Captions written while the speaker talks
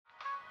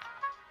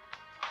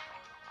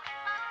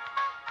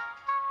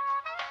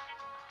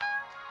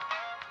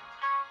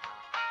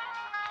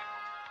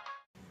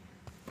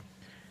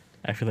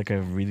I feel like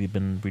I've really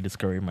been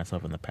rediscovering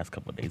myself in the past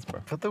couple of days,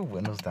 bro. Put the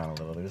windows down a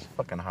little. It's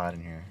fucking hot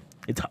in here.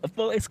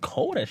 It's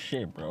cold as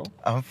shit, bro.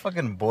 I'm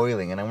fucking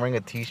boiling and I'm wearing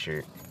a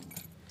t-shirt.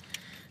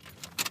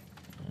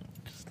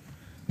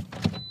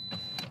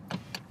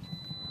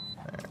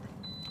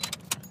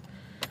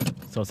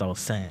 So as I was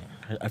saying,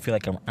 I feel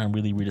like I'm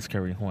really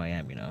rediscovering who I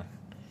am. You know,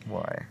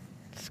 Why?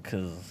 just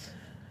because,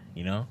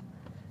 you know,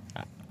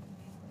 I,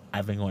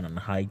 I've been going on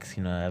hikes.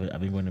 You know, I've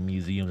been going to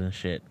museums and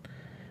shit.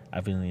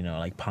 I've been, you know,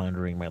 like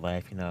pondering my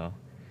life. You know,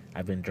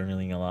 I've been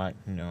journaling a lot.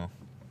 You know,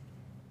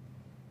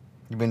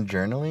 You've been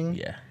journaling?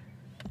 yeah.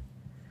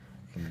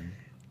 Fucking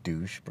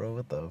douche, bro.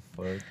 What the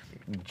fuck?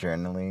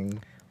 Journaling.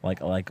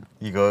 Like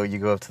You go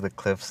up to the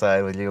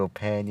cliffside with your little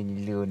pen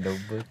and your little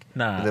notebook.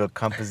 Nah. Your little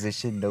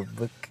composition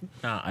notebook.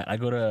 nah, I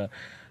go to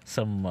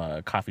some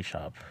coffee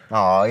shop.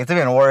 Oh, it's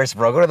even worse,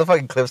 bro. Go to the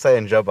fucking cliffside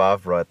and jump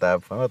off, bro. At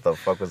that point, what the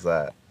fuck was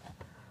that?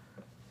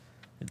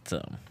 It's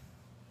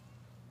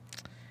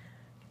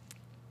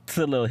it's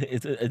a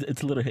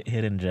little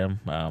hidden gem.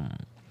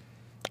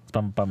 It's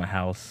by my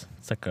house.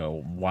 It's like a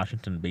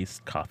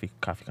Washington-based coffee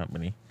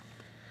company.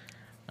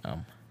 Yeah,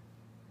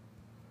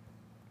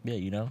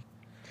 you know.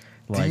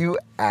 Do you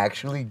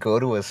actually go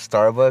to a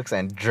Starbucks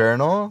and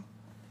journal?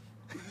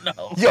 No.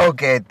 Yo,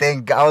 okay,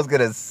 I was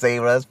gonna say,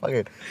 bro, that's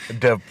fucking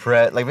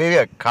depressed. Like maybe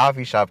a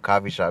coffee shop,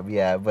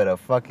 yeah, but a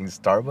fucking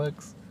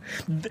Starbucks?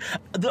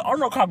 There are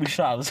no coffee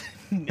shops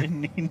near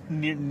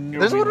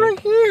There's me. one right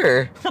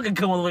here. Fucking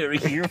come all the way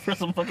right here for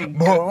some fucking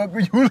Bro,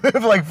 you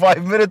live like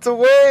 5 minutes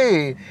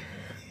away.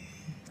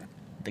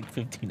 like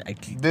 15.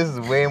 This is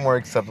way more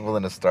acceptable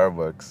than a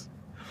Starbucks.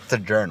 It's a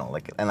journal,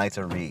 like, and I like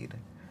to read.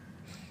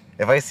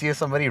 If I see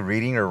somebody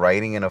reading or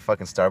writing in a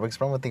fucking Starbucks,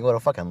 bro, I'm gonna think, what a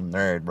fucking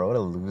nerd, bro, what a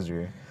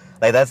loser.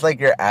 Like that's like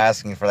you're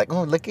asking for, like,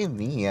 oh, look at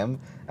me, I'm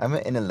an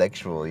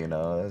intellectual, you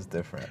know. That's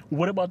different.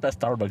 What about that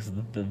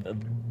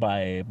Starbucks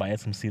by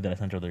SMC that I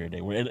sent you the other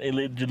day, where it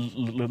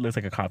looks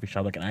like a coffee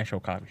shop, like an actual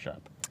coffee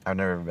shop? I've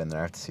never been there.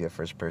 I have to see it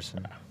first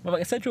person. Well,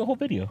 like, I sent you a whole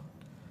video.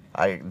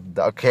 I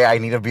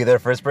need to be there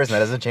first person. That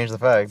doesn't change the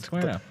fact.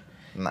 Swear now.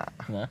 Nah,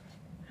 Nah,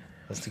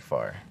 that's too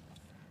far.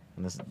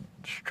 And this is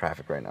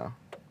traffic right now.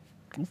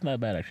 it's not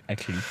bad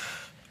actually.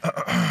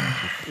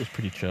 It's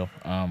pretty chill.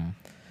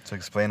 So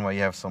explain why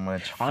you have so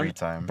much free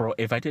time. Bro.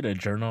 If I did a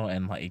journal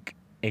and like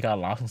it got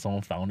lost and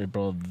someone found it,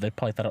 bro, they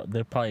probably thought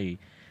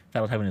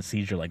I was having a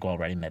seizure like while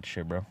writing that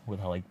shit, bro. With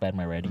how like bad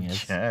my writing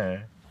is.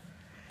 Yeah.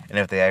 And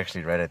if they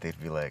actually read it, they'd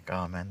be like,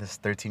 oh man, this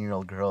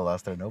 13-year-old girl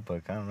lost her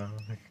notebook. I don't know.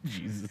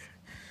 Jesus.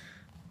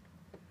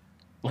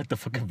 Like the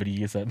fucking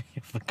video you sent me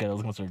of the guy I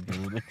was gonna start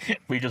doing it.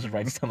 Where he just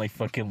writes down like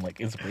fucking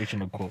like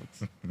inspirational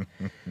quotes.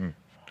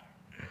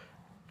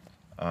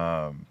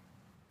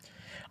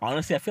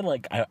 Honestly, I feel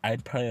like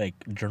I'd probably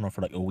like journal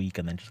for like a week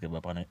and then just give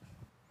up on it.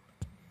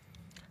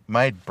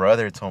 My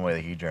brother told me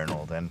that he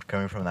journaled, and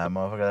coming from that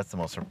motherfucker, that's the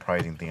most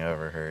surprising thing I've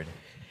ever heard.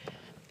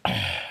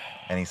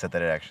 And he said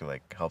that it actually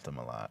like helped him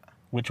a lot.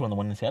 Which one? The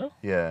one in Seattle?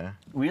 Yeah.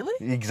 Really?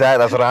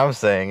 Exactly. That's what I'm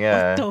saying.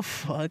 Yeah. What the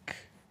fuck?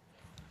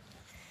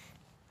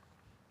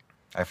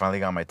 I finally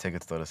got my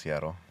tickets though to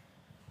Seattle.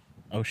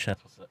 Oh shit.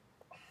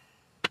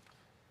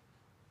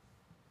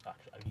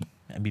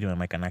 I be doing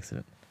like an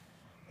accident.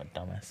 What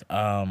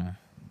dumbass.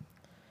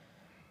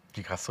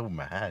 You got so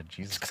mad,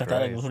 Jesus Because I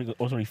Christ. thought it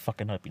was already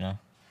fucking up, you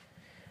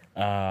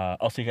know.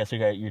 Also, you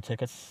got your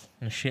tickets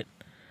and shit.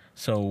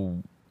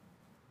 So,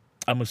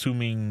 I'm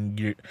assuming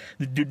you're.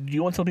 Do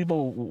you want to tell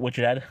people what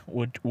your dad,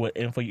 what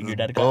info your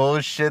dad got?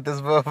 Bullshit, this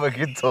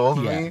motherfucker told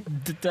me.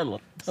 Tell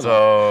him.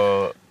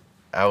 So,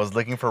 I was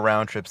looking for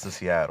round trips to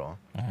Seattle,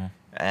 Uh-huh.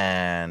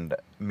 and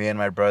me and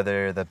my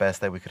brother, the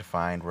best that we could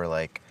find were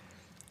like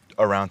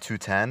around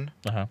 210,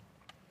 Uh-huh.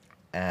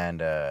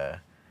 and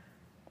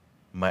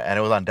and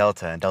it was on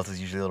Delta, and Delta's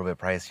usually a little bit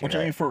pricier. Which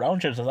I mean, for round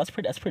trips, that's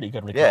pretty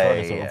good. Yeah,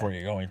 Regardless yeah, of yeah. where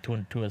you're going.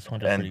 200 is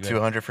pretty And good.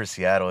 200 for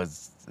Seattle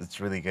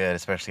it's really good,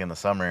 especially in the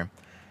summer.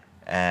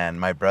 And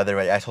my brother,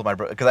 I told my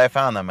brother, because I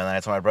found them, and then I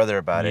told my brother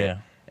about it, Yeah.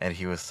 and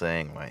he was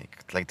saying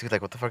like, dude,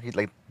 like what the fuck,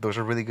 like those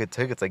are really good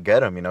tickets, like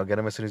get them, you know, get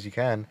them as soon as you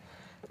can.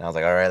 And I was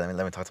like, all right,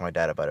 let me talk to my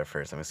dad about it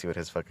first. Let me see what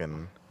his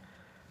fucking,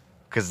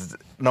 because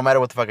no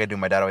matter what the fuck I do,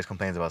 my dad always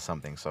complains about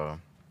something. So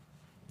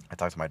I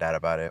talked to my dad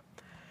about it,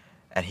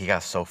 and he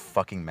got so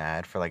fucking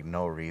mad for like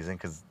no reason,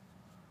 because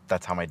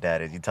that's how my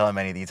dad is. You tell him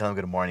anything, you tell him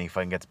good morning, he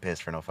fucking gets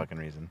pissed for no fucking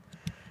reason.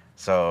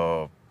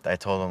 So I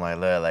told him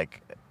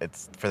like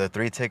it's for the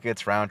 3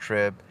 tickets round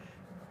trip.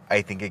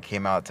 I think it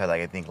came out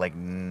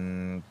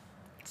to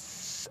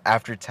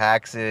after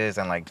taxes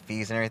and like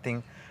fees and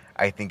everything,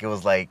 I think it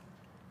was like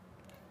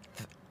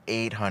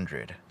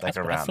 800, like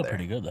around that's still there.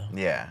 pretty good though.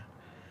 Yeah.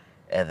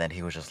 And then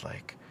he was just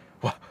like,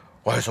 "What?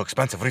 Why is it so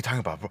expensive? What are you talking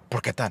about?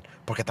 ¿Por qué tan?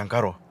 ¿Por qué tan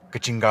caro? ¿Qué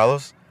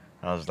chingados?"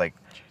 And I was like,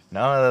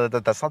 "No,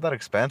 that's not that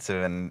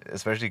expensive." And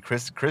especially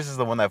Chris is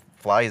the one that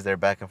flies there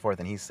back and forth,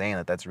 and he's saying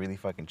that that's really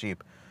fucking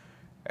cheap.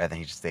 And then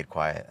he just stayed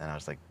quiet, and I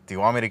was like, "Do you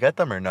want me to get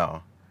them or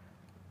no?"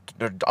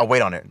 "I'll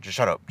wait on it. Just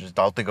shut up.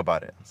 I'll think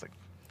about it." I was like,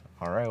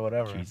 "All right,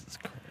 whatever." Jesus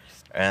Christ.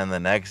 And the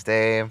next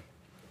day,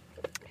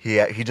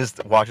 he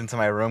just walked into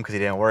my room because he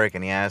didn't work,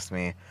 and he asked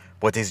me,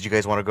 what days do you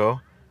guys want to go?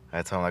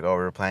 I tell him like, oh,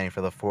 we were planning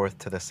for the 4th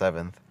to the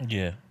 7th.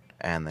 Yeah.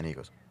 And then he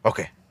goes,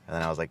 okay. And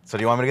then I was like, so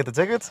do you want me to get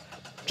the tickets?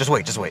 Just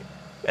wait.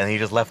 And he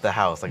just left the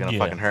house like in a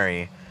fucking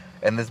hurry.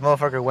 And this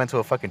motherfucker went to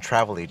a fucking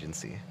travel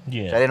agency.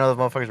 Yeah. I didn't know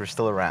those motherfuckers were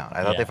still around.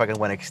 I thought Yeah. they fucking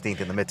went extinct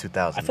in the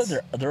mid-2000s. I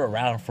thought they're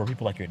around for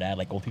people like your dad,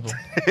 like old people.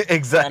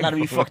 Exactly. Not to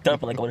be fucked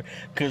up, like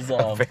because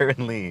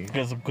apparently.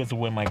 because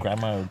when my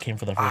grandma came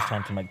for the first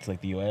time to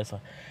the U.S.,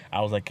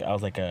 I was in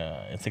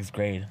 6th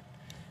grade,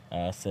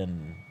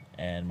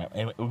 and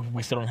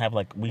we still don't have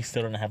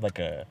like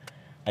a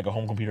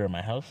home computer in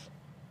my house.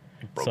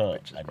 Broke So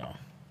bitches, I bro. know.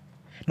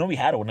 No, we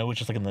had it when it was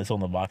just like still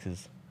in the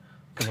boxes.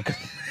 Because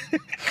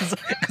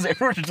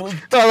everyone just Oh,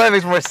 that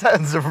makes more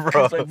sense,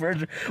 bro. so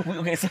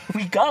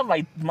we got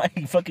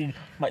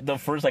the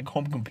first like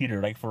home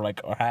computer like for like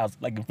our house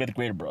like in 5th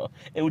grade, bro.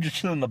 It was just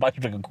chilling in the box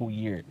for like a cool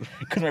year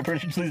because my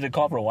parents just used to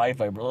call for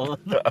Wi-Fi, bro. Oh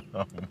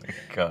my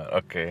god.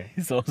 Okay.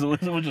 so it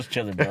was just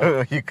chilling,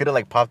 bro. You could have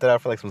like popped it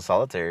out for like some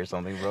solitaire or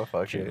something, bro.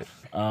 Fuck it.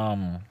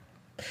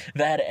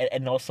 That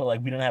and also like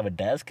we didn't have a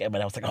desk,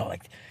 but I was like, oh,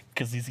 like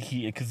because he's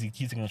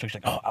gonna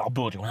like, oh, I'll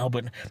build you one,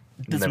 but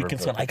this Never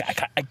weekend, built son,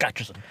 I got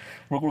you, son.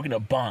 We're gonna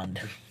bond.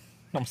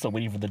 I'm still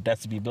waiting for the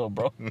desk to be built,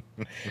 bro.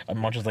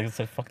 I'm not just like I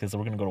said, fuck this.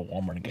 We're gonna go to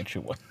Walmart and get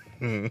you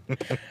one.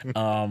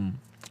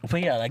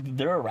 But yeah, like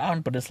they're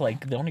around, but it's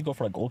like they only go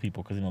for like old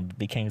people because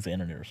they can't use the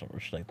internet or something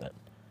shit like that.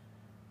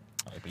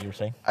 Like what you were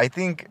saying? I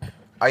think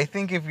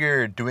if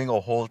you're doing a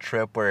whole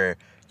trip where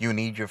you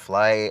need your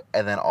flight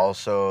and then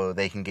also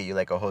they can get you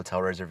like a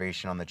hotel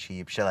reservation on the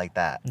cheap, shit like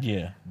that.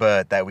 Yeah.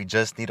 But that we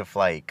just need a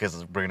flight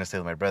because we're gonna stay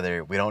with my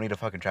brother. We don't need a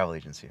fucking travel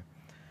agency.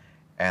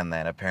 And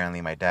then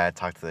apparently my dad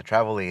talked to the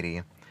travel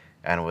lady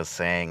and was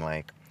saying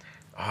like,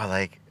 oh,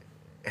 like,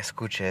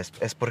 escuche,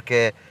 es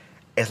porque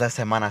es la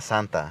Semana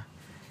Santa.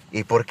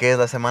 Y porque es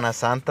la Semana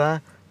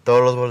Santa,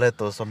 todos los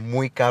boletos son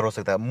muy caros,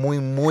 like that,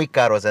 muy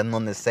caros en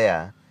donde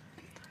sea.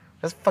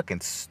 That's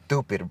fucking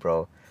stupid,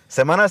 bro.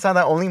 Semana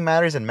Santa only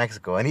matters in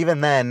Mexico, and even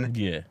then,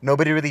 Yeah.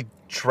 nobody really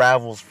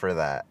travels for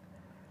that.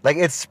 Like,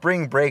 it's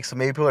spring break, so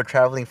maybe people are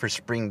traveling for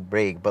spring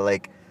break, but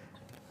like,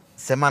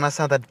 Semana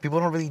Santa, people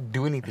don't really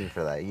do anything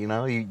for that, you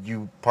know?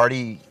 You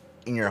party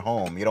in your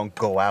home, you don't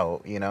go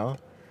out, you know?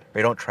 Or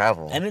you don't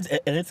travel. And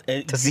it's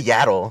to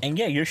Seattle. And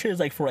yeah, your shit is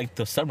like for like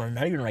the summer,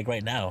 not even like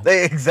right now.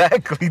 They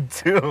exactly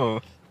do.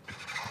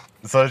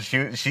 So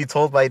she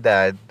told my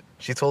dad,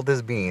 she told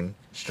this bean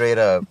straight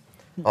up,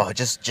 oh,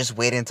 just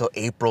wait until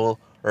April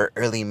or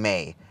early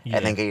May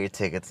and then get your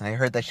tickets. And I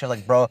heard that shit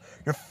like, bro,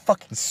 you're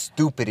fucking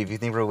stupid if you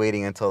think we're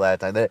waiting until that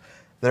time.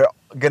 They're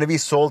gonna be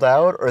sold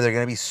out or they're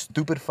gonna be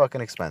stupid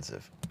fucking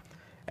expensive.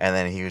 And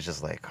then he was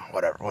just like,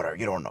 whatever,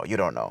 you don't know.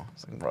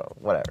 It's like, bro,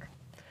 whatever.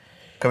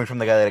 Coming from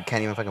the guy that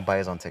can't even fucking buy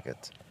his own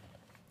tickets.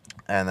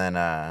 And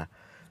then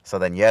so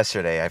then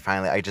yesterday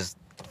I just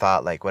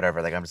thought like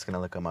whatever, like I'm just gonna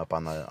look them up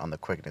on the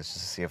quickness just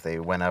to see if they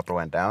went up or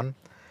went down.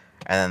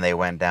 And then they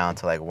went down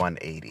to like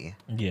 180.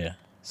 Yeah.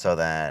 So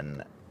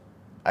then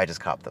I just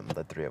copped them,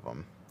 the 3 of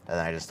them. And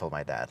then I just told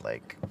my dad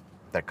like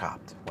they're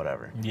copped,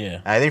 whatever. Yeah.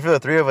 And I think for the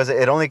 3 of us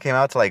it only came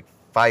out to like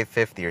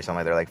 550 or something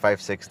like that, like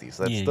 560.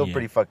 So that's still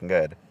pretty fucking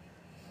good.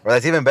 Or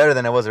that's even better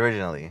than it was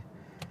originally.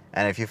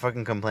 And if he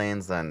fucking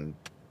complains, then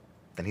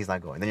he's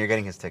not going. Then you're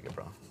getting his ticket,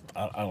 bro.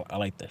 I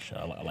like that shit.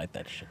 I like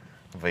that shit.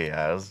 But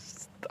yeah, I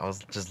was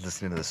just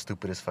listening to the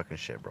stupidest fucking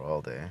shit, bro,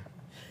 all day.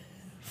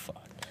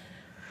 Fuck.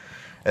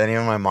 And then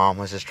even my mom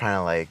was just trying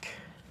to like,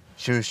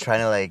 she was trying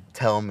to like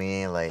tell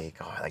me like,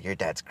 oh, like your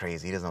dad's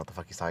crazy. He doesn't know what the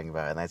fuck he's talking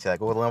about. And I'd say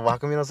like, well, then why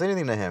come you don't say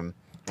anything to him?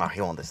 Oh,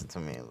 he won't listen to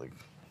me. Like,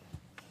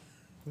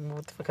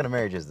 what the fuck kind of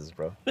marriage is this,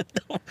 bro?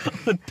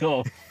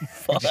 No,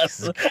 fuck. Jesus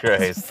That's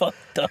Christ.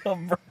 fucked up,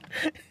 bro.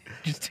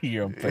 Just to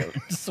your own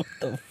parents. What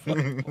the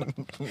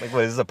fuck? Like,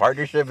 what, is this a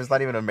partnership? It's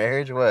not even a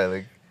marriage? What?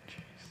 Like,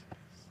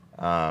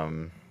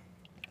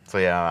 so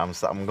yeah,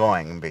 I'm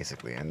going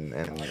basically, and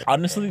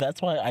Honestly,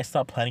 that's why I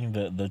stopped planning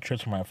the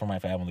trips for my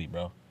family,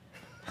 bro.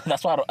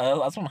 That's why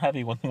I'm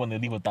happy when they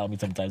leave without me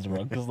sometimes,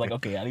 bro. Because like,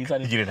 okay, at least I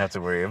you didn't. didn't have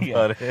to worry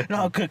about it.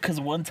 No, because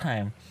one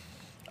time,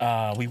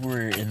 we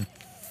were in,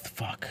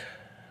 fuck,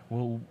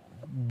 well,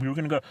 we were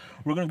gonna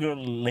go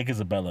to Lake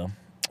Isabella,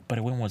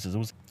 but when was this? It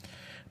was,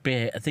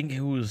 I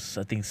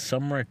think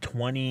summer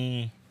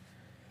 20.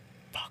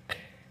 Fuck.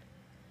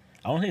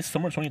 I want to say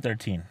summer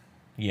 2013.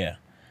 Yeah.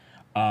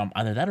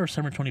 Either that or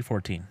summer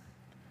 2014.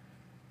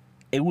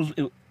 It was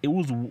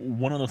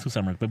one of those 2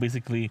 summers, but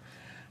basically,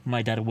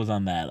 my dad was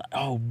on that.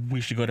 Oh,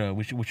 we should go to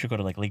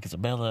like Lake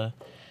Isabella,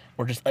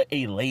 or just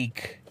a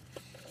lake.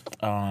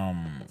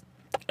 And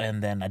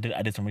then I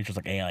did some research,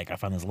 like, hey, like I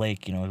found this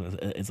lake. You know,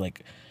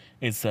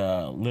 it's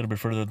a little bit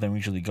further than we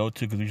usually go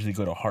to, because we usually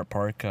go to Hart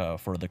Park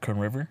for the Kern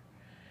River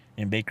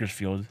in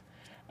Bakersfield.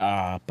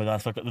 But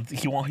that's like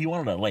he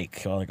wanted a lake.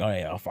 So I was like, all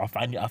right,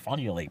 I'll find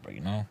you a lake, bro.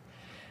 You know,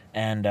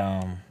 and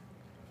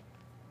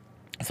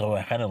so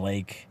I found a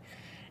lake,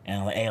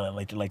 and I'm like, hey,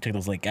 like check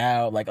this lake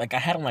out. Like I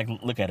had him like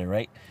look at it,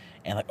 right,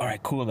 and like, all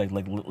right, cool. Like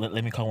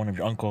let me call one of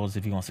your uncles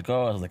if he wants to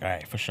go. I was like, all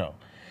right, for sure.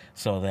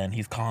 So then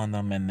he's calling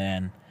them, and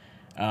then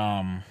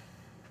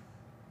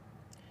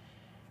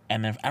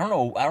And then I don't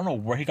know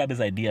where he got this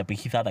idea, but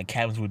he thought that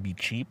cabins would be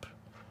cheap,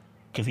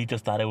 because he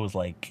just thought it was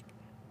like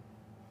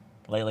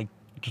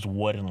just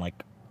wood and like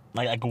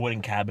a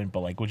wooden cabin, but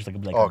like which is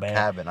like Oh, a bed.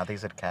 cabin. I think you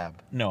said cab.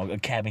 No, a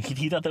cabin.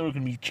 He thought they were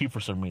gonna be cheap for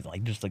some reason,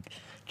 like just like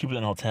cheaper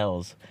than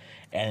hotels.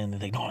 And they're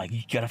like, no, like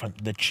you gotta find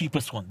the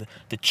cheapest one.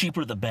 The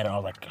cheaper the better. I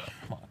was like,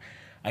 come on.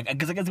 I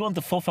guess they want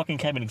the full fucking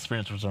cabin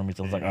experience for some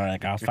reason. I was like, all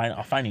right, like,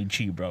 I'll find you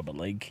cheap, bro, but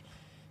like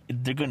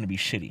they're gonna be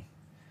shitty.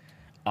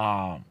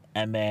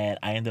 And then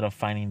I ended up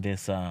finding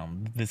this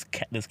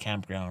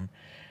campground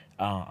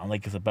on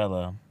Lake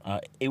Isabella.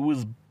 It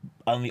was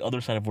on the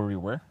other side of where we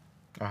were.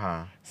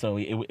 So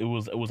it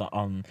was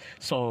on.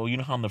 So you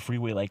know how on the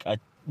freeway, like I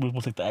was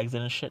supposed to take the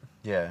exit and shit.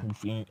 Yeah.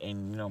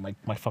 And you know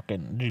my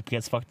fucking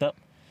GPS fucked up.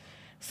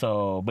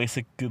 So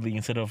basically,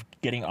 instead of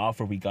getting off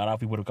where we got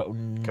off, we would have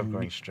Kept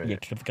going straight. Yeah,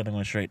 kept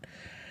going straight.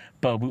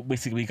 But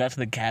we got to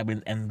the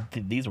cabin, and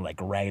these were like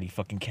raggedy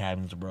fucking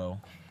cabins, bro.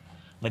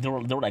 Like they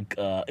were like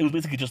it was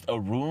basically just a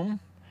room,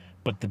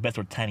 but the beds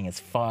were tiny as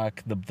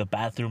fuck. The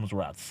bathrooms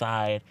were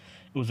outside.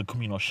 It was a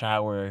communal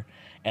shower,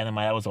 and then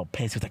my dad was all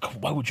pissed. He was like,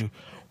 "Why would you?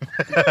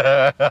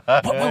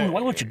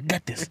 why would you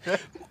get this?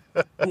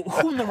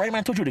 Who in the right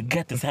mind told you to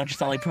get this?" And I just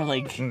thought, like, bro,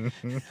 like, I'm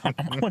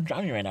gonna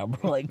drown you right now,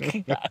 bro.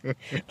 Like,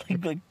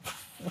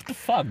 what the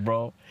fuck,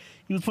 bro?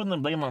 He was putting the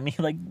blame on me,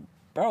 like,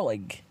 bro,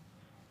 like,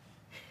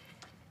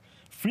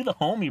 free the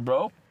homie,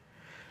 bro.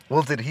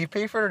 Well, did he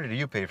pay for it or did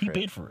you pay for it? He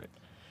paid for it.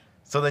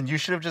 So then you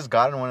should have just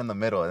gotten one in the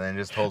middle and then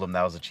just told him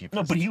that was the cheapest.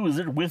 No, but he was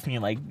there with me,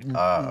 like,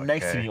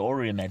 next to me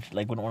ordering that,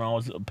 like, when I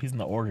was placing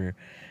the order.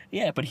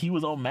 Yeah, but he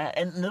was all mad,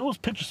 and there was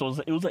pictures, so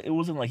it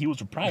wasn't like he was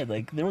surprised.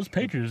 Like, there was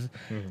pictures.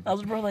 I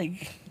was, bro,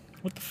 like,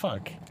 what the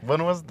fuck?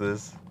 When was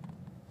this?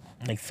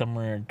 Like,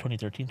 somewhere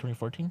 2013,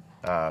 2014.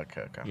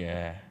 Okay.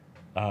 Yeah.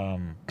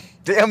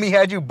 Damn, he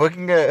had you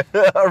booking a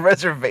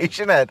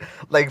reservation at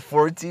like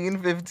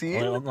 14, 15?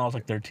 No, I was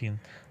like 13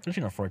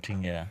 or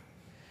 14, yeah.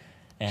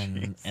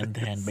 And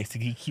then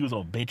basically he was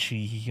all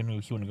bitchy. He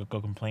wanted to go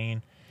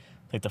complain,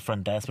 like the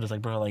front desk, but it's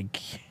like, bro, like,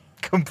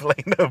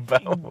 Complain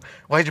about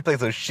why'd you play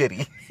so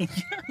shitty? yeah,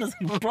 it's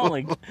like, bro,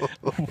 like,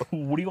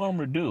 what do you want him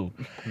to do?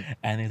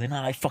 And he's like,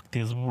 nah, I fuck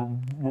this.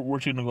 We're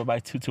just gonna go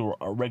back to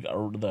a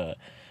regular the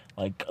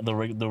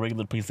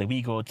regular place that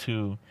we go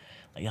to.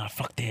 Like, yeah,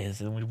 fuck this.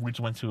 And we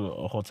just went to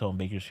a hotel in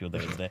Bakersfield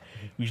that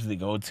we usually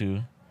go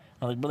to.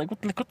 I'm like,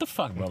 but what the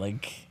fuck, bro?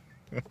 Like,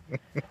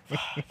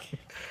 fuck.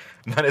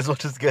 Might as well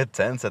just get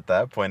tents at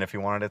that point if you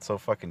wanted it so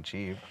fucking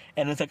cheap.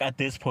 And it's like at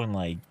this point,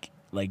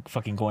 like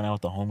fucking going out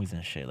with the homies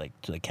and shit, like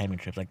to the camping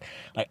trips. Like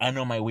I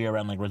know my way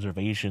around like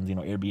reservations, you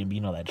know, Airbnb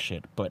and all that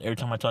shit. But every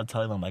time I start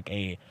telling them like,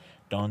 hey,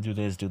 don't do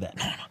this, do that.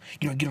 No,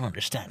 you don't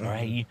understand, all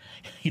right? You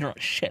don't know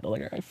shit. I'm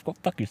like, all right, go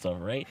fuck yourself,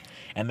 right?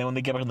 And then when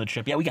they get back on the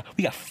trip, yeah, we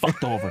got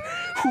fucked over.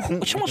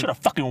 Someone should have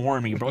fucking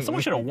warned me, bro.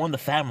 Someone should have warned the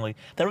family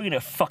that we're gonna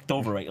get fucked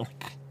over, right?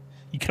 Like,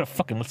 you could have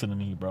fucking listened to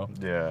me, bro.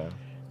 Yeah.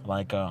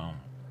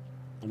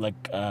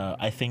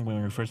 I think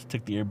when we first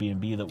took the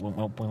Airbnb, that when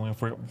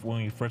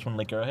we first went to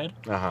Lake Arrowhead,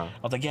 I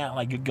was like, yeah,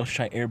 like go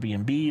try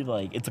Airbnb,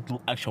 like it's like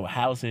actual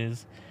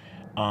houses,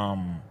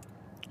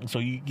 so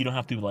you don't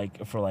have to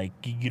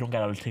you don't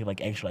gotta take like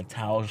extra like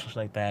towels just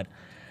like that,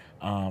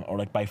 or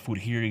like buy food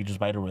here. You just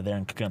buy it over there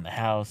and cook it in the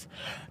house.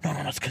 No,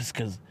 it's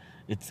because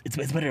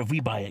it's better if we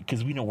buy it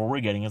because we know what we're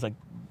getting. It's like.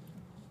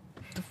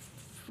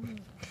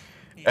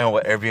 And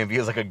what, Airbnb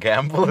is like a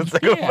gamble? It's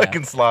like a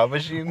fucking slot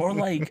machine? Or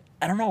like,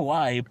 I don't know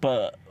why,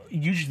 but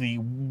usually,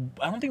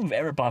 I don't think we've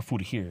ever bought food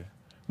here.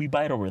 We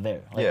buy it over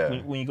there.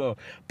 Like, when you go.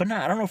 But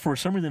nah, I don't know, for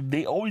some reason,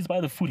 they always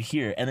buy the food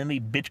here, and then they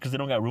bitch because they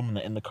don't got room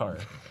in the car.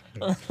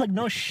 Like,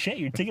 no shit,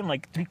 you're taking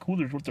like 3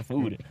 coolers worth of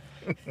food.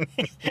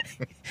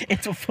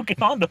 It's a fucking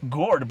Honda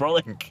Gourd, bro.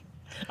 Like,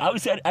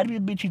 obviously, I'd be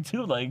bitchy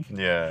too. Like,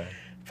 yeah.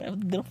 They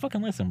don't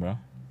fucking listen, bro.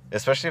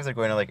 Especially if they're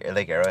going to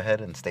like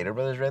Arrowhead and Stater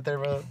Brothers right there,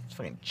 bro. It's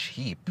fucking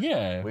cheap.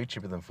 Yeah. Way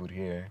cheaper than food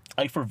here.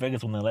 Like for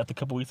Vegas when they left a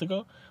couple weeks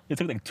ago, they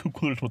took like 2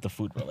 coolers worth of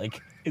food, bro.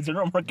 Like, is there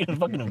no market in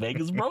fucking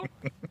Vegas, bro?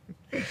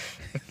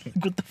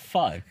 What the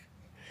fuck?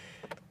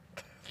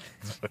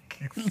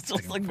 It's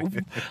just like,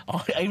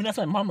 I even asked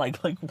my mom, like,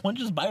 why don't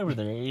you just buy over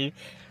there?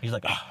 He's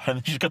like, ah, and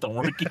then she just got to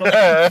work.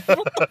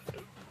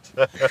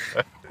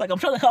 Like, I'm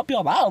trying to help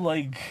y'all out,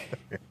 like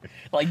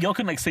y'all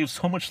can like save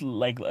so much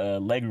like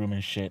leg room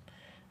and shit.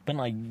 But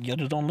like, y'all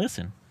just don't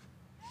listen.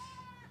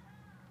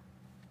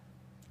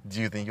 Do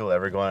you think you'll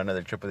ever go on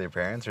another trip with your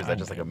parents, or is that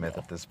just like a myth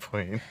bro. at this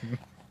point?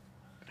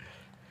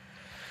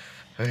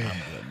 I'm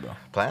good, bro.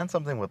 Plan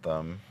something with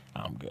them.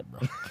 I'm good,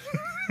 bro.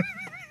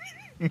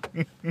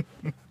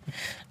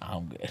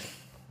 I'm good.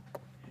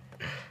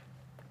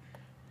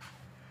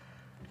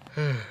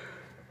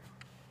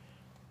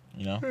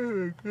 You know?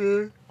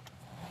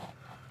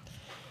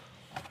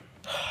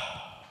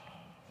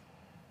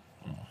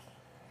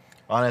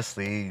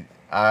 Honestly,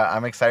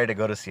 I'm excited to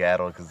go to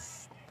Seattle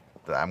because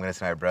I'm going to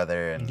see my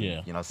brother and,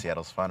 Yeah. you know,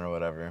 Seattle's fun or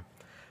whatever.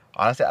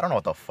 Honestly, I don't know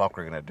what the fuck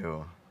we're going to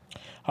do.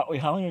 How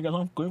long are you guys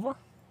going for?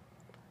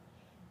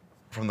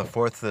 From the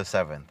 4th to the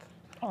 7th.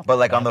 Oh, But,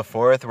 like, bad. on the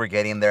 4th, we're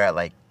getting there at,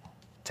 like,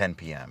 10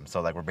 p.m.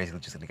 So like we're basically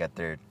just gonna get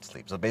there,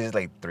 sleep. So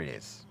basically like 3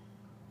 days.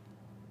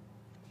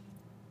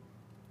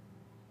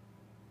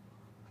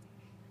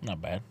 Not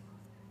bad.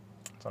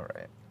 It's all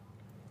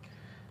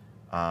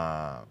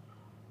right.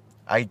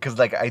 Cause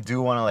like I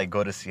do want to like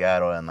go to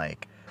Seattle and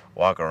like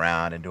walk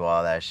around and do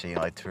all that shit, you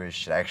know, like tourist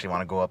shit. I actually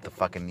want to go up the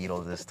fucking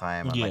Needle this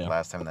time, unlike Yeah.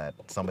 last time that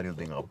somebody was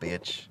being a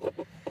bitch.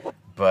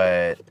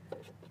 But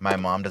my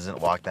mom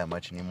doesn't walk that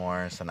much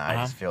anymore, so now I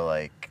just feel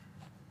like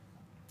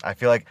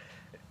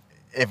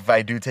if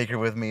I do take her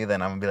with me,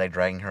 then I'm gonna be like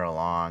dragging her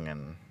along,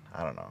 and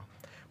I don't know.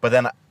 But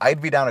then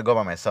I'd be down to go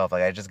by myself.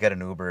 Like I just get an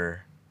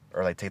Uber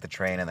or like take the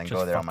train and then Just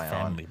go there on fuck my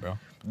family, own.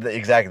 bro.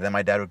 Exactly. Then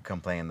my dad would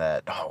complain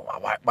that, oh,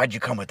 why'd you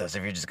come with us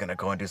if you're just gonna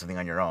go and do something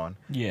on your own?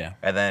 Yeah.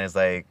 And then it's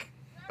like,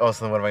 oh,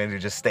 so then what am I gonna do?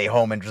 Just stay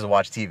home and just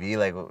watch TV?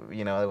 Like,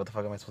 you know, like, what the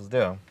fuck am I supposed to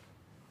do?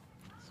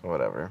 So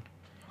whatever.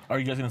 Are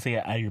you guys gonna stay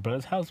at your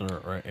brother's house or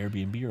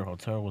Airbnb or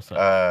hotel? What's up?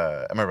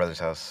 At my brother's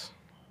house.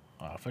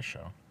 Oh, for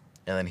sure.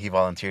 And then he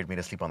volunteered me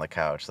to sleep on the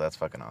couch, so that's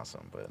fucking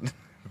awesome. But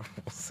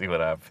we'll see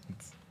what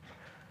happens.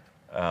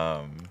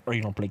 Or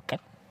you don't play cut?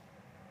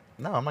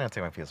 No, I'm not gonna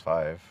take my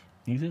PS5.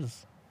 Use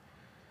this.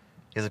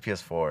 He has a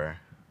PS4.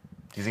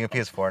 Using a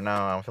PS4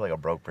 now, I don't feel like a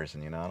broke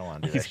person, you know? I don't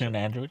want to do that He's shit. an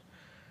Android.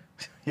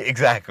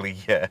 Exactly,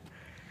 yeah.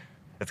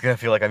 It's gonna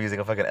feel like I'm using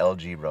a fucking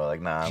LG, bro. Like,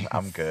 nah,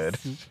 I'm good.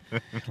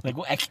 Like,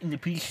 well, actually, in the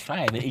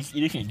PS5, it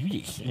doesn't do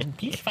this. In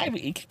PS5,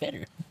 it's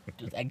better.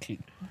 Just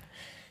actually.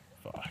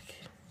 Fuck.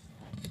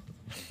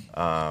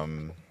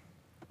 I'll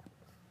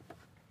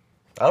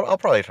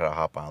probably try to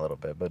hop on a little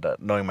bit, but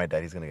knowing my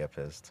dad, he's gonna get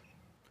pissed.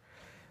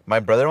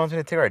 My brother wants me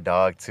to take our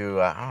dog too.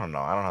 I don't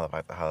know. I don't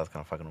know how that's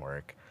gonna fucking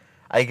work.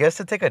 I guess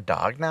to take a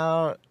dog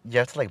now, you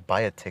have to like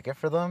buy a ticket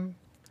for them.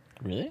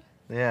 Really?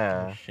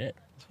 Yeah. Oh, shit.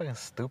 It's fucking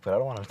stupid. I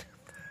don't want to do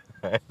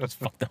that. Just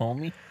fuck the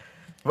homie.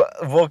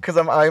 Well, cause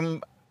I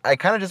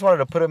kind of just wanted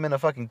to put him in a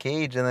fucking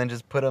cage and then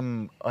just put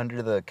him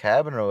under the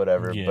cabin or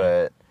whatever. Yeah.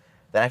 But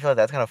then I feel like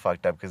that's kind of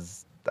fucked up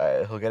because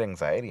he'll get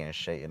anxiety and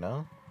shit, you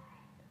know?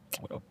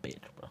 What a bitch,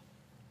 bro.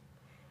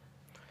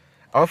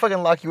 I'm gonna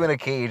fucking lock you in a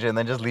cage and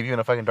then just leave you in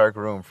a fucking dark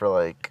room for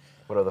like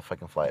whatever the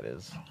fucking flight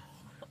is.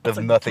 There's It's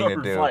like nothing to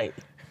 2-hour do. flight.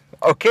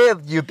 Okay,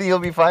 you think he'll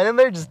be fine in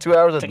there? Just 2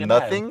 hours of Take a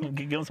nap. nothing?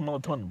 Give him some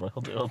melatonin, bro.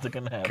 He'll take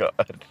a nap.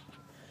 God.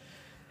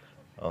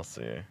 I'll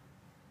see.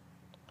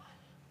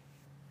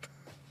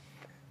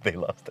 They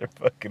lost their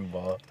fucking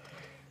ball.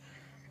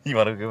 You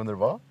want to give them their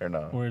ball or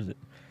no? Where is it?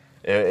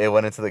 It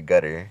went into the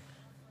gutter.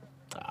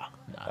 Ah,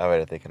 nah. I bet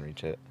if they can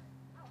reach it.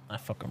 I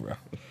fuck him, bro.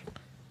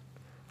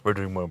 We're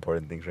doing more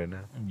important things right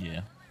now.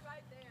 Yeah.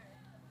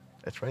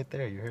 It's right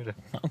there. You heard it.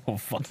 Oh,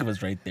 fuck, it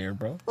was right there,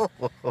 bro.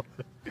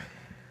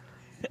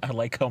 I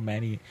like how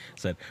Manny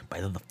said, by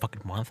the end of the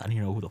fucking month, I don't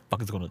even know who the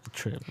fuck is going on the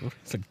trip.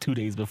 It's like 2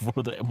 days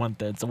before the month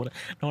ends. So no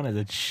one has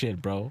that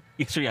shit, bro.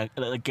 Yesterday,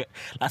 like,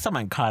 last time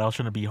I caught, I was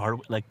trying to be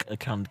hard, like,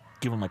 kind of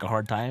give him, like, a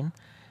hard time.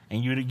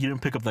 And you didn't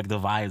pick up, like, the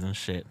vibes and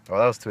shit. Oh,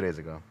 that was 2 days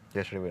ago.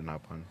 Yesterday we didn't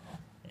hop on.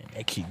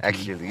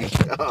 Actually.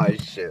 Oh,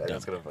 shit. I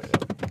was going to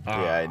fuck up.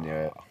 Yeah, I knew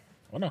it.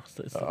 Well, no.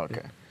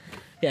 Okay.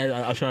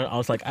 Yeah, I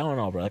was like, I don't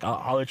know, bro. Like,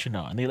 I'll let you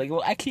know. And they're like,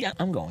 well, actually,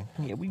 I'm going.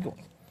 Yeah, we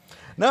going.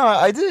 No,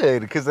 I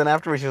did. Because then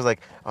afterwards she was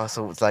like, oh,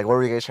 so it's like, what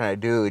were you guys trying to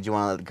do? Do you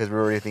want to, because we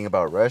were already thinking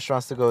about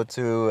restaurants to go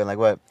to and like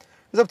what?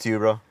 It's up to you,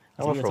 bro.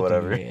 I went for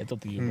whatever. Yeah, it's up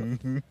to you,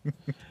 bro.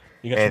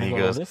 You got And something he going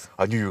with goes, this?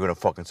 I knew you were going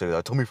to fucking say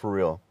that. Tell me for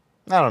real.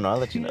 I don't know. I'll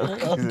let you know.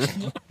 Who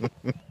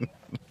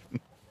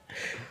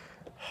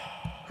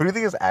do you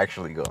think is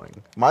actually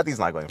going? Mati's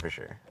not going for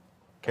sure.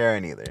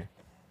 Karen either.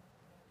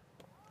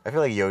 I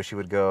feel like Yoshi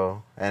would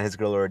go, and his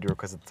girl already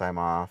requested the time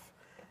off.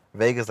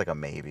 Vega's like a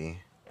maybe.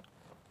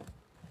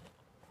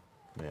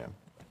 Yeah.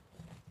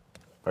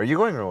 Are you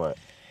going or what?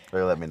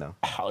 Or let me know.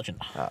 I'll let you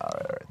know.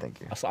 All right, thank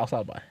you. I'll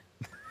stop by.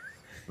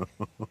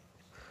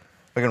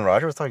 Fucking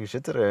Roger was talking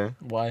shit today.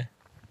 Why?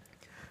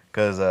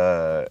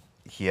 Because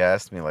he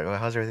asked me, like, oh,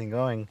 how's everything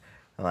going?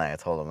 And I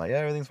told him, like, yeah,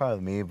 everything's fine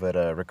with me, but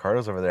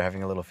Ricardo's over there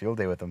having a little field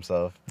day with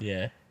himself.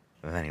 Yeah.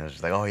 And then he was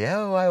just like, oh,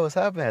 yeah, why? What's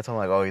happening? I told him,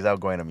 like, oh, he's out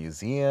going to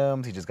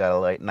museums. He just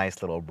got a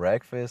nice little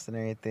breakfast and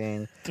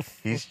everything.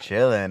 He's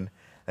chilling.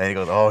 And he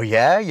goes, oh,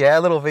 yeah, a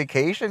little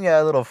vacation.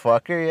 Yeah, a little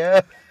fucker,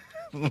 yeah.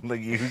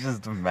 Like, he was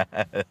just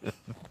mad.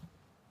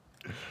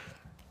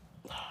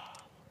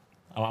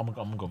 I'm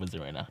gonna go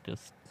visit right now.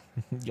 Just,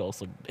 you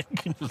also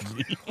just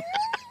leave.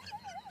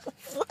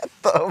 What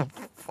the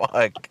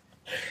fuck?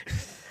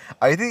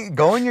 I think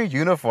go in your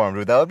uniform,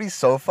 dude. That would be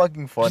so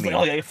fucking Just funny. like,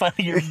 oh, yeah,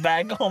 finally you're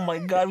back. Oh, my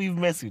God, we've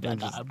missed you. I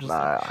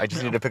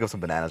just need to pick up some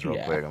bananas real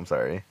Yeah. quick. I'm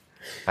sorry.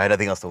 I had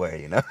nothing else to wear,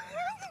 you know?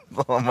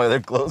 All my other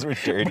clothes were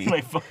dirty.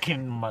 my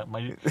fucking, my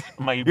Your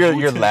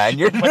boots,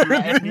 lanyard? my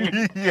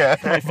lanyard. Yeah.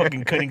 My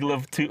fucking cutting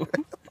glove, too.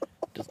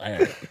 Just, all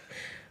right.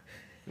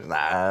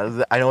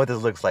 Nah, I know what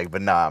this looks like,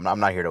 but nah, I'm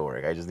not here to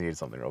work. I just needed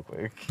something real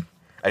quick.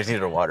 I just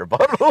needed a water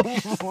bottle.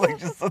 Like,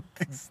 just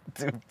something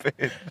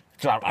stupid.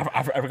 So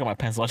I forgot my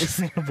pencil. I just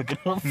need to pick it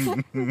up.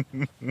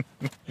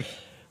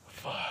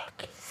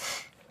 Fuck.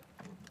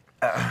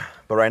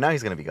 But right now,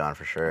 he's going to be gone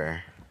for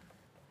sure.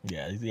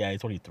 Yeah,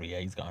 he's 23. Yeah,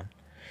 he's gone.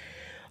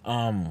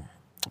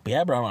 But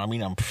yeah, bro. I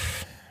mean,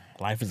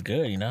 life is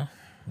good, you know.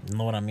 You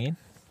know what I mean?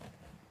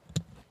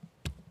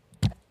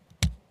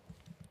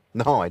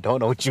 No, I don't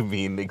know what you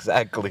mean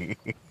exactly.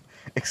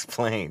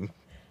 Explain.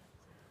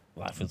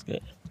 Life is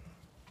good.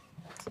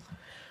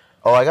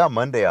 Oh, I got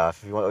Monday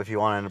off. If you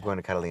want to end up going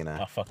to Catalina.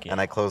 Oh, fuck yeah. And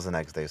I close the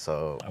next day,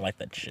 so I like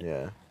that shit.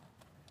 yeah.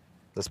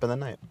 Let's spend the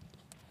night.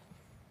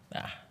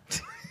 Nah.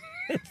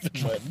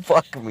 But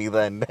Fuck me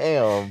then.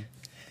 Damn.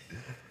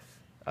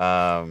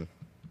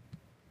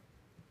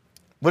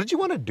 What did you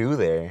want to do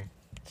there?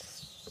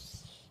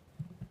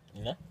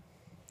 you know,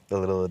 A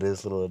little of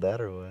this, a little of that,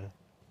 or what?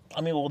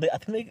 I mean, well,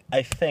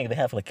 I think they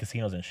have like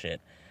casinos and shit.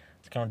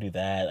 So kind of do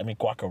that. I mean,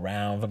 walk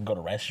around, fucking go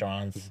to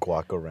restaurants,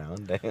 Guac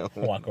around, damn.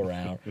 walk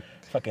around,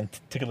 fucking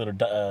take a little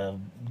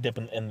dip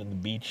in the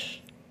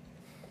beach.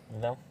 You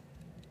know.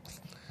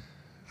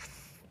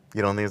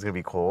 You don't think it's gonna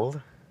be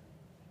cold?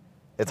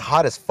 It's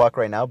hot as fuck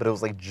right now, but it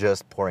was like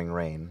just pouring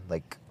rain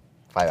like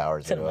 5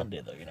 hours It's a ago.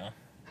 Monday though, you know.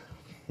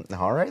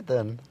 All right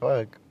then,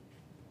 fuck.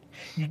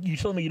 You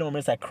told me you don't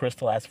miss that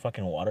crystal ass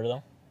fucking water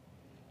though.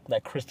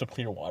 That crystal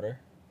clear water.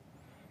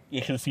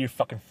 You can see your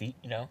fucking feet,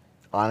 you know.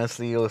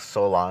 Honestly, it was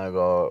so long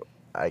ago.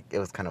 It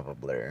was kind of a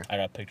blur. I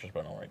got pictures,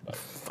 but don't worry about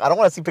it. I don't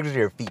want to see pictures of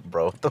your feet,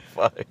 bro. What the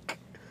fuck?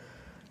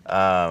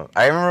 I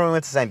remember when we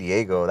went to San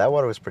Diego. That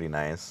water was pretty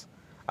nice.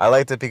 I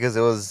liked it because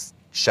it was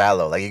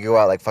shallow. Like, you go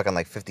out like fucking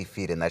like 50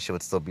 feet and that shit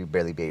would still be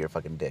barely be at your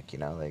fucking dick, you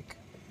know? Like,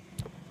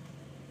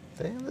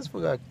 damn, this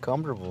fool got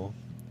comfortable.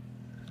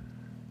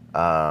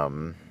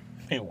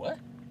 Wait, what?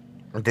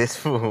 This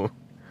fool,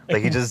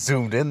 like, he just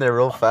zoomed in there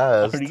real I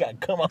fast. already got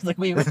cum. I was like,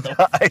 wait, what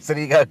the I said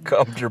he got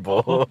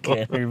comfortable.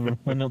 Okay, I remember.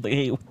 I was like,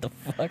 hey, what the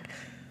fuck?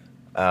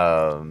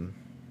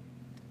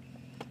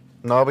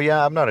 No, but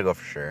yeah, I'm not gonna go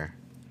for sure.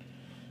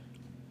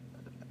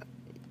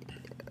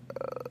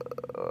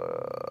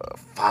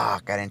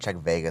 Fuck, I didn't check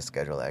Vegas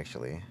schedule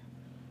actually.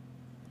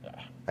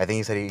 I think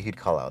he said he'd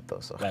call out though.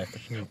 So Like,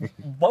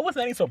 what was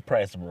any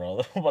surprise,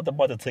 bro? about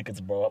the tickets,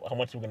 bro? How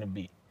much it gonna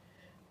be?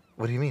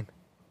 what do you mean?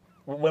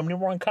 When we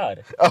were on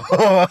COD.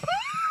 Oh,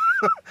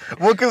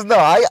 well, cause no,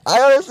 I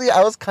honestly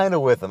I was kind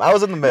of with him. I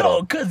was in the middle.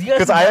 No,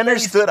 because I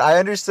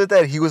understood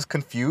that he was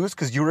confused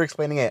because you were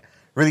explaining it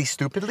really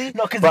stupidly.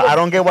 No, 'cause but he I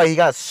don't get why he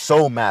got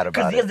so mad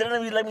Because about you it. guys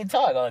didn't even let me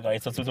talk. I was like, all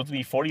right, so it's supposed to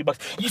be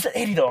 $40. You said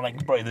 80 though. I'm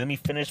like, bro, let me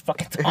finish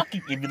fucking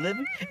talking. If you let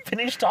me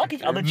finish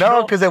talking, I'll let you No,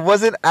 know. because it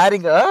wasn't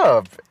adding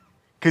up.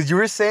 Because you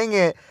were saying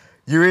it.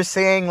 You were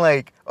saying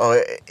like,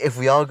 oh, if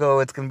we all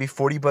go, it's gonna be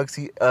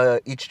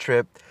 $40 each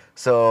trip.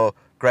 So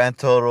grand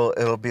total,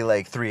 it'll be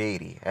like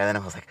 $380. And then I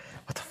was like,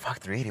 what the fuck,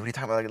 $380? What are you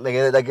talking about?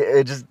 Like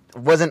it just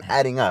wasn't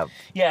adding up.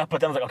 Yeah,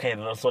 but then I was like,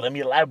 okay, so let me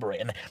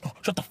elaborate. And then, no,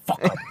 shut the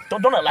fuck up.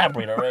 don't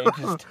elaborate, all right?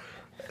 Just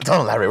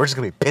Don't elaborate. We're just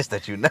gonna be pissed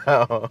at you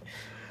now.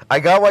 I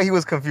got why he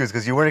was confused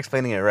because you weren't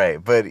explaining it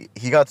right, but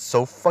he got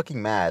so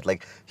fucking mad.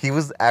 Like, he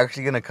was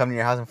actually gonna come to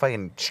your house and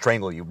fucking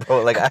strangle you,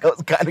 bro. Like, I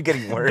was kind of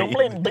getting worried.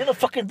 don't blame the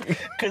fucking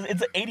because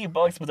it's $80,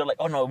 but they're like,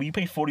 oh no, we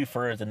pay 40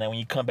 first, and then when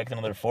you come back, it's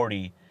another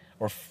 40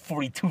 or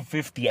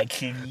 42.50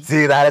 actually.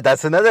 See,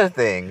 that's another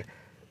thing.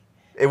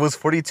 It was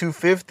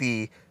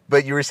 $42.50,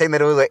 but you were saying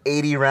that it was like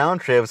 80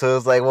 round trip, so it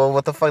was like, well,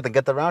 what the fuck? Then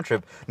get the round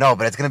trip. No,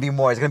 but it's gonna be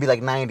more. It's gonna be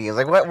like 90. It's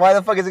like, what? Why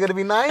the fuck is it gonna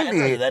be I didn't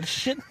 90? know that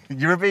shit.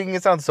 You were making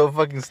it sound so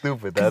fucking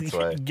stupid. That's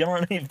why. You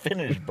don't even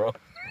finish, bro.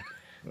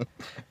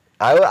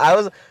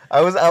 I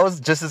was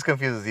just as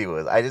confused as he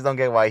was. I just don't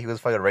get why he was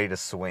fucking ready to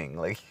swing.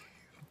 Like,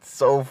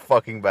 so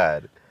fucking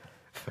bad.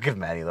 Fucking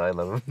Manny though, I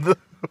love him.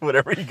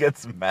 Whenever he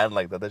gets mad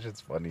like that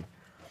shit's funny.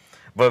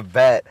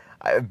 But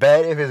I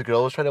bet if his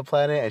girl was trying to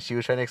plan it and she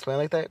was trying to explain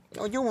like that,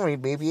 oh, don't worry,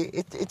 baby.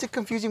 It's a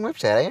confusing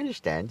website. I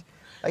understand.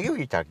 I get what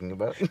you're talking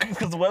about.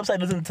 Because the website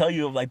doesn't tell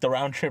you like the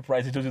round trip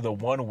price. It tells you the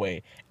one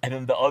way and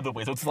then the other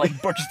way. So it's like,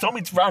 bro, just tell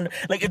me it's round.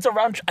 Like it's a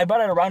round. I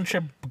bought it a round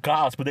trip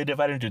cost, but they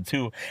divided into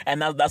two,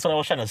 and that's what I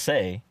was trying to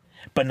say.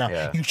 But now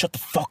Yeah. you shut the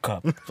fuck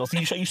up. So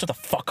you shut the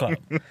fuck up.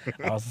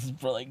 I was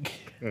just like,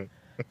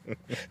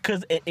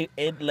 because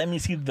it let me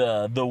see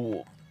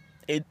the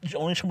it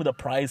only showed me the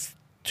price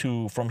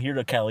from here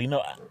to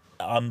Catalina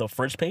on the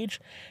first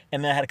page,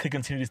 and then I had to click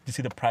continue to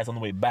see the price on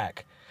the way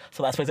back.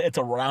 So that's why it's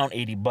around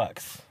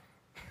 $80.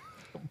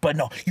 But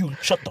no, you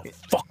shut the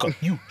fuck up.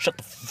 You shut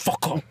the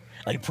fuck up.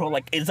 Like, bro,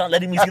 like, it's not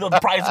letting me see the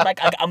price back.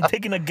 I'm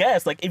taking a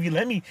guess. Like, if you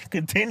let me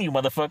continue,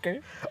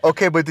 motherfucker.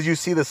 Okay, but did you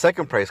see the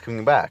second price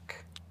coming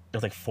back? It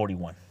was like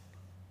 41.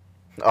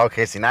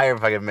 Okay, see, now you're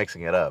fucking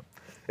mixing it up.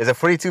 Is it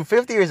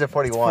 $42.50 or is it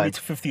 $41?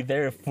 $42.50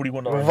 there,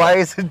 $41. Why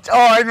is it? Oh,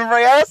 I remember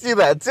I asked you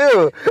that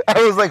too.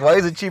 I was like, why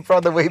is it cheaper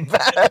on the way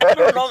back? I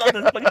don't know.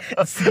 I'm the fucking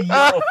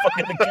CEO of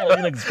fucking the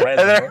Catalina Express.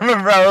 And I Bro.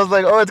 remember I was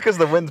like, oh, it's because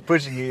the wind's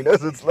pushing you,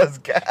 so it's less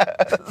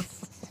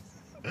gas.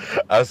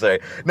 I'm sorry.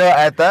 No,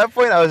 at that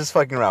point, I was just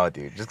fucking around with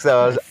you. Just because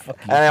I was, Fuck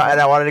you. and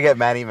I wanted to get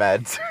Manny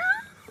mad.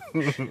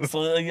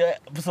 So, yeah,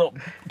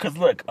 because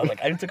look, I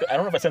don't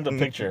know if I sent a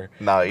picture.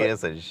 No, you didn't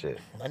say shit.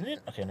 I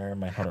didn't? Okay, never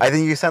mind. Hold on. I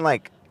think you sent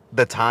like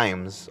the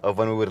times of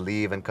when we would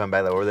leave and come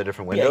back, like, or the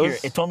different Yeah,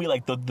 windows. here, it told me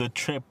like the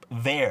trip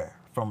there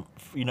from,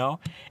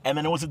 and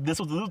then this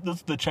was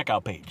the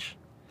checkout page.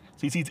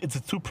 So you see, it's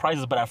two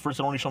prizes, but at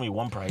first it only showed me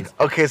one prize.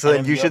 Okay, so And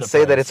then then you the should other say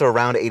that prize. it's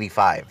around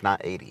 85, not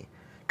 80.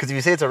 Because if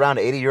you say it's around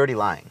 80, you're already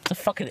lying. It's a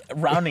fucking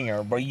rounding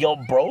error, bro. Yo,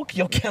 broke.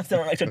 Yo, can't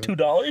stand an extra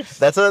 $2.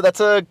 That's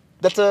a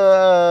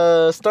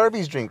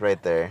Starbucks drink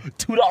right there.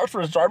 $2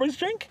 for a Starbucks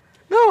drink?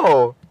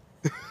 No.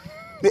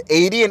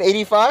 80 and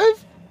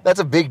 85?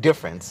 That's a big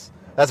difference.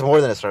 That's more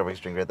than a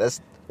Starbucks drink, right?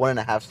 That's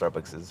 1.5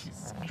 Starbuckses.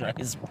 Jesus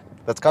Christ.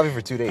 That's coffee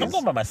for 2 days. I'm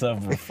going by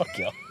myself, bro. Fuck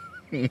y'all.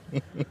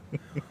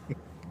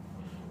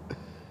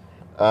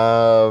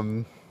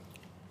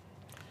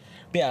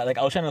 But yeah, like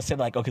I was trying to say,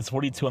 like, okay, it's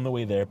 42 on the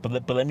way there,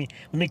 but let me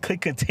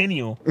click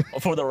continue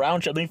for the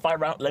round trip.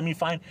 Let me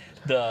find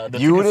the.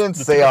 You tickets- didn't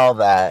the say tickets- all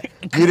that.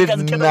 You did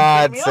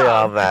not say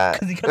all that.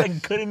 Because you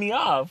kept cutting me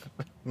off.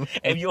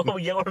 If you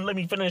wouldn't let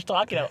me finish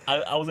talking,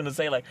 I was gonna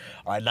say like,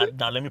 all right,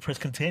 now let me press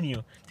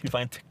continue to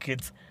find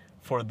tickets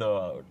for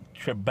the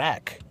trip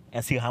back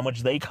and see how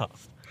much they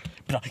cost.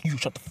 But no, you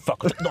shut the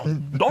fuck up. No,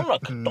 don't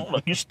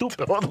look. You're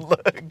stupid. Don't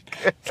look.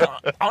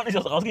 Honestly,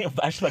 I was getting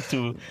flashbacks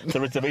to the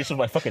reservations with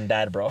my fucking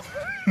dad, bro.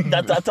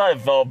 That's how I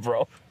felt,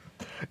 bro.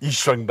 You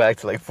shrunk back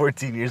to like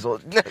 14 years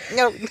old.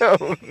 No.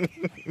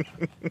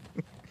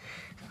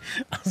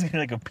 I was getting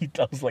like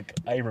I was like,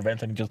 I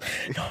revenge and just,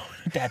 no,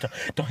 dad,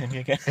 don't hit me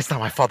again. It's not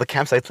my fault. The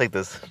campsite's like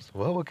this.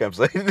 What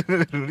campsite?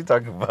 What are you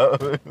talking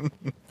about?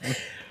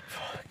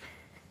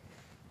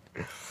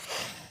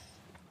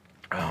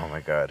 Oh my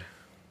god.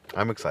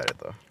 I'm excited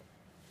though.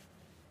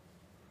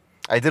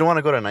 I did want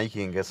to go to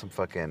Nike and get some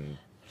fucking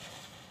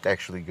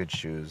actually good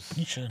shoes.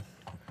 You should.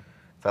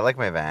 I like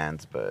my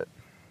Vans, but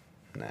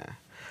nah.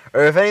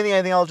 Or if anything,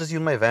 I think I'll just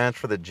use my Vans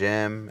for the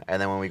gym,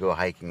 and then when we go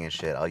hiking and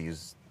shit, I'll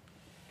use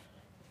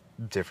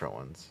different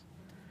ones.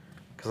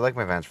 Cause I like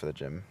my Vans for the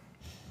gym.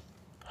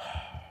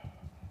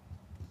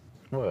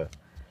 What?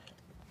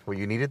 Well,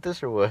 you needed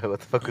this or what? What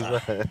the fuck was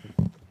that?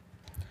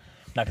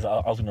 Not because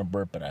I was gonna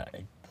burp, but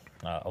I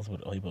was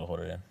able to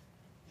hold it in.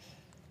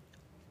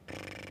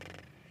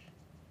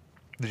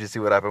 Did you see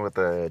what happened with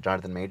the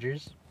Jonathan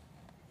Majors?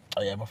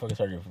 Oh yeah, motherfucker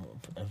started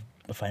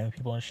finding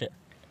people and shit.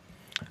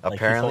 Like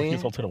Apparently, he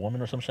sold to the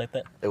woman or some shit like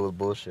that. it was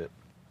bullshit.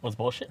 Was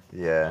bullshit.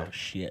 Yeah. Oh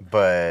shit.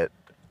 But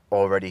he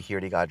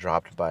already got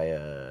dropped by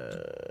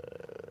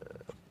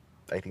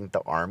I think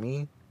the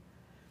army.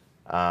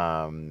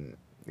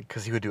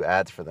 Because he would do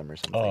ads for them or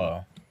something.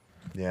 Oh.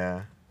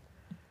 Yeah.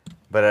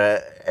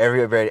 But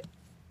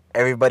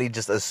everybody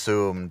just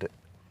assumed,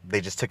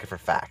 they just took it for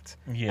fact.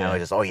 Yeah. And it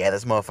was just, oh yeah,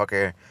 this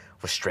motherfucker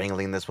was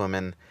strangling this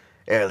woman.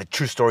 Yeah, like,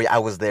 true story, I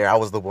was there, I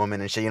was the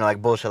woman and shit,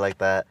 like bullshit like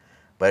that.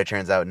 But it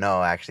turns out,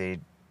 no, actually,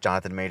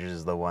 Jonathan Majors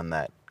is the one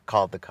that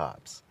called the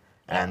cops.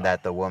 And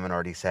that the woman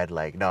already said,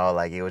 like, no,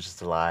 like, it was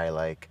just a lie.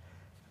 Like,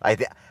 I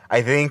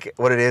think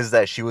what it is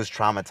that she was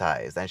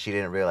traumatized and she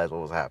didn't realize what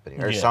was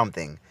happening or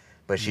something.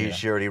 But she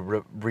already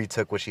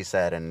retook what she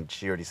said, and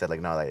she already said,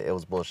 like, no, like, it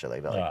was bullshit.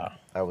 Like, no, like,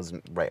 I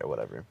wasn't right or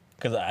whatever.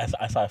 Because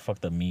I saw I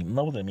fucked the meme.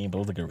 No, it wasn't a meme, but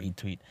it was like a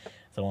retweet.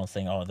 Someone was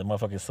saying, "Oh, the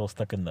motherfucker is still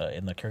stuck in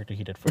the character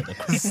he did for the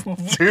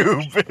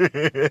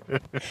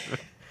Stupid.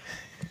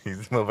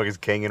 These motherfuckers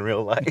king in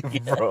real life,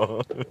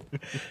 bro.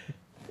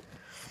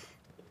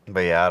 But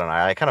yeah, I don't know.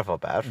 I kind of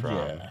felt bad for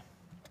him.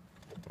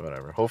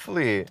 Whatever.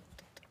 Hopefully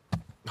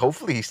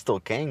he's still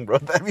king, bro.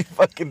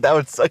 That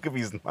would suck if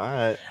he's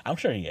not. I'm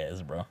sure he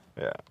is, bro.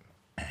 Yeah.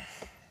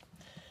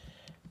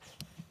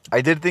 I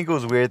did think it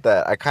was weird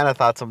that I kind of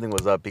thought something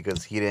was up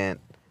because he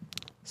didn't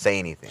say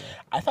anything.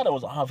 I thought it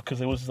was off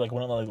because it was like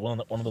one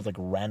of those like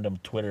random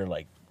Twitter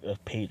like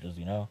pages,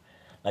 you know,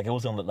 like it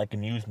was on like a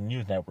news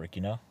network,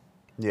 you know.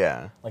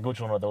 Yeah. Like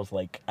which one of those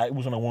like it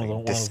was on one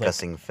of those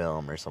discussing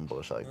film or some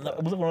bullshit like that.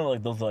 It was one of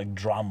like those like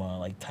drama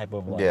like type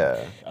of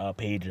like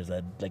pages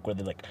that like where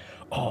they're like,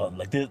 oh,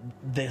 like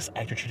this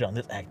actor cheated on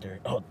this actor.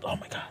 Oh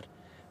my god,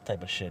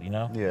 type of shit, you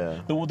know.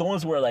 Yeah. The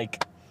ones where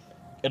like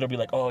it'll be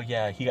like, oh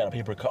yeah, he got a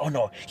paper cut. Oh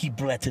no, he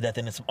bled to death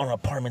in his own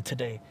apartment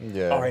today.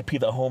 Yeah. R.I.P.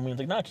 the homie. It's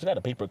like, nah, just got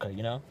a paper cut,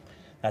 you know,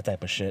 that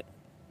type of shit.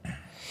 I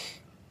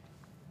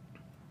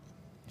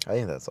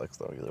think that sucks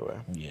though. Either way.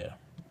 Yeah.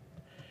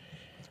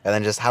 And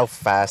then just how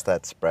fast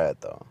that spread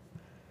though,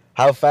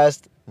 how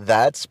fast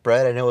that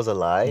spread and it was a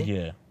lie.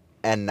 Yeah.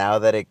 And now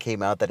that it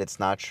came out that it's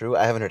not true,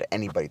 I haven't heard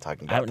anybody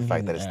talking about the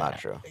fact that it's not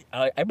true.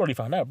 I already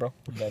found out, bro.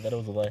 That it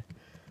was a lie.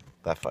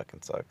 That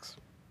fucking sucks.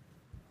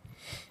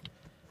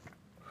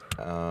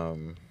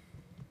 Man,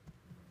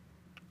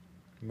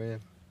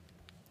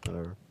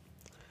 whatever.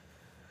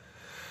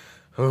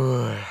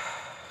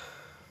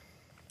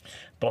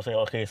 But I'll say,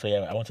 okay, so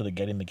yeah, I went to the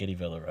Getty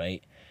Villa,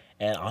 right?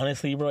 And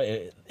honestly, bro,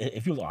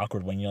 it feels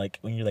awkward when you're like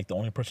the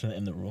only person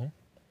in the room,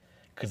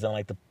 because then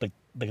like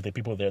the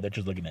people there, they're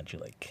just looking at you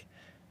like,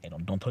 hey,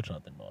 don't touch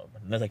nothing, bro.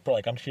 And it's like, bro,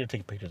 like I'm here to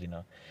take pictures, you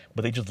know,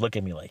 but they just look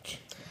at me like.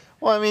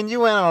 Well, I mean,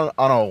 you went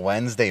on a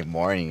Wednesday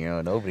morning, you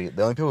know, the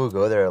only people who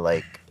go there are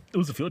like. It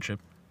was a field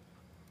trip.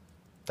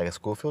 Like a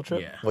school field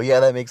trip? Yeah. Well, yeah,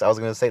 I was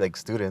gonna say like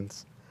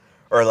students,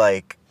 or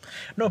like.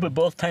 No, but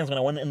both times when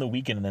I went in the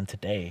weekend and then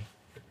today.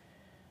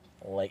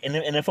 Like, and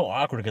it felt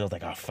awkward because I was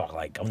like, oh, fuck,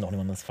 like, I'm the only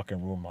one in this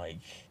fucking room, like,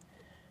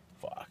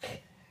 fuck.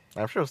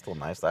 I'm sure it was still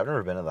nice. Though. I've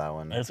never been to that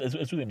one. It's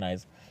really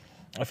nice.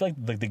 I feel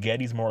like the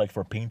Getty's more like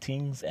for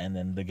paintings, and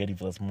then the Getty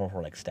Villas more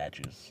for like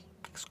statues.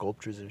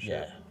 Sculptures and shit.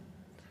 Yeah.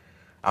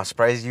 I'm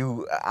surprised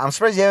you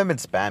haven't been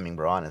spamming,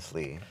 bro.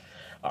 Honestly,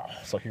 Oh,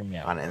 so hear me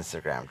out. on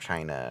Instagram,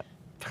 trying to.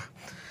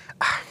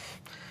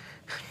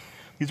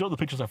 These are all the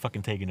pictures I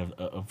fucking taken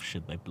of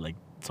shit like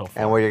so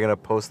far. And where you're gonna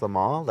post them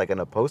all, like in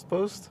a post?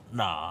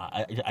 Nah,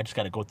 I just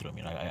gotta go through them.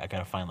 You know, I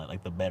gotta find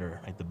like the better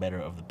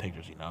of the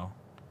pictures. You know,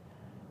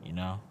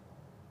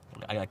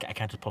 I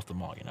can't just post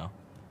them all. You know.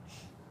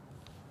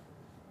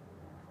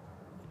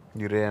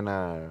 You didn't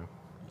I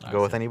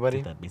go with said, anybody?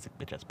 take that basic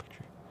bitch ass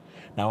picture.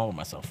 Now I'm with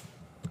myself.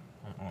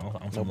 I'm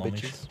No some lonely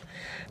bitches? shit.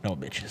 No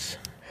bitches.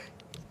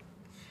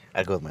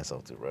 I'd go with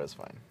myself too, bro. It's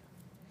fine.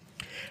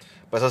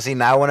 But so see,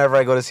 now whenever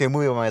I go to see a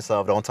movie by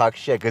myself, don't talk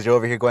shit because you're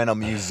over here going to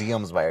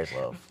museums by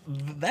yourself.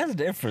 That's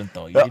different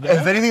though. You No, know?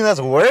 if anything, that's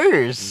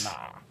worse.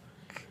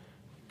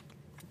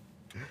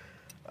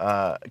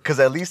 Nah. Because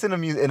at least in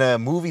a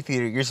movie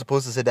theater, you're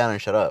supposed to sit down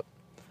and shut up.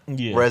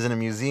 Yeah. Whereas in a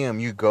museum,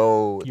 you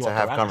go You to walk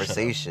have around and shut up.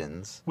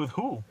 conversations With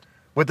who?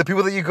 with the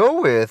people that you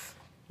go with.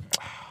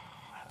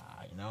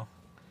 You know.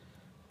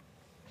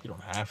 You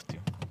don't have to.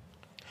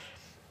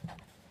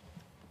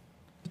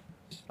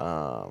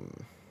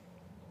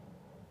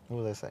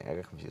 What was I saying? I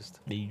got confused.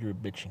 You're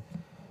bitching.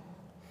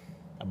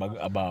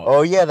 About.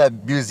 Oh yeah,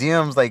 that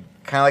museum's like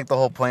kind of like the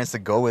whole point is to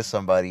go with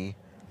somebody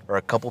or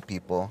a couple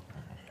people,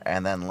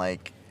 and then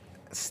like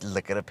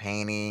look at a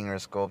painting or a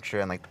sculpture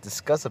and like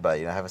discuss about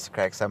it. You know, have a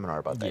crack seminar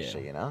about that Yeah.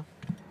 shit. You know.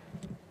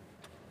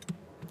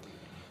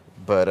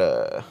 But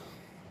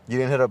you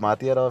didn't hit up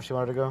Mati at all if she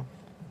wanted to go.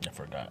 I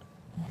forgot.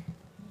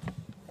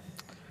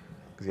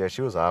 'Cause, yeah,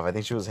 she was off. I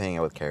think she was hanging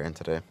out with Karen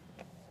today.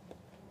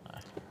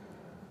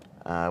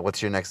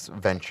 What's your next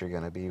venture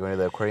gonna be? You going to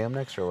the aquarium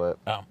next or what?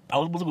 I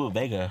was supposed to go to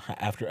Vega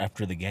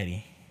after the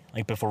Getty,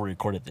 like before we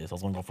recorded this. I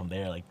was gonna go from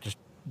there, like just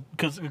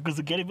because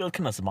the Getty is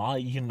kind of small.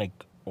 You can like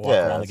walk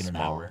around like it's in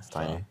an small. hour. It's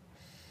tiny.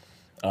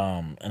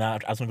 And I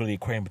was gonna go to the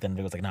aquarium, but then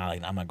it was like, nah,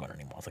 like, I'm not going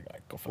anymore. I was like, all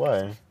right, go for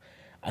it. Why?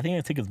 I think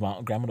I take his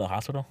grandma to the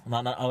hospital.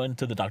 Not I went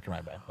to the doctor.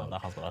 My bad. Not the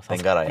hospital.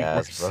 Thank God I Pretty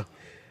asked, worse. bro.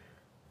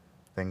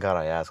 Thank God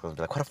I asked. I was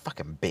like, what a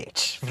fucking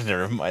bitch.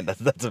 Never mind.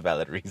 That's a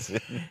valid reason.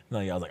 No,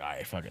 yeah, I was like, all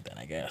right, fuck it then,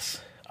 I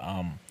guess.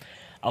 I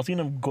was thinking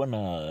of going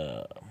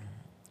to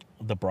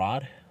the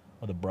Broad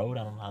or the Broad.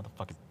 I don't know how the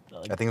fuck it.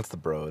 I think it's the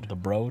Broad. The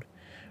Broad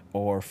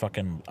or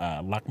fucking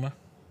Lakma.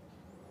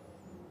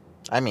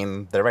 I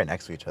mean, they're right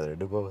next to each other.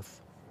 Do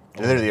both.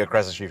 They're literally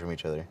across the street from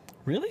each other.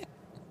 Really?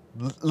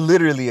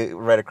 Literally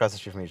right across the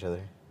street from each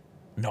other.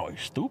 No, you're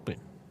stupid.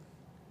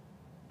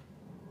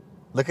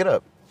 Look it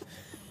up.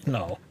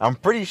 No. I'm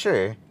pretty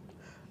sure.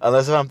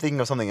 Unless if I'm thinking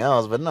of something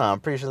else, but no, I'm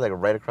pretty sure like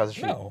right across the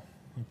street. No.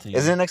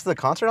 Isn't it next to the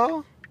concert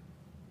hall?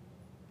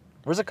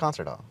 Where's the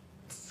concert hall?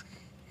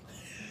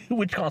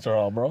 Which concert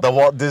hall, bro? The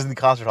Walt Disney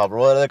Concert Hall, bro.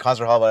 What other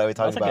concert hall are we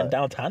talking That's like in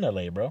about? downtown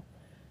LA, bro.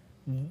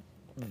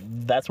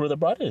 That's where the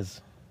Broad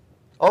is.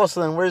 Oh,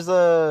 so then where's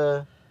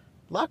the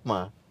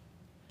Lakma?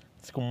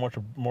 It's going more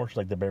to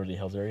like the Beverly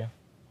Hills area.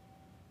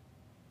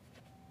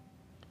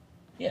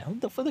 Yeah,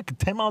 what the fuck? Like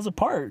 10 miles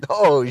apart.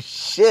 Oh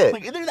shit.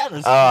 Like, they're not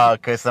in the Oh,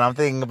 okay. So I'm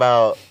thinking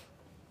about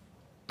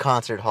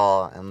concert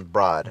hall and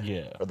Broad.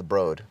 Yeah. Or the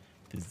Broad.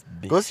 This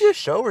Go bitch. see a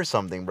show or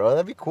something, bro.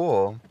 That'd be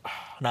cool.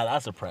 Now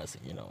that's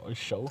depressing, you know. A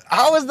show.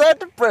 How is that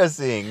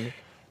depressing?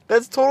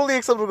 That's totally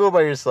acceptable to go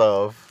by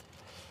yourself.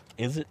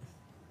 Is it?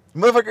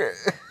 Motherfucker,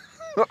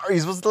 are you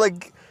supposed to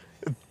like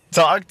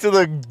talk to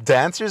the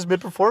dancers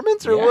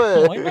mid-performance or Yeah,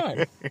 what? why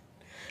not?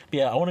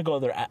 Yeah, I want to go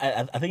there.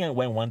 I think I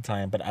went one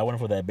time, but I went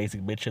for that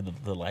basic bitch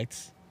of the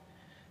lights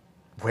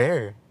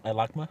Where? at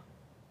Lakma.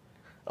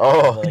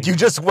 Oh, Like- you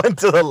just went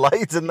to the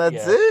lights and that's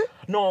Yeah. it?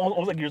 No, it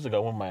was like years ago. I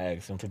went with my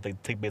ex and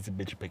take basic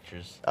bitch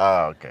pictures.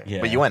 Oh, okay. Yeah.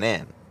 But you went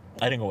in.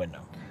 I didn't go in, no.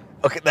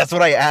 Okay, that's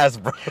what I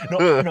asked, bro.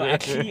 No,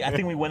 actually, I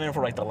think we went in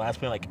for like the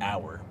last like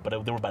hour, but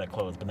they were about to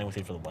close. But then we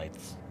stayed for the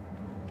lights.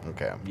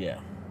 Okay. Yeah.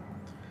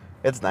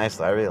 It's nice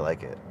though. I really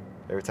like it.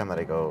 Every time that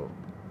I go.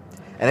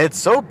 And it's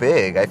so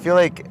big. I feel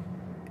like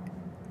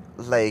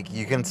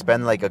you can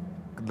spend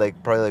probably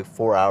like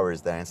 4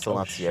 hours there and still Oh,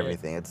 not see shit.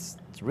 everything. It's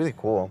really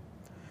cool.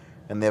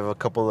 And they have a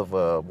couple of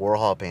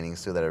Warhol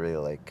paintings too that I really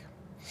like.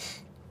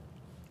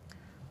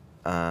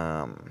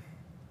 Yeah,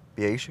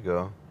 you should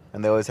go.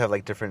 And they always have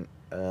like different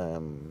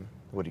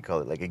what do you call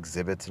it? Like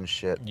exhibits and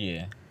shit.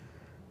 Yeah.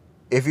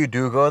 If you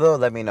do go though,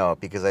 let me know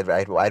because I'd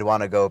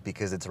want to go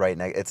because it's right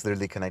next. It's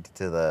literally connected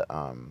to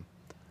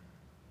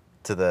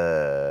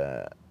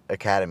the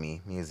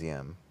Academy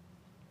Museum,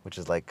 which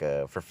is like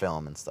for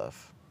film and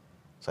stuff.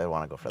 So I'd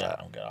want to go for Yeah, I that.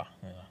 don't get off.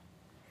 Yeah.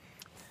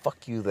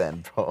 Fuck you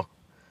then, bro.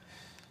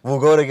 We'll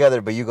go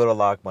together, but you go to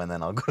Lakma and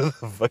then I'll go to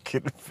the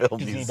fucking film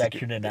Just museum. me back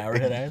here in an hour,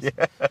 head ass.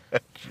 Yeah.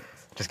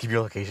 Just keep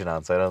your location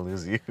on so I don't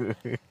lose you.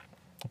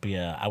 But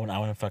yeah, I went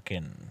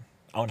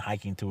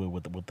hiking to it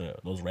with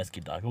those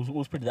rescue dogs. It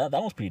was pretty. That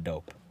was pretty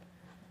dope.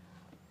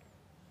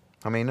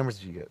 How many numbers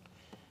did you get?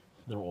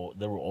 They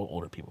were all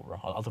older people, bro.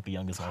 I was like the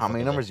youngest. How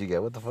many motherfucker numbers did you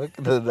get? What the fuck?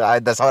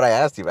 That's what I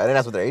asked you. I didn't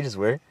ask what their ages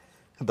were.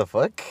 What the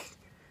fuck?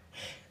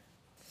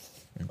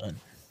 None.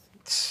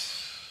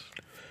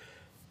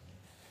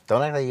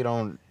 Don't act like you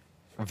don't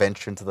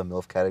venture into the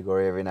MILF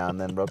category every now and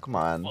then, bro. Come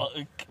on.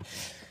 Fuck.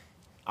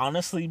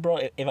 Honestly, bro,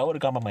 if I would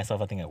have gone by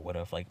myself, I think I would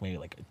have. Like, maybe,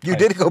 like... You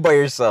did go by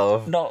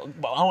yourself. No,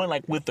 but I went,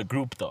 like, with the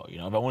group, though, you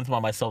know? If I went by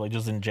myself, like,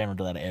 just in general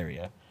to that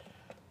area.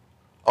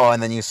 Oh,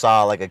 and then you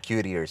saw like a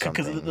cutie or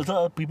Because something. there's a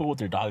lot of people with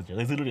their dogs there.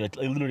 There's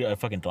literally a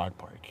fucking dog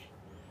park.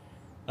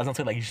 I was gonna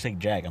say, like, you should take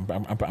Jag.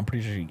 I'm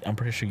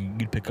pretty sure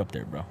you'd pick up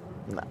there, bro.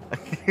 Nah.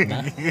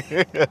 Nah?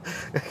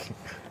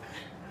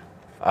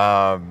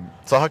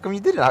 So how come you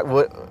didn't?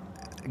 What?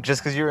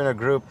 Just because you're in a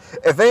group?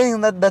 If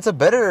anything, that's a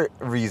better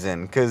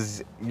reason.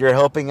 Because you're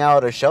helping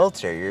out a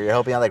shelter. You're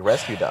helping out like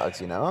rescue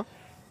dogs. You know.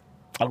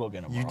 I'll go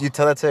get him. You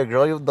tell that to a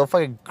girl, they'll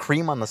fucking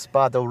cream on the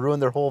spot. They'll ruin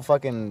their whole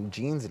fucking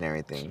jeans and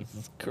everything.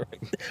 Jesus Christ.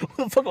 What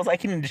the fuck was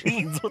hiking in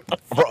jeans? What the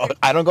fuck? Bro,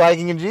 I don't go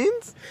hiking in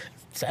jeans.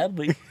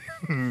 Sadly.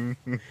 Yeah,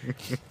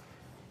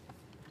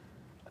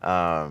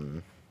 I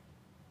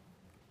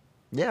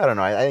don't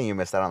know. I think you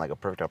missed out on like a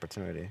perfect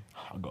opportunity.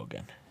 I'll go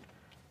again.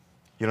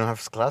 You don't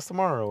have class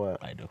tomorrow or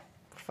what? I do.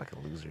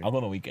 Fucking loser. I'll go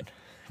on the weekend.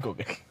 Go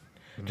again.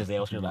 Just I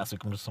was here last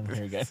week. I'm just somewhere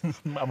here again. I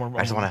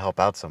just want to help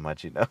out so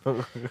much, you know.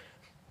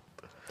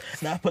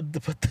 Nah, but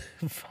the fuck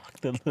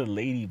the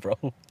lady, bro.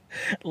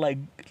 Like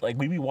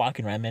we be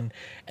walking right, and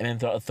then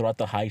throughout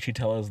the hike, she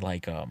tell us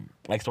like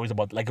stories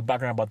about like a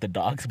background about the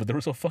dogs, but they were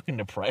so fucking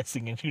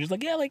depressing, and she was just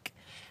like, yeah, like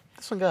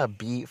This one got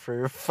beat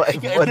for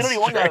 5 yeah, months literally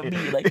one got straight.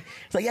 beat. Like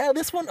it's like yeah,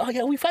 this one, oh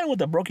yeah, we found him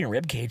with a broken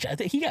rib cage. I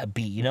think he got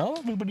beat, you know,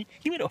 but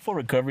he made a full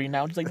recovery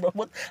now. Just like bro,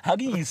 what? How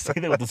can you say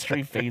that with a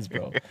straight face,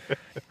 bro?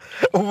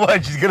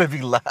 What? She's gonna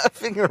be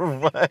laughing or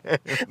what?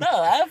 Not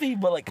laughing,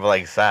 but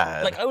Like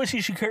sad. like I wish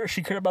she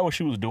cared about what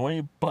she was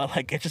doing, but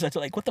like it's just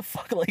like what the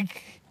fuck,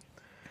 like.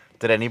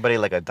 Did anybody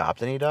like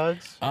adopt any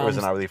dogs, or was it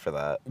Um, not really for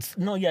that?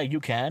 No, yeah, you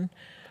can,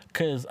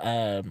 cause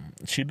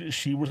she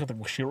works with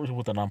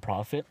a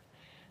nonprofit,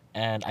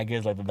 and I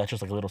guess like that's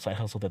just like a little side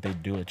hustle that they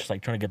do. It's just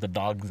like trying to get the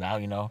dogs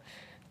out, you know,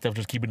 instead of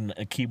just keeping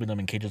them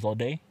in cages all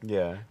day,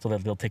 Yeah. so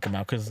that they'll take them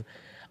out. Cause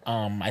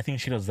I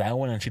think she does that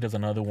one, and she does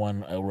another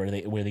one where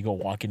they go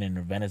walking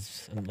in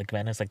Venice, like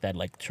that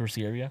like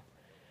touristy area.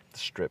 The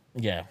strip.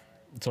 Yeah,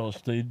 so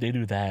they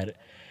do that,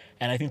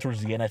 and I think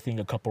towards the end, I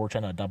think a couple were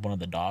trying to adopt one of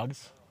the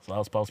dogs. So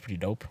that was pretty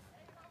dope.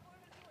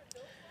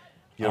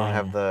 You don't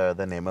have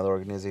the name of the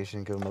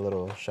organization. Give them a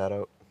little shout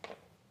out.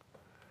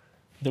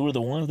 They were the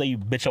ones that you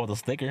bitch out with a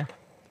sticker.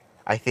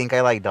 I think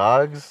I like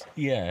dogs.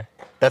 Yeah.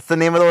 That's the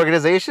name of the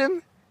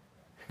organization.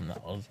 No,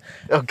 it was,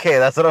 Okay,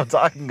 that's what I'm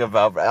talking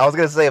about, bro. I was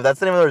gonna say if that's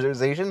the name of the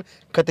organization,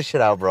 cut the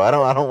shit out, bro. I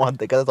don't want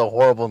that. 'Cause that's a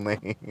horrible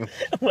name.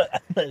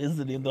 that is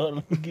the name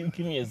though. Give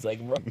me a sec,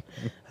 bro.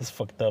 That's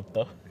fucked up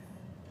though.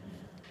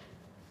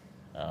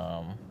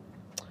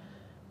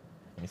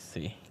 Let me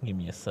see. Give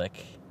me a sec.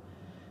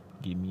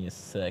 Give me a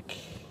sec.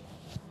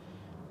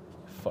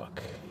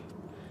 Fuck.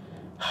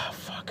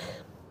 Fuck.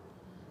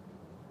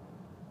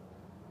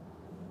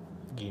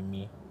 Give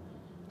me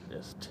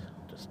just.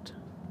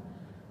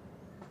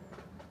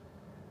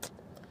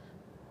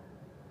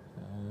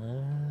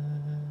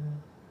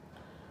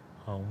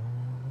 Um,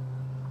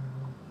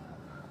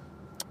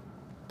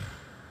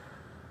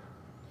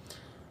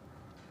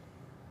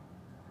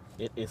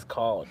 it is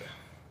called.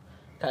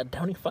 God,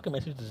 how many fucking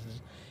messages is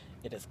this?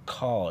 It is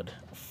called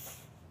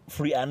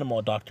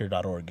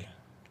freeanimaldoctor.org.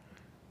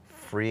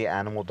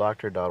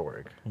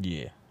 Freeanimaldoctor.org.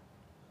 Yeah.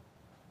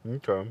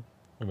 Okay.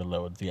 Even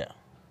loads, yeah.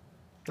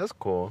 That's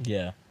cool.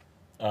 Yeah.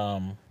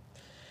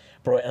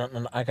 Bro,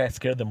 and I got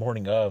scared the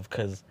morning of,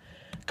 cause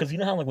you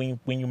know how like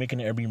when you make an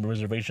Airbnb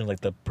reservation,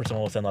 like the person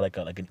will send out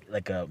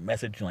like a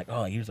message and like,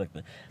 oh, here's like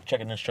the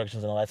check-in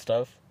instructions and all that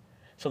stuff.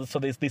 So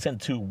they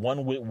sent two.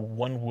 One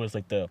was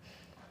like the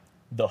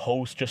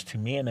host just to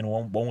me, and then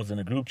one was in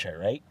a group chat,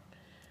 right?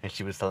 And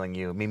she was telling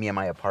you, meet me at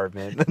my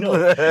apartment. No.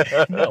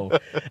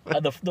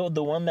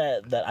 The one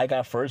that I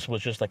got first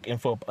was just like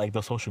info, like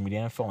the social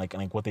media info, like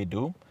what they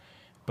do.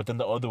 But then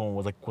the other one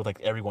was like with like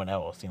everyone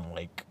else, you know,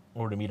 like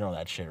where to meet and all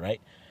that shit,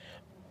 right?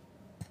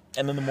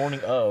 And then the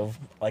morning of,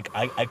 like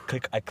I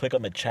click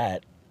on the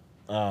chat,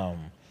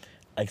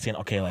 like saying,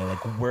 okay, like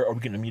where are we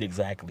gonna meet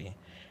exactly?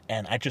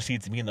 And I just see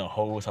it's me and the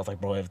host. I was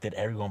like, bro, did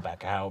everyone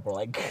back out, bro?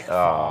 Like,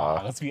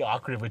 let's be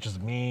awkward if it's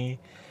just me.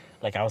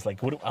 Like I was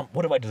like, what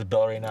if I just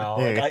bail right now?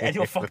 Like I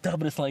feel fucked up,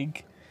 but it's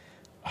like,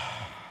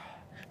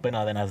 but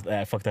no, then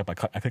I fucked up.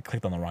 I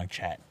clicked on the wrong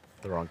chat.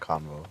 The wrong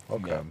combo.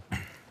 Okay. Yeah.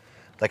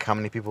 Like how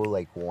many people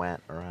like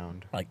went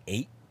around? Like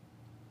 8.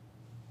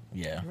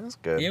 Yeah. That's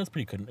good. Yeah, it was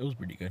pretty good. It was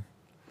pretty good.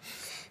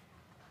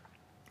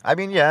 I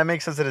mean, yeah, it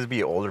makes sense that it'd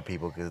be older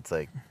people because it's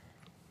like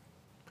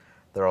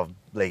they're all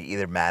like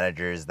either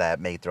managers that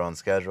make their own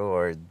schedule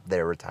or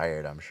they're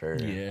retired. I'm sure.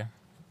 Yeah.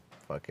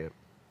 Fuck it.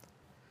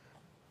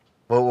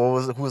 Who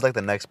was like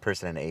the next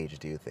person in age?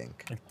 Do you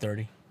think? Like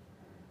 30.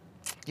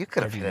 You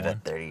could have hit a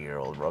 31.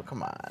 30-year-old, bro.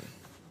 Come on.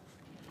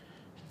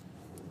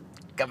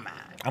 Come on.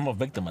 I'm a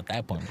victim at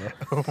that point, bro.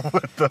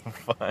 What the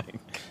fuck?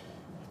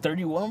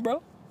 31,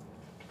 bro?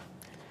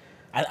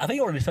 I think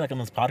I already said like on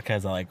this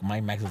podcast that like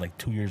my max is like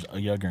 2 years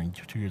younger and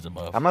 2 years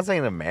above. I'm not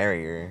saying to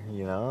marry her,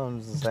 you know.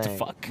 I'm just Just to saying.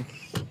 fuck.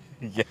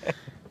 Yeah.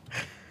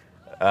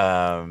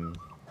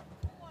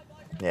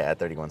 Yeah,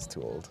 31's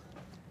too old.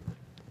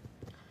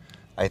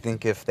 I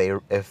think if they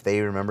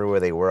remember where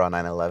they were on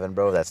 9/11,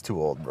 bro, that's too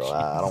old, bro.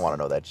 I don't want to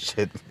know that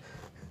shit.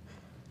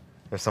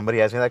 If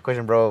somebody asked me that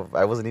question, bro,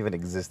 I wasn't even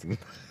existing.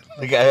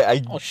 Like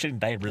I Oh shit,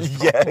 diapers.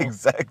 Bro. yeah,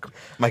 exactly.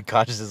 My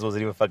consciousness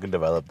wasn't even fucking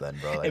developed then,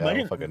 bro. Like, I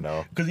don't fucking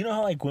know. Because you know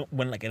how like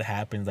when like it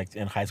happens like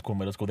in high school,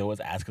 middle school, they always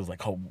ask us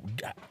like, "Oh,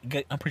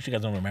 I'm pretty sure you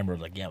guys don't remember."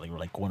 Like, yeah, like we're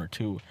like 1 or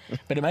 2.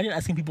 But imagine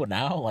asking people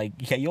now, like,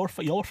 yeah, you're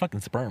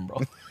fucking sperm,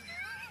 bro.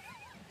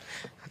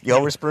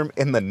 Y'all were sperm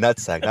in the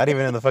nutsack, not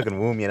even in the fucking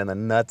womb yet. In the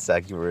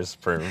nutsack, you were a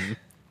sperm.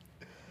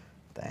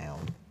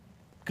 Damn.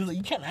 Because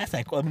you can't ask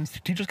that. I mean,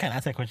 teachers can't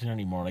ask that question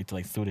anymore, like to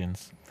like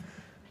students.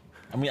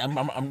 I mean,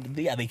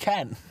 yeah, they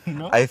can. You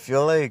know. I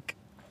feel like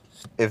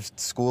if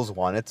schools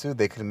wanted to,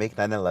 they could make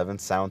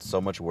 9/11 sound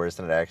so much worse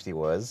than it actually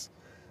was,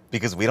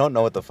 because we don't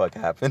know what the fuck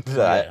happened.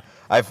 Yeah.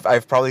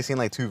 I've probably seen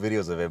like 2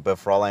 videos of it, but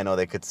for all I know,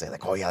 they could say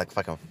like, oh yeah, like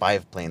fucking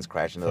 5 planes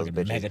crashed into those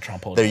Fucking bitches.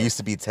 Megatron pulled There up. used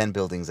to be 10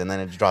 buildings, and then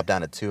it dropped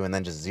down to 2, and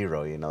then just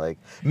 0. You know, like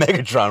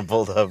Megatron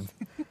pulled up,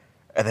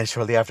 and then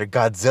shortly after,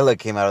 Godzilla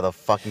came out of the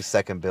fucking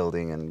second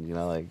building, and you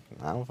know, like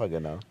I don't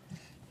fucking know.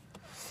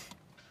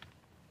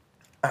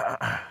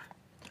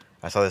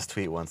 I saw this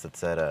tweet once that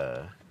said,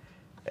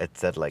 it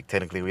said like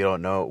technically we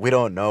don't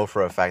know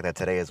for a fact that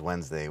today is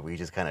Wednesday. We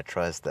just kind of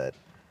trust that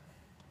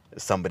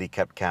somebody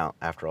kept count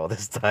after all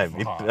this time.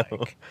 You know,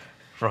 Fuck.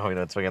 probably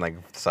it's fucking like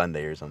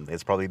Sunday or something.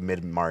 It's probably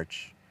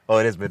mid-March. Oh,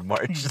 it is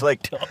mid-March.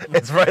 Like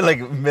it's probably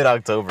like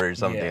mid-October or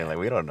something. Yeah. Like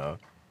we don't know.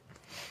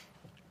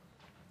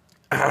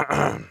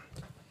 I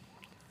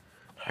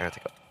gotta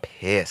take a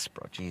piss,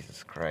 bro.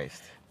 Jesus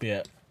Christ. But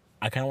yeah,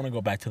 I kind of want to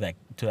go back to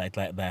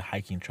that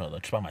hiking trail though,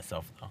 just by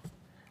myself though,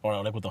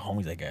 or like with the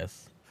homies, I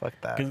guess. Fuck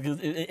that. Because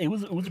it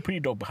was a pretty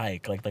dope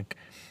hike, like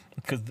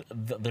because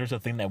there's a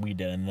thing that we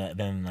did, and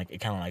then like it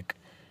kind of like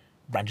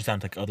branches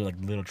out to like other like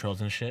little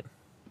trails and shit.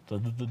 So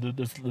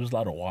there's a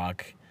lot of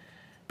walk,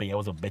 but yeah, it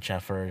was a bitch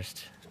at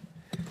first.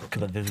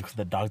 Because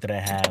the dog that I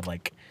had,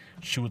 like,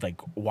 she would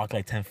like walk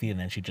like 10 feet, and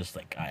then she just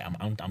like,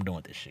 I'm done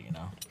with this shit, you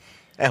know.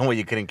 And what,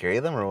 you couldn't carry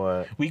them or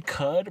what? We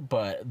could,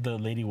 but the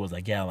lady was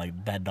like, yeah,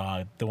 like that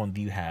dog, the one that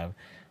you have,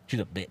 she's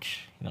a bitch,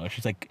 you know.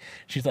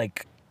 She's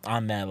like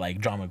on that like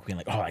drama queen,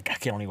 like, oh, like I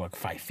can only walk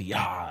 5 feet,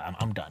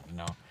 I'm done, you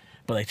know.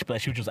 But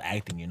she was just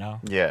acting, you know.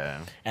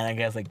 Yeah. And I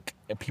guess like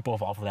people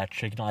fall for that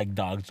trick, you know, like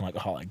dogs, like they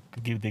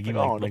give Like, you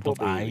oh, like the those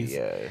baby, eyes.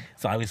 yeah.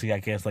 So obviously, I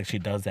guess like she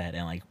does that,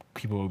 and like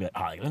people will be like,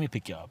 oh, like, let me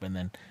pick you up, and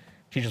then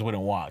she just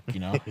wouldn't walk, you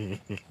know.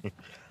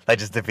 Like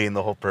just defeating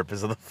the whole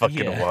purpose of the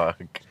fucking Yeah.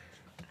 walk.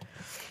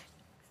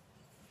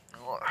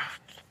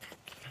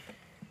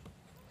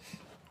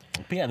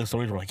 But yeah, the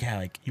stories were like, yeah,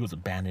 like he was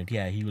abandoned.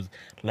 Yeah, he was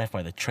left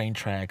by the train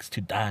tracks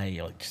to die.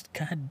 You're like, just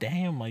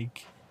goddamn,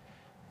 like.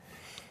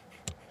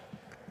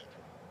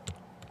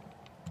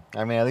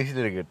 I mean, at least you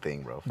did a good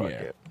thing, bro. Fuck Yeah.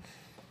 it.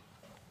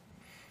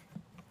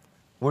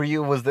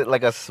 Was it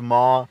like a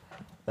small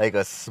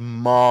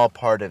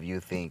part of you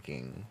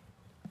thinking,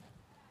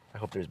 I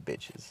hope there's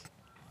bitches?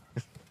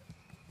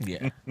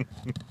 Yeah.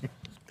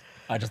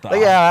 I just thought,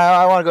 Like, yeah,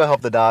 I want to go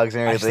help the dogs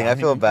and I just everything. thought,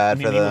 I feel bad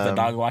me for with the them.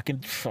 dog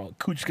walking,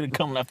 cooch gonna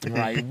come left and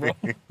right, bro.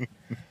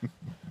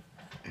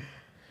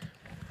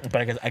 But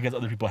I guess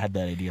other people had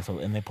that idea, so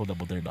and they pulled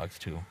up with their dogs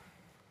too.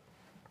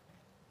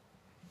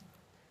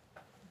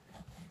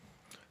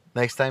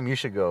 Next time you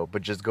should go,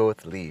 but just go with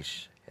the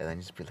leash. And then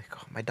just be like,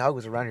 oh, my dog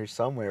was around here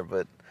somewhere,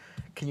 but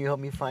can you help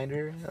me find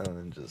her? And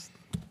then just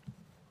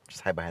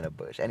hide behind a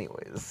bush.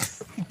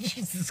 Anyways.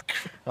 Jesus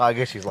Christ. Well, I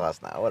guess she's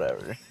lost now.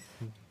 Whatever.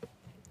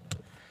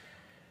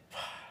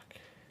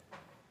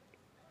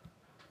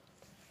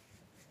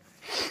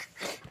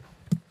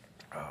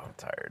 Oh, I'm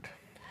tired.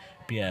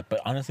 But yeah,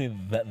 but honestly,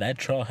 that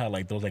trail had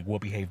like those like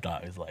well-behaved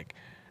dogs. Like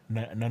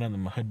none of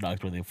them hood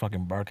dogs where they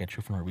fucking bark at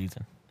you for no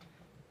reason.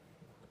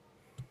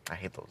 I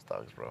hate those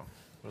dogs, bro.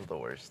 Those are the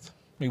worst.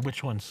 Wait,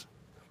 which ones?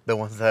 The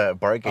ones that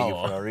bark at you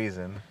Oh. for no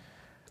reason.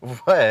 I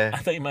What?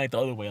 thought you meant the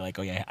other way. Like,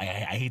 oh yeah, I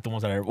hate the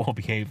ones that are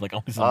well-behaved. Like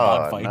always in Oh,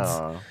 dog fights.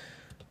 no.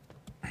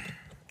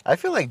 I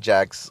feel like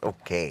Jack's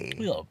okay.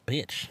 You a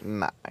bitch.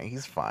 Nah,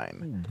 he's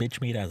fine. Bitch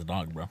meat ass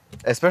dog, bro.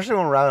 Especially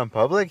when we're out in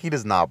public, he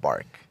does not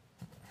bark.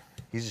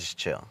 He's just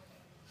chill.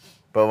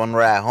 But when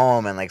we're at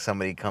home and like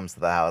somebody comes to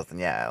the house, then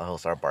yeah, he'll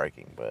start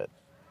barking. But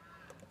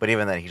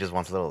even then, he just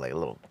wants a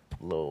little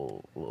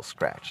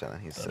scratch, and then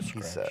he's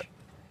set.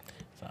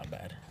 It's not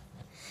bad.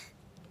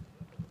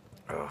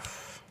 Ugh.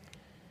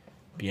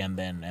 Yeah, and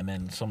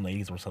then some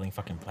ladies were selling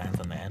fucking plants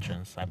on the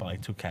entrance. I bought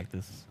like 2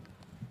 cactus.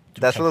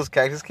 That's where those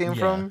cactus came Yeah.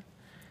 from?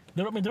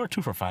 There were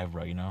 2 for $5,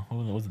 bro. You know, it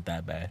wasn't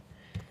that bad.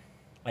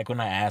 Like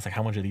when I asked, like,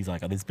 how much are these?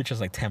 Like, these bitches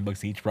like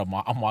 $10 each, bro.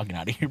 I'm walking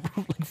out of here,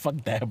 bro. Like,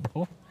 fuck that,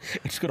 bro.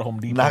 Just go to Home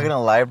Depot. Not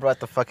gonna lie, bro, at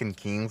the fucking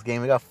Kings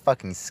game, we got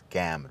fucking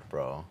scammed,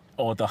 bro.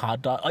 Oh, the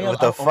hot dog. Oh yeah, With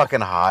the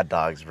fucking hot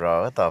dogs,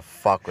 bro. What the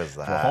fuck was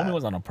Bro, that? homie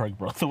was on a perk,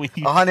 bro. The way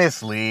he,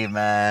 Honestly,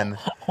 man.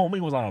 homie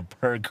was on a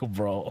perk,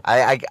 bro.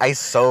 I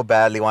so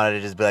badly wanted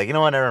to just be like, you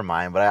know what, never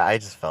mind. But I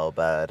just felt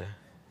bad.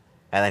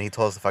 And then he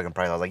told us the fucking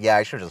price. I was like, yeah,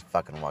 I should have just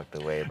fucking walked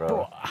away, bro.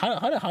 Bro,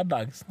 how did hot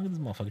dogs? Look at this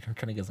motherfucker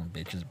trying to get some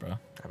bitches, bro.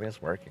 I mean,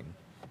 it's working.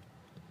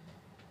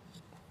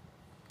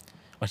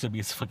 I should be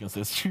his fucking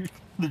sister.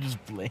 They're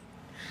just playing.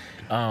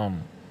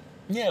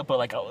 Yeah, but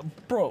like,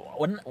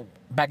 bro,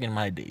 back in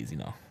my days, you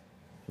know,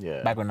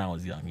 Yeah. back when I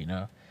was young, you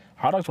know,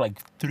 hot dogs were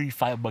like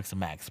 $5 a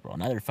max, bro.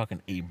 Now they're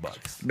fucking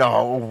 $8.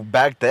 No,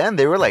 back then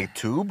they were like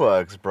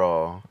 $2,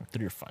 bro.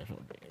 3 or 5.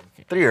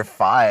 Okay. 3 or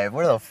 5.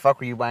 Where the fuck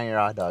were you buying your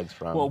hot dogs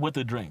from? Well, with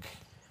the drink.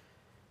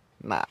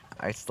 Nah,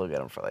 I still get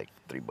them for like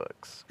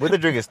 $3. With the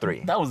drink is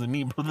 3. That wasn't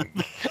me, bro.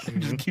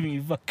 Just giving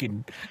you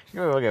fucking.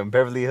 You're fucking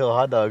Beverly Hill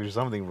hot dogs or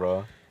something,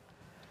 bro.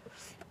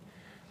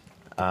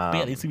 But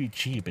yeah, they used to be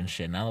cheap and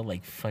shit. Now they're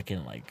like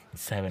fucking like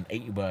 $7,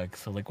 $8.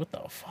 So like, what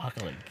the fuck?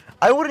 Like,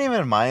 I wouldn't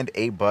even mind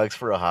 $8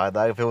 for a hot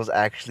dog if it was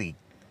actually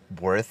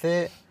worth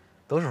it.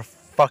 Those were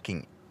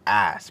fucking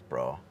ass,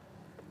 bro.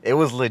 It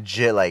was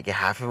legit. Like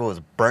half of it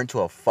was burnt to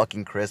a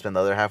fucking crisp, and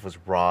the other half was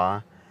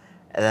raw.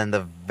 And then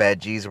the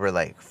veggies were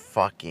like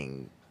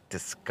fucking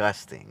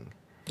disgusting.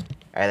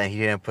 And then he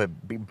didn't put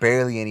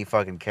barely any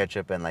fucking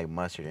ketchup and like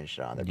mustard and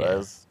shit on there, Yeah.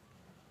 bro.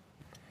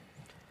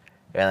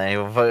 And then he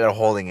was fucking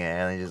holding it,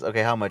 and then just,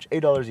 okay, how much?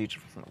 $8 each.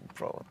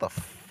 Bro, what the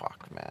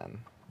fuck, man?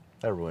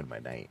 That ruined my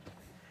night.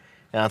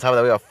 And on top of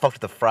that, we got fucked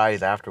with the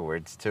fries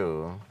afterwards,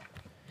 too.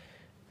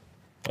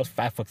 those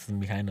fat fucks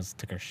behind us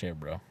took our shit,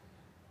 bro.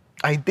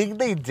 I think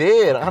they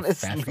did, Fat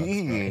fucks, bro. I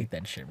honestly. hate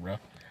that shit, bro.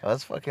 I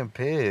was fucking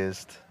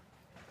pissed.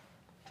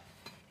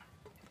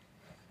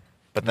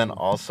 But then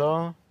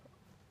also,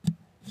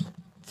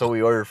 so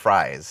we ordered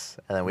fries,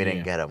 and then we didn't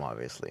Yeah. get them,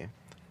 obviously.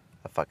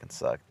 That fucking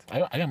sucked. I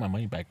got my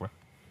money back, bro.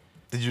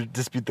 Did you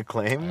dispute the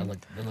claim? I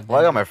looked Well,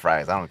 I got my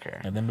fries. I don't care.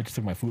 And then we just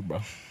took my food,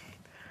 bro.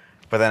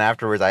 But then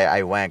afterwards,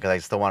 I went because I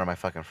still wanted my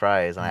fucking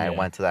fries, and I Yeah.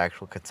 went to the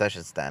actual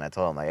concession stand. I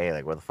told him like, "Hey,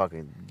 like, where the fuck?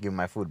 Give me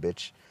my food,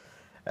 bitch."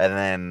 And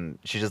then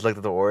she just looked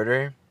at the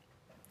order,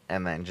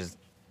 and then just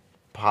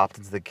popped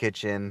into the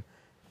kitchen,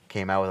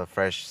 came out with a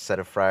fresh set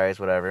of fries,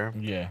 whatever.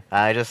 Yeah. And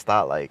I just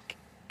thought like,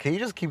 can you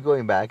just keep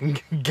going back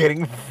and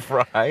getting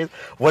fries?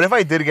 What if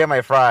I did get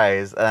my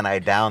fries and I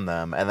downed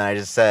them, and then I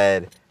just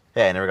said,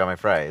 "Hey, I never got my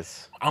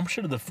fries." I'm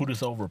sure the food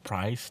is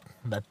overpriced.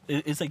 That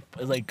it's like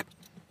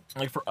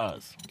for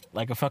us,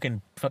 like a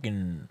fucking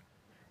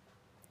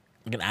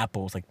like an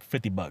apple is like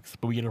 $50,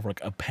 but we get it for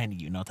like a penny,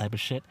 you know, type of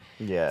shit.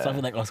 Yeah. So I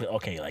feel like, also,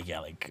 okay, like, yeah,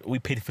 like we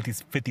paid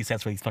 50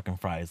 cents for these fucking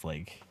fries,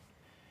 like,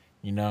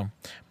 you know.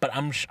 But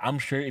I'm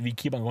sure if you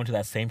keep on going to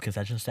that same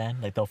concession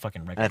stand, like they'll fucking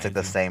And recognize it's like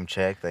the you. same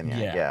chick, then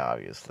Yeah. yeah,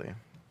 obviously.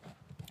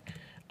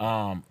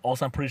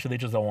 Also, I'm pretty sure they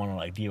just don't want to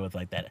like deal with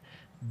like that,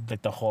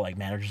 like the whole like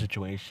manager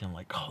situation.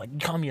 Like, oh, like you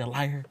call me a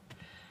liar.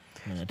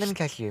 You know, Let me just,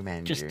 catch you,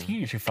 man. just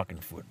here's your fucking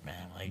food,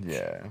 man. Like,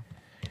 Yeah.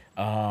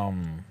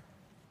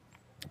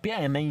 But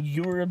yeah, and then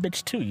you were a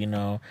bitch too, you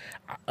know.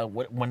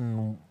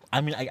 When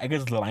I mean, I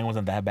guess the line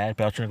wasn't that bad,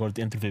 but I was trying to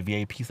go into the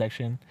VIP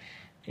section.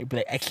 It'd be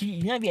like, actually,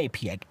 you're not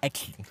VIP,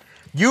 actually.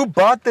 You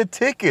bought the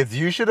tickets.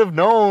 You should have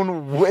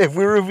known if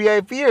we were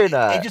VIP or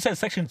not. It just said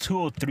section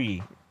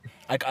 203.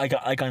 I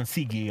got like on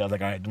SeatGeek. I was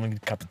like, all right, let me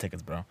cut the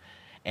tickets, bro.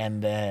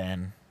 And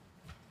then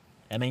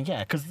yeah,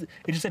 because it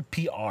just said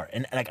PR,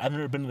 and like I've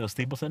never been to the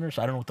Staples Center,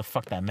 so I don't know what the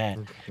fuck that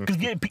meant. Because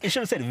it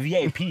should have said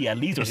VIP at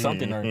least or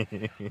something, or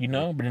you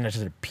know. But then it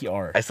just said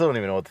PR. I still don't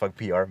even know what the fuck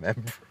PR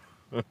meant.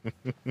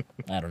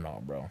 I don't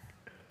know, bro.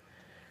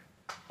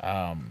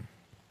 But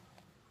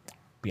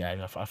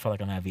yeah, I feel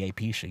like on that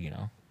VIP shit, you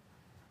know.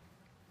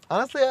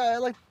 Honestly, I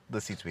like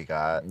the seats we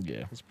got.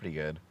 Yeah. It's pretty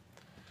good.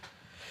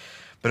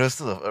 But it was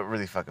still a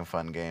really fucking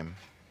fun game.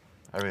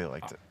 I really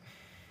liked it.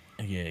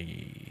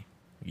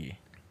 Yeah.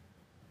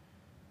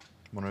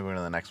 When are we going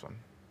to the next one?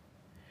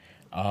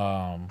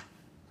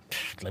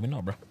 Let me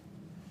know, bro.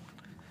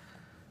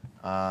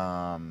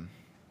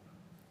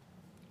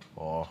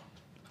 Oh,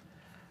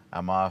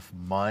 I'm off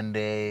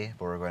Monday,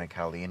 but we're going to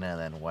Catalina, and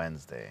then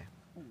Wednesday.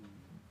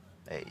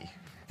 Hey.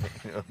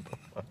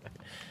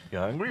 You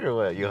hungry or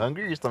what? You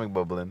hungry or your stomach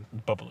bubbling?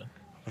 Bubbling.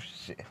 Oh,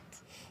 shit.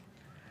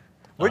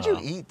 Where'd you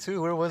eat,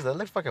 too? Where was that? That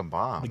looked fucking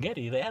bomb. The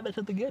Getty. They had that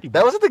at the Getty.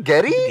 That was at the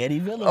Getty? The Getty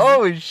Village.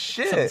 Oh,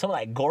 shit. Some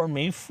like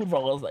gourmet food.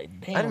 Bro. I was like,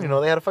 damn. I didn't even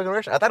know they had a fucking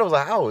restaurant. I thought it was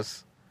a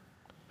house.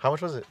 How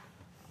much was it?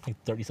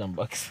 Like 30-some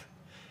bucks.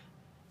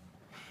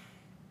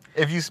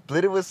 If you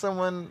split it with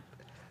someone,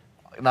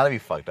 not to be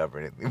fucked up or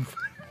anything.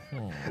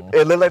 Oh.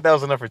 It looked like that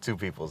was enough for 2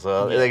 people.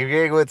 So Yeah. like, if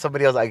you're going with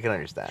somebody else, I can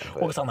understand.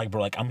 Well, But I'm like,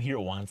 bro, like I'm here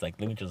once. Like,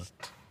 let me just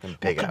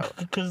pick it out.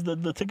 because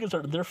the tickets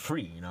they're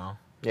free, you know.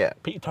 Yeah.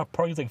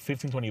 Parking's like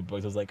 15, 20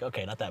 bucks. I was like,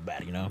 okay, not that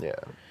bad, you know. Yeah.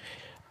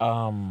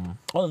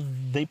 Well,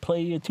 they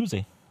play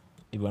Tuesday.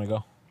 If you want to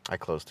go, I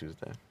closed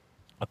Tuesday.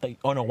 I think.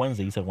 Oh no,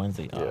 Wednesday. You said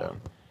Wednesday. Yeah.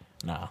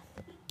 Nah.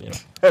 They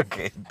don't.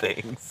 Okay,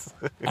 thanks.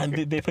 And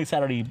they play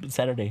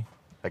Saturday.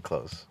 I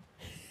close.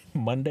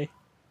 Monday.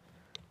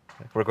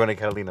 We're going to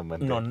Catalina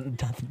Monday. No,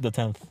 the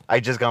 10th. I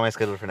just got my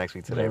schedule for next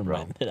week today, Never bro.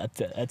 mind.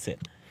 That's it. That's it.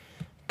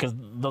 Because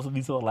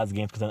these are the last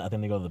games. Because I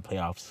think they go to the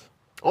playoffs.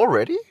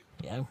 Already?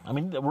 Yeah, I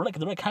mean they're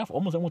like half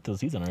almost done with the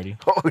season already.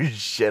 Oh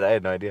shit! I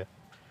had no idea.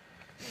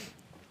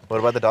 What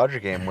about the Dodger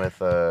game with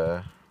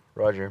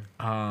Roger?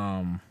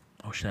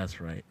 Oh shit,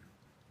 that's right.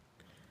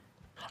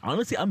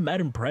 Honestly, I'm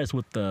mad impressed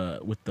with the.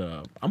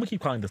 I'm gonna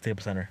keep calling it the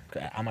Staples Center.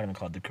 I'm not gonna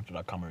call it the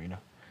Crypto.com Arena.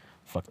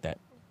 Fuck that.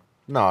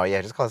 No,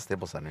 yeah, just call it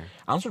Staples Center.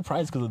 I'm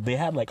surprised because they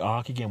had like a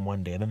hockey game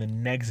one day, and then the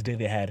next day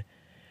they had,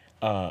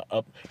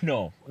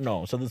 no.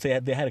 So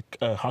they had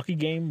a hockey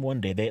game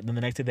one day. Then the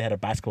next day they had a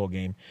basketball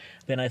game.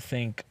 Then I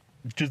think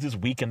just this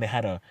weekend they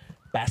had a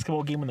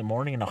basketball game in the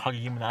morning and a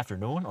hockey game in the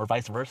afternoon, or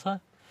vice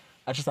versa.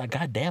 I just like,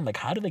 god damn, like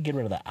how do they get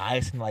rid of the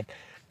ice and like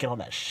get all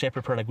that shit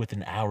prepared like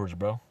within hours,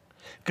 bro?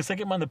 Because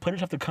second mind, the players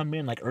have to come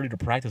in like early to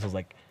practice. I was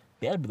like,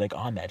 they had to be like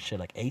on that shit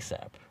like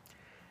ASAP.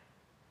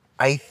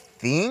 I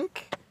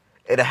think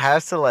it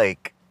has to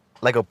like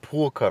a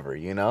pool cover,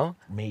 you know?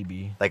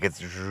 Maybe. Like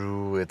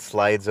it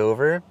slides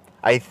over.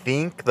 I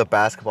think the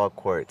basketball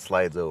court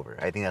slides over.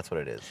 I think that's what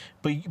it is.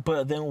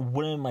 But then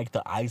wouldn't like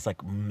the ice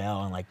like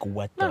melt and like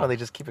wet? No, they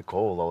just keep it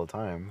cold all the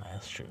time.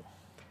 That's true.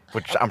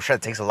 Which I'm sure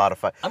it takes a lot of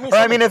fun.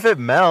 I mean, If it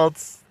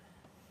melts,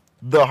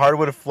 the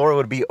hardwood floor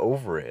would be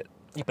over it.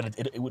 Yeah, but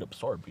it would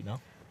absorb, you know.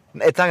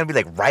 It's not gonna be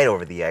like right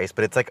over the ice,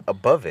 but it's like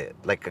above it,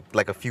 like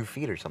a few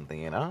feet or something,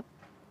 you know.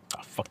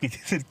 Oh, fuck,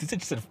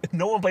 this said,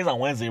 no one plays on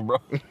Wednesday, bro.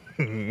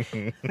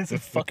 This is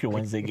fuck your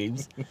Wednesday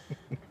games.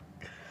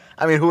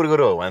 I mean, who would go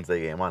to a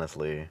Wednesday game,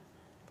 honestly?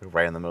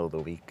 Right in the middle of the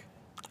week.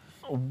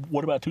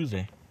 What about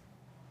Tuesday?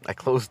 I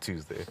close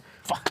Tuesday.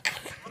 Fuck.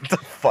 What the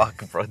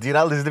fuck, bro? Do you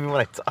not listen to me when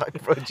I talk,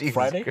 bro? Jesus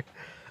Friday? Christ.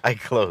 I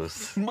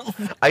close.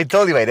 I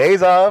told you my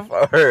days off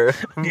are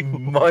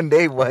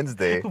Monday,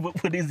 Wednesday.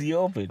 What is he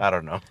open? I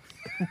don't know.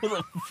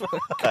 What the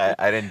fuck?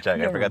 I didn't check. I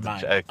Never forgot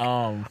mind. to check.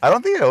 Um, I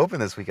don't think it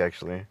opened this week,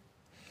 actually.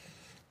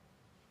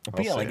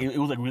 But yeah, I'll like see. it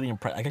was like really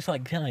impressive. I guess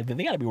like damn, like,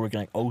 they gotta be working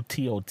like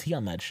OT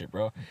on that shit,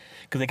 bro.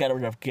 Because they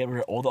gotta get rid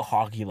of all the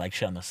hockey like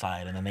shit on the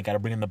side, and then they gotta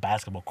bring in the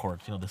basketball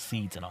courts, you know, the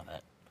seats and all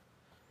that.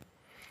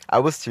 I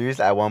was serious.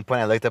 At one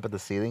point, I looked up at the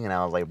ceiling and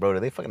I was like, bro, do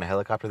they fucking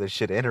helicopter this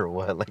shit in or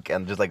what? Like,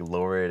 and just like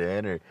lower it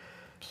in or.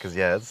 Because,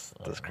 yeah,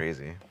 that's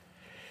crazy.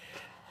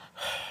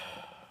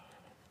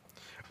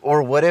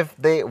 Or what if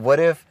the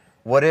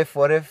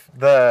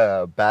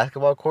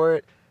basketball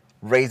court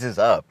raises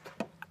up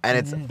and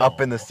it's No,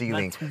 up in the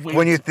ceiling? that's way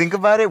When you too- think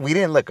about it, we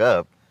didn't look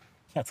up.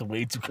 That's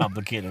way too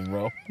complicated,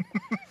 bro.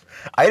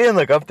 I didn't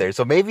look up there,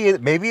 so maybe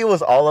it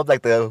was all up,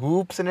 like the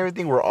hoops and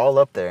everything were all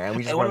up there, and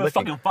we just It weren't would have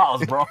looking. fucking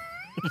fouls, bro.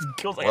 It just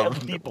kills like Well, half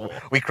the people.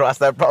 We cross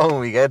that problem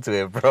when we get to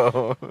it,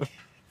 bro.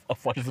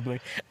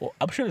 Well,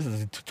 I'm sure this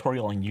is a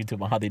tutorial on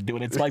YouTube on how they do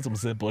it. It's like some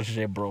simple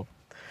shit, bro.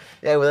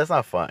 Yeah, well, that's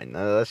not fun.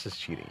 That's just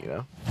cheating, you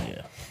know.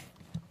 Yeah.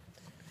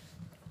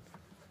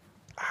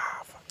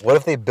 What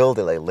if they build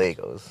it like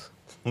Legos?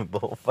 The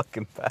whole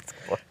fucking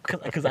basketball.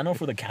 Because I know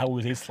for the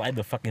Cowboys, they slide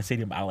the fucking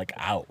stadium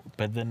out.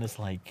 But then it's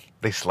like,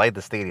 They slide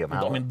the stadium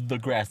out. I mean, the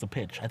grass, the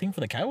pitch. I think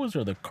for the Cowboys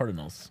or the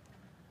Cardinals.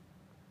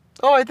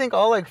 Oh, I think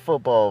all like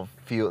football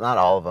field, not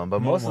all of them,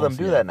 but most of them Most,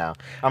 do yeah. that now.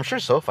 I'm sure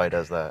SoFi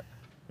does that.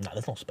 Nah,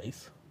 there's no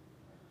space.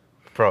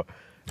 Bro,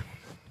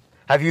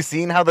 have you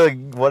seen how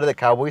the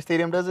Cowboy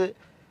Stadium does it?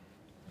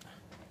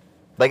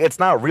 Like, it's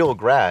not real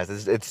grass.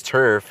 It's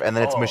turf, and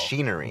then it's Oh,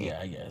 machinery. yeah,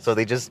 I guess. So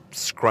they just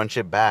scrunch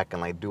it back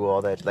and like do all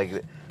that.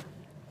 Like,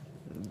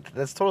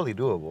 that's totally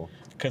doable.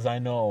 Because I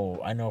know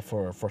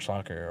for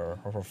soccer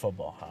or for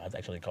football, how it's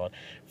actually called,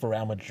 for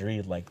Real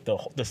Madrid, like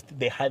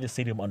they hide the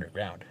stadium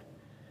underground.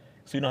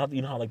 So you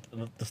know how like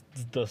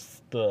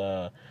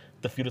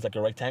the field is like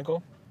a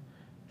rectangle.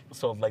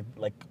 So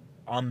like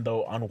on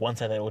one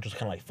side it will just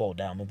kind of like fall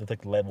down. There's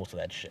like levels to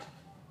that shit.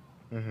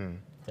 Mm-hmm.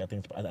 So I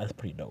think that's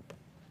pretty dope.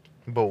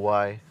 But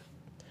why?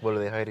 What are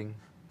they hiding?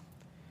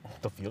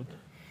 The field.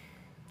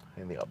 I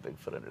think they got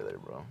Bigfoot under there,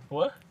 bro.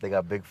 What? They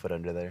got Bigfoot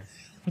under there.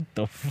 What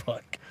the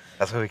fuck?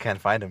 That's why we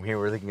can't find him here.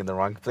 We're looking in the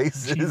wrong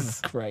places.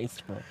 Jesus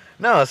Christ, bro.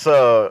 No,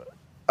 so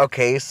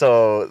okay,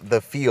 so the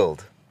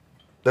field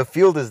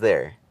is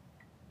there,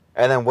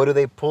 and then what do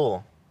they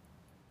pull?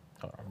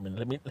 I mean,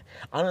 let me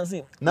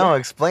honestly. No,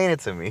 explain it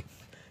to me,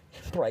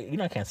 bro, you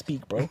know I can't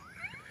speak, bro.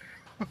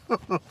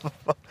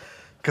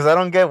 because I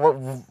don't get what.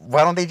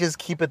 Why don't they just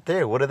keep it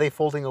there? What are they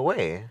folding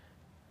away?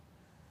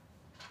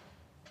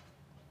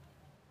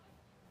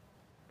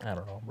 I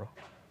don't know, bro.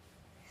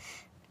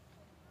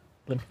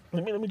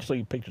 Let me just show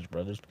you pictures,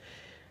 bro.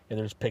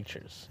 There's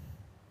pictures.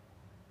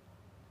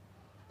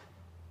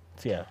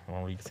 So yeah,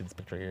 well, you can see this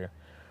picture here,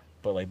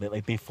 but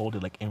like they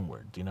folded like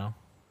inwards, you know.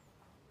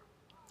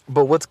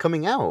 But what's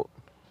coming out?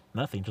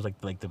 Nothing, just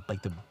like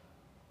the.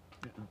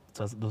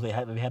 So they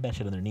had that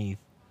shit underneath,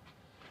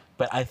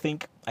 but I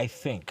think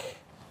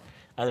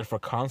either for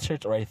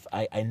concerts or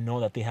I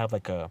know that they have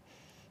a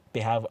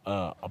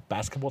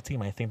basketball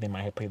team. I think they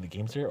might have played the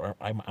games there, or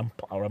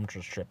I'm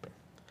just tripping.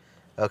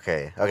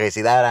 Okay,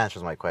 see that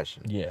answers my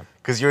question. Yeah.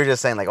 Because you were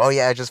just saying like, oh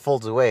yeah, it just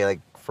folds away.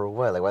 Like for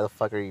what? Like why the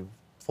fuck are you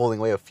folding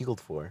away a field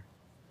for?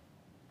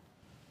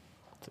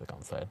 like on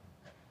the side.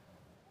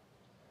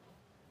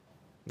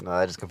 No,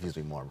 that just confused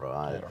me more, bro.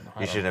 I don't know.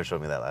 You shouldn't have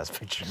showed me that last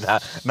picture.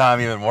 Now I'm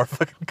even more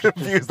fucking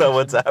confused on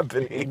what's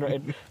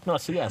happening. No,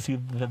 so yeah, see,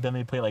 then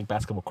they play like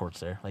basketball courts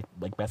there, like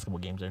basketball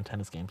games there and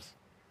tennis games.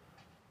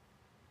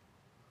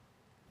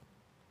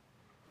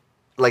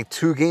 Like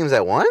 2 games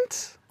at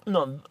once?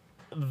 No,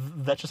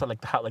 that's just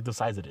like how like the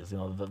size it is, you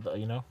know.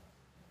 You know.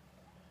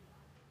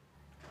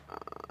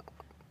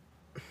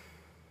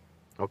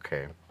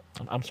 Okay.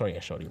 I'm sorry I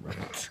showed you, bro.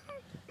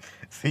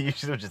 See, you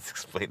should have just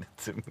explained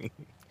it to me.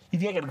 You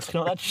think I can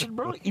explain all that shit,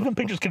 bro? Even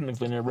pictures couldn't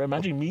explain it, bro.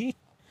 Imagine me.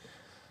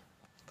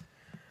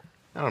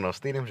 I don't know.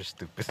 Stadiums are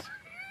stupid.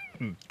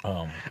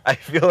 Um, I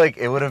feel like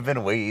it would have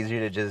been way easier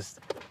to just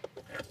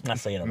not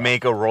saying it.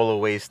 make a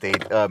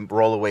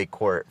rollaway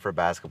court for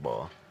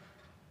basketball,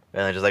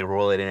 and then just like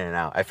roll it in and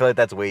out. I feel like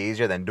that's way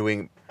easier than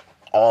doing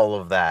all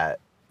of that.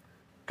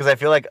 Because I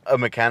feel like a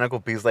mechanical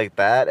piece like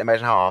that,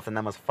 imagine how often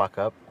that must fuck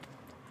up.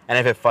 And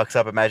if it fucks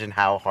up, imagine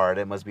how hard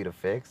it must be to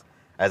fix,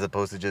 as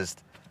opposed to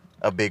just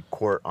a big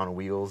court on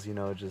wheels, you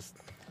know, just...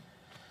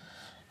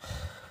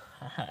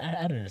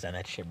 I don't understand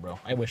that shit, bro.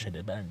 I wish I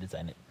did, but I didn't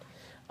design it.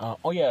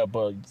 Oh yeah,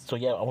 but so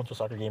yeah, I went to a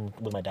soccer game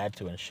with my dad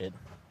too and shit.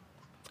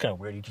 It's kind of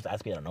weird. He just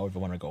asked me, I don't know if I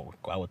want to go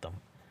out with them.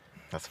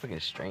 That's fucking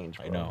strange,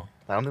 bro. I know.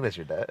 I don't think that's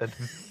your dad.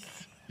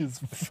 It's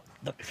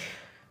fucked up.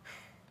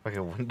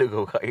 Fucking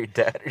Wendigo got your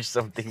dad or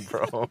something,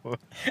 bro.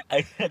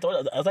 I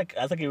was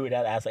like, your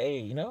dad asked, hey,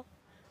 you know,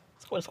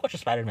 let's watch a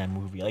Spider-Man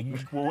movie. Like,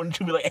 wouldn't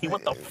you be like, hey,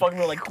 what the fuck,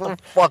 bro? Like, Who the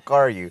fuck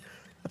are you?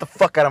 Get the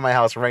fuck out of my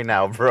house right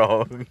now,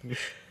 bro.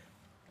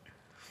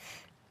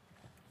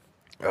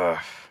 Ugh.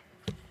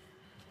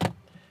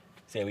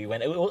 So yeah, we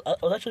went. It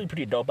was actually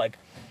pretty dope. Like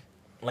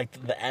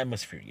the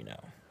atmosphere, you know.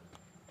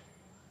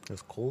 It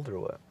was cold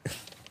or what?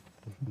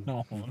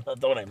 No,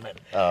 that's what I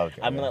meant. Oh,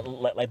 okay. I mean,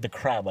 like the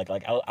crowd.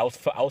 Like I was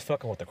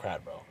fucking with the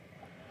crowd, bro.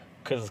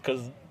 Cause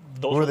those.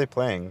 Who were they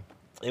playing?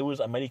 It was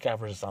America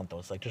versus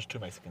Santos. Like just 2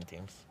 Mexican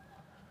teams.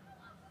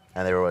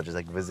 And they were what, just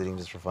like visiting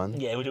just for fun?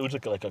 Yeah, it was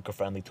like a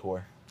friendly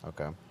tour.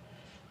 Okay.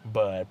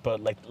 But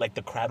like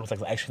the crowd was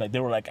like actually like they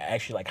were like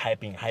actually like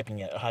hyping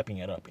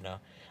it up. You know.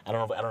 I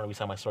don't know if you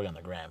saw my story on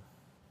the gram.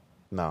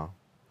 No.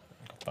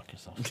 Go fuck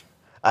yourself.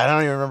 I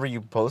don't even remember you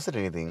posted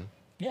anything.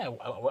 Yeah,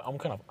 I went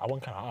kind of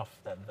off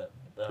that.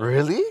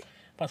 Really?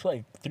 That's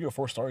like 3 or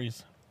 4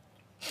 stories.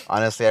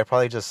 Honestly, I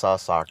probably just saw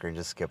soccer and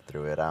just skipped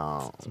through it.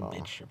 I don't Some know.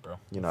 bitch shit, bro.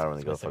 You know I don't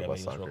really go Let's fuck talk about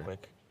these soccer. real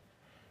quick.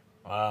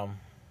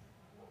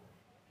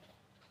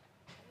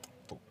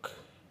 Fuck.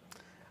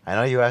 I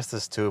know you asked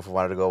us too if we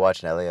wanted to go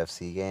watch an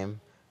LAFC game.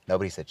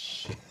 Nobody said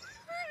shit.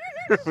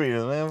 We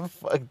were like, man,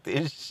 fuck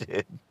this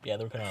shit. Yeah,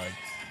 they were kind of like,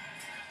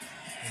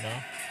 you know.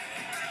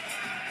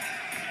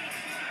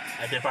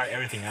 They brought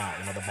everything out,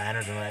 you know, the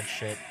banners and all that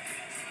shit.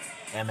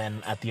 And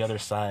then at the other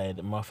side,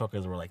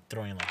 motherfuckers were like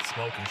throwing like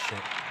smoke and shit,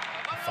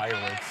 and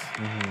fireworks.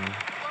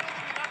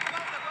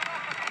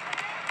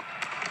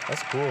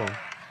 That's cool.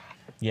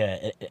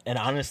 Yeah, and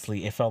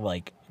honestly, it felt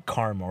like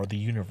karma or the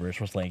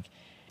universe was like,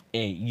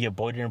 hey, your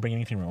boy didn't bring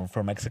anything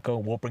from Mexico,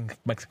 we'll bring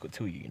Mexico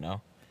to you, you know?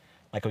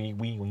 Like when you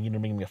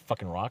didn't bring me a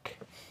fucking rock.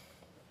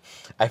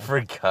 I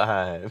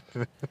forgot.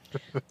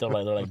 They're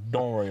like,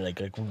 don't worry, like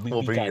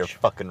We'll bring got your you.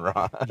 fucking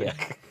rock. Yeah.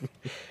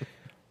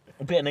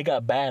 But and it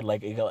got bad.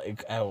 Like you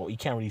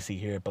can't really see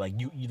here, but like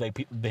you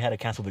like they had to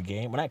cancel the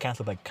game. Well, not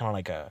cancel, like kind of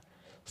like a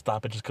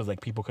stop it just because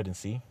like people couldn't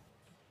see.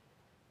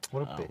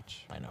 What a bitch.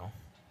 I know.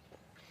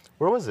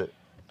 Where was it?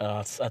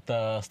 It's at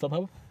the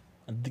StubHub,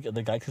 at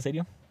the Galaxy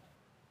Stadium.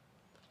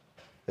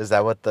 Is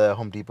that what the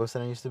Home Depot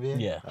Center used to be?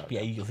 Yeah, Okay.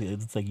 yeah. You can see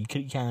it's like you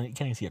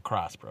can't even see a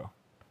cross, bro.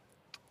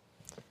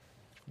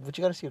 What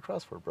you gotta see a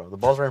cross for, bro? The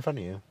ball's right in front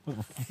of you.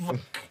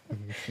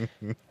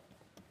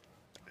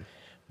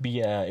 But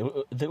yeah,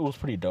 it was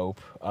pretty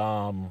dope.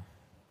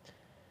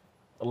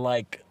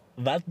 Like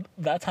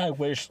that's how I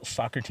wish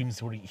soccer teams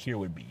here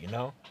would be, you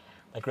know,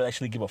 like really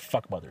actually give a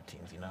fuck about their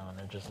teams, you know, and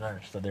they're just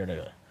there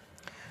to.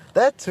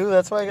 That too.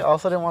 That's why I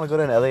also didn't want to go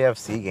to an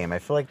LAFC game. I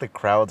feel like the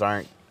crowds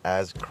aren't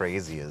as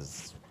crazy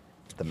as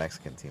the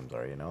Mexican teams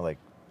are, you know, like.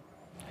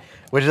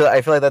 Which is,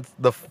 I feel like that's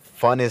the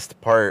funnest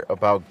part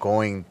about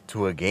going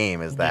to a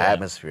game is the Yeah.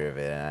 atmosphere of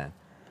it,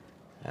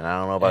 and I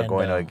don't know about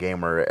going to a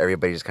game where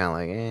everybody's just kind of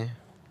like, eh.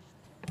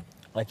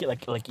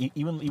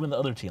 Even the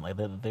other team, like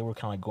they were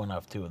kind of like going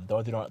off too.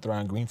 They're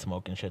on green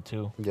smoke and shit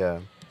too. Yeah.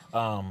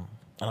 And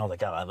I was like,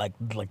 God, like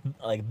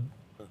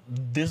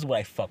this is what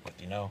I fuck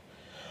with, you know.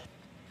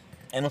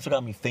 And also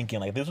got me thinking,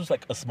 like this was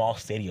like a small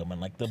stadium,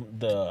 and like I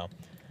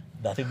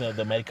think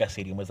the America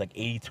Stadium was like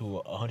 80 to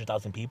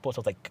 100,000 people, so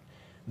it's like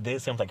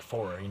this seems like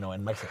 4, you know,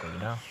 in Mexico, you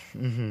know.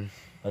 Mm-hmm.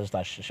 I just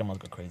thought shit must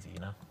go crazy, you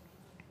know.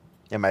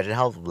 Imagine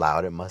how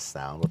loud it must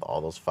sound with all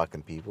those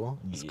fucking people.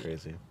 It's Yeah.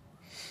 crazy.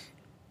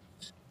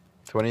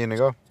 So when are you gonna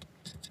go?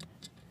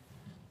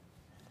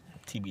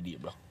 TBD,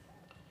 bro.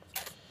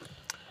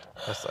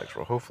 That sucks,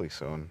 bro. Hopefully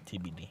soon.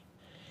 TBD.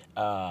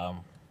 But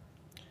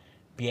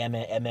yeah,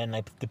 and then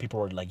like the people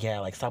were like, yeah,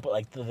 like stop it.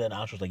 Like the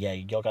announcers like, yeah,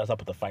 y'all gotta stop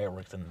with the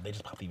fireworks, and they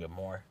just popped even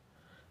more.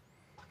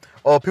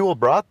 Oh, people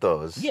brought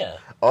those. Yeah.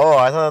 Oh,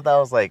 I thought that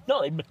was like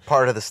No,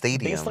 part of the they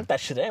stadium. snuck that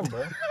shit in,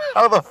 bro.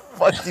 How the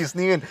fuck do you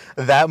sneak in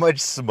that much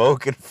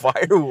smoke and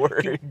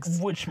fireworks?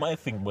 Which my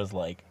thing was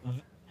like,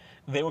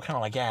 they were kind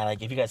of like, yeah,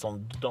 like if you guys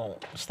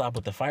don't stop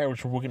with the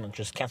fireworks, we're gonna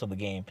just cancel the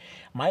game.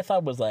 My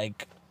thought was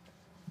like,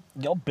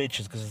 y'all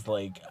bitches, because it's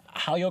like,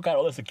 how y'all got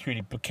all the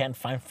security but can't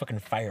find fucking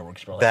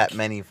fireworks, bro? Like, That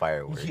many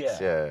fireworks. Yeah.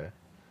 Yeah.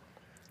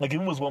 like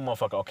if it was one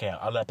motherfucker, okay,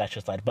 I'll let that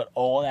shit slide. But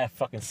all that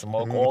fucking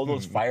smoke, all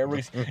those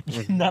fireworks,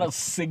 not a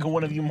single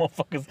one of you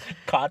motherfuckers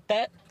caught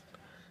that.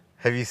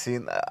 Have you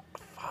seen that?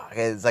 Fuck,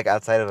 it's like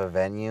outside of a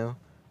venue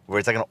where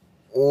it's like an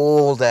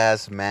old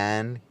ass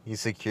man.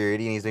 He's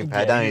security and he's doing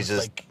pat down. He's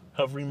just like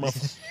hovering,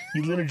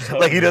 he literally just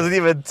like he hovering. doesn't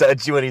even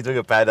touch you when he's doing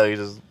a pat down. He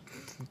just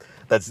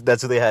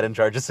that's who they had in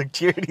charge of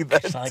security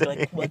that So,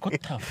 day. like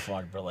what the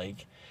fuck, bro?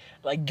 Like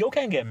yo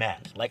can't get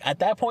mad. Like at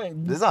that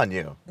point, This is on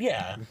you.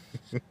 yeah.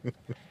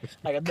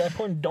 Like at that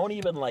point, don't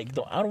even like.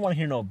 I don't want to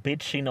hear no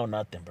bitch, no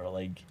nothing, bro.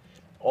 Like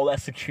all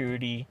that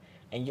security,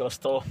 and you'll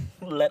still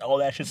let all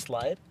that shit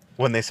slide.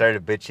 When they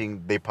started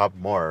bitching, they popped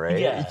more, right?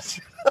 Yeah.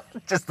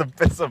 Just to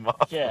piss them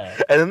off. Yeah.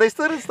 And then they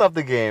still didn't stop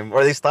the game,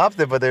 or they stopped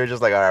it, but they were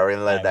just like, all right, we're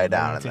gonna let it die Alright,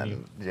 down, we're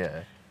and gonna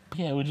then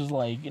Yeah, which is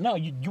like,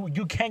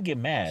 you can't get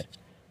mad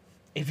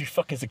if your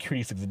fucking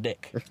security sucks a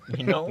dick,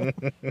 you know?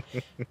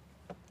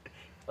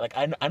 Like,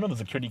 I know the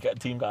security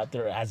team got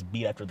their ass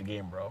beat after the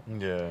game, bro.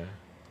 yeah.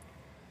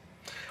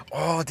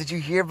 Oh, did you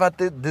hear about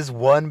this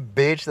one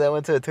bitch that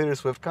went to a Taylor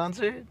Swift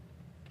concert?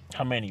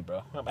 How many,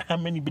 bro? How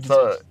many bitches?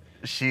 So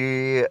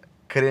she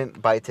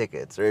couldn't buy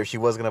tickets, or if she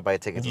was gonna buy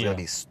tickets, it was Yeah. gonna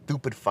be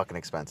stupid fucking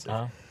expensive.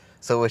 Huh?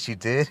 So what she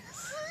did,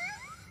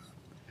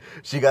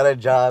 she got a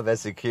job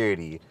as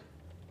security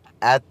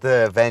at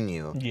the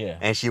venue. Yeah.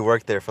 And she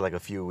worked there for like a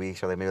few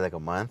weeks, or like maybe like a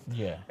month.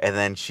 Yeah. And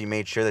then she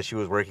made sure that she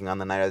was working on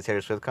the night of the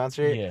Taylor Swift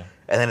concert. Yeah.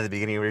 And then at the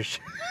beginning of her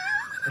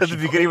at the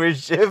beginning of her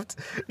shift,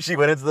 she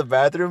went into the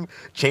bathroom,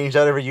 changed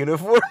out of her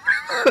uniform,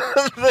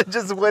 then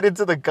just went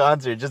into the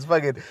concert, just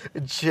fucking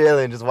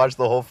chilling, just watched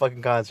the whole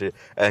fucking concert,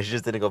 and she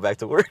just didn't go back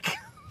to work.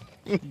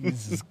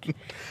 Jesus.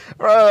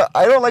 Bro,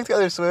 I don't like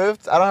Taylor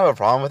Swift. I don't have a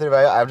problem with her,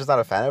 but I'm just not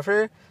a fan of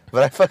her.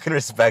 But I fucking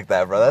respect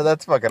that, bro.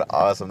 That's fucking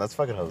awesome. That's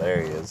fucking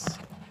hilarious.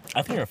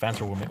 I think her fans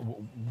are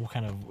what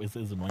kind of is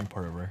the annoying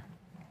part of her.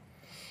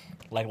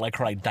 Like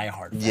her like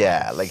diehard fans.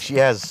 Yeah, like she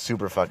has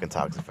super fucking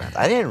toxic fans.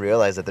 I didn't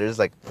realize that there's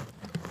like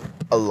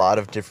a lot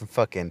of different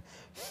fucking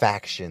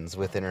factions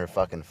within her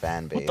fucking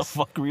fan base. What the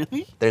fuck,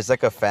 really? There's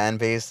like a fan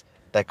base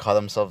that call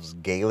themselves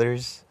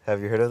Gaylers.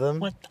 Have you heard of them?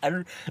 What? I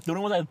don't. The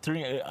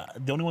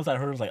only ones I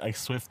heard was like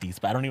Swifties,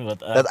 but I don't even.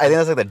 I think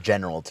that's like the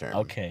general term.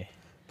 Okay.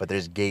 But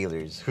there's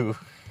Gaylers who,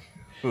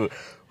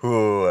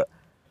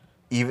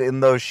 even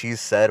though she's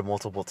said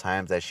multiple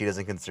times that she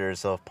doesn't consider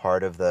herself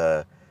part of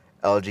the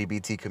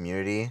LGBT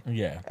community,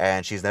 Yeah.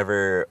 and she's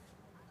never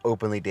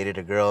openly dated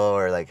a girl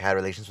or like had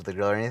relations with a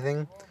girl or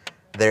anything,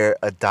 they're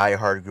a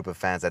diehard group of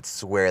fans that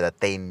swear that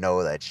they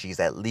know that she's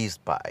at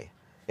least bi,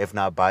 if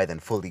not bi, then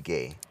fully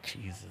gay.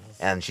 Jesus.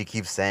 And she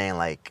keeps saying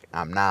like,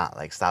 I'm not,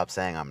 like stop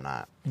saying I'm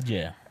not.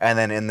 Yeah. And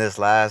then in this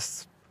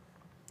last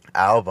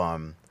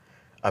album,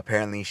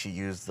 apparently she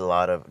used a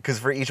lot of, because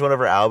for each one of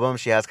her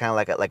albums she has kind of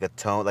like a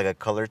tone, like a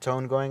color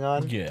tone going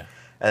on. Yeah.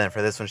 And then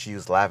for this one she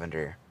used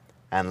lavender,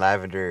 and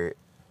lavender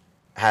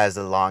has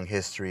a long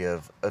history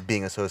of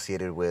being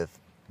associated with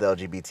the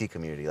LGBT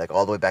community, like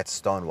all the way back to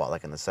Stonewall,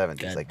 like in the 70s.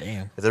 God like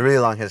damn. it's a really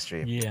long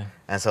history. Yeah.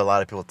 And so a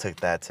lot of people took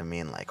that to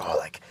mean like, oh,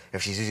 like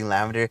if she's using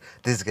lavender,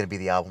 this is gonna be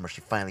the album where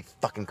she finally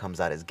fucking comes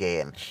out as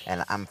gay, and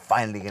I'm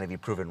finally gonna be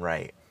proven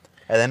right.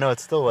 And then no, it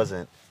still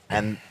wasn't.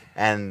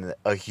 And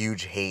a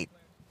huge hate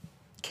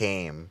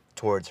came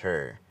towards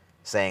her,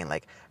 saying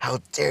like, how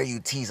dare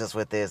you tease us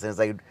with this? And it's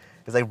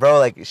like, bro,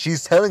 like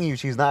she's telling you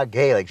she's not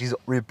gay. Like she's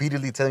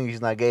repeatedly telling you she's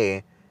not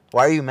gay.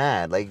 Why are you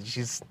mad? Like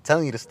she's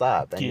telling you to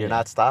stop, and Yeah. you're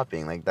not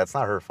stopping. Like that's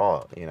not her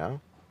fault, you know?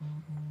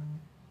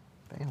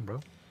 Damn, bro.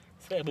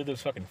 So yeah,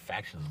 there's fucking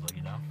factions,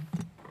 you know.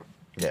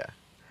 Yeah.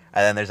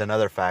 And then there's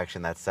another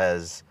faction that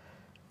says,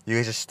 you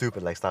guys are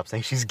stupid. Like stop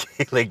saying she's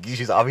gay. Like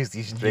she's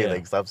obviously straight. Yeah.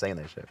 Like stop saying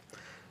that shit.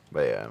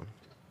 But yeah,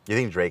 you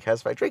think Drake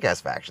has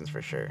factions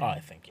for sure. Oh,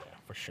 I think yeah,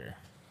 for sure.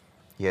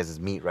 He has his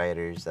meat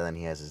riders, and then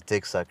he has his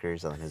dick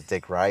suckers, and then his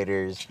dick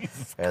riders,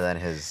 Jesus. and then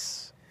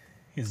his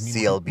His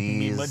CLBs,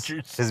 meat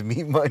munchers. his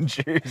meat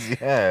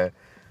munchers, yeah.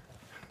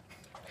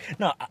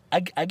 No,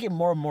 I get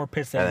more and more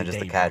pissed And every then just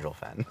day, the bro. casual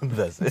fan.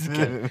 That's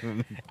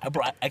it.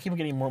 Bro, I keep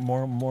getting more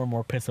and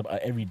more pissed up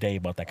every day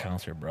about that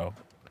concert, bro.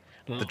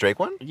 The Drake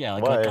one? Yeah,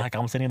 Why? like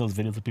I'm sending those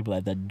videos to people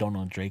that don't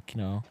know Drake,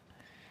 you know.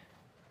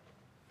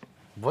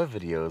 What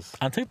videos?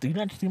 On TikTok, you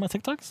not see my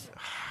TikToks?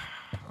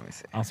 Let me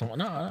see. On some,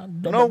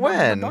 No,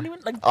 when? Don't even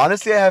like.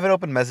 Honestly, I haven't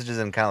opened messages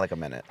in kind of like a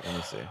minute. Let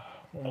me see.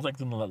 It was like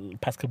in the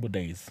past couple of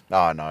days.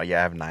 Oh, no. Yeah,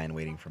 I have 9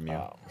 waiting from you.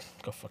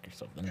 Go fuck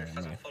yourself. Then,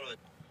 anyway.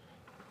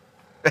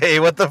 Hey,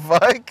 what the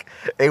fuck?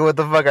 Hey, what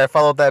the fuck? I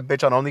followed that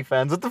bitch on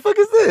OnlyFans. What the fuck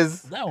is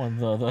this? That one,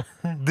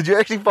 it Did you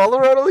actually follow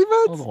her on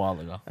was a OnlyFans? while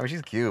ago. I mean,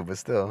 she's cute, but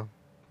still.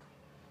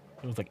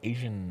 It was like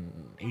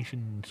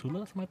Asian Sula,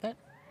 something like that.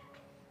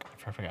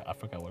 I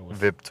forgot what it was.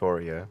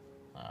 Victoria.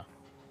 Uh,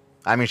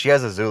 I mean, she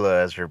has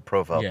Azula as her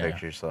profile Yeah.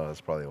 picture, so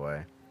that's probably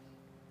why.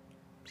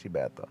 She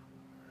bad though.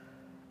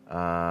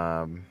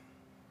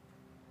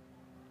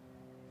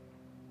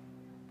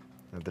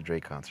 At the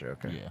Drake concert,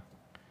 okay.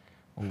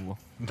 Yeah. Ooh.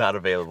 Not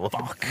available.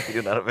 Fuck.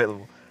 You're not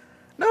available.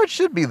 No, it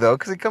should be though,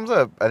 because it comes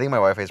up. I think my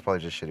Wi-Fi is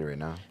probably just shitty right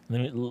now.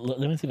 Let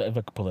me see if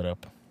I can pull it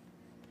up.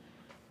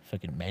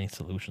 Fucking Manny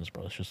Solutions,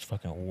 bro. It's just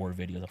fucking war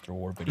videos after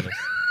war videos.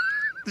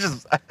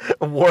 Just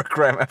war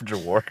crime after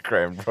war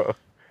crime, bro.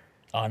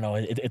 Oh no,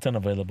 it's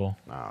unavailable.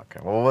 Oh, okay.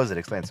 Well, what was it?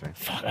 Explain to me.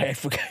 Fuck, I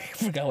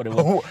forgot what it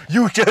was. Oh,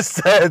 you just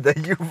said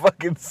that you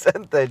fucking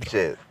sent that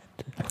shit.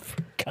 I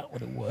forgot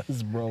what it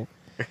was, bro.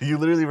 You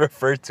literally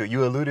referred to it.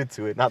 You alluded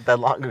to it not that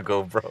long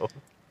ago, bro.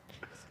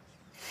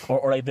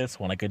 Or like this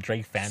one, like a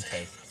Drake fan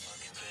taste.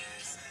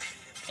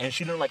 And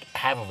she knew like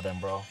half of them,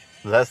 bro.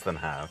 Less than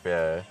half,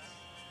 yeah.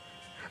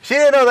 She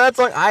didn't know that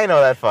song. I know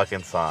that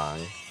fucking song.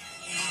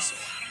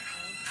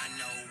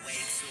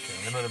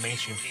 Okay, another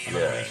mainstream song.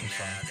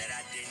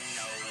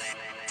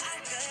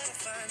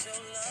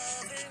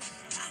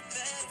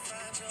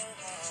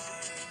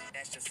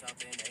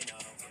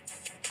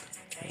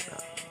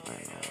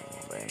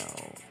 They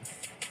know.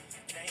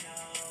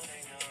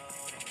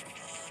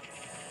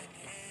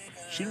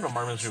 She didn't know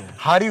Marvin's Room.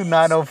 How do you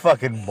not know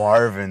fucking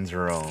Marvin's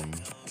Room?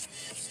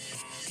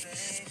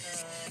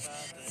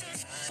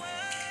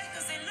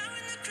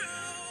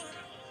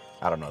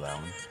 I don't know that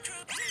one.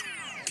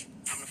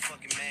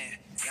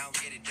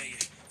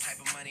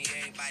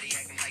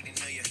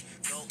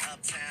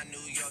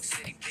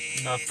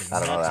 Nothing. I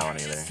don't know that one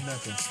either.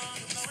 Nothing.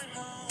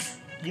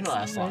 You know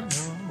that song.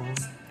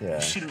 Yeah.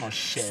 She didn't know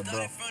shit,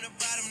 bro.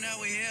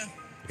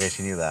 Okay,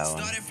 she knew that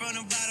one.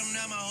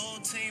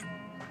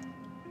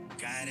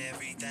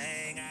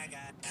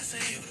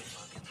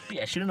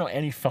 Yeah, she didn't know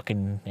any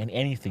fucking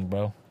anything,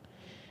 bro.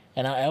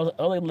 And I was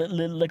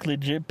like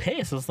legit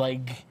pissed. It's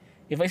like,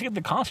 if I skip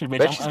the concert, bitch,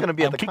 Bet she's gonna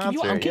be at the kicking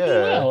concert, I'm kicking you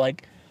yeah. out.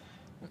 Like,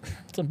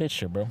 some bitch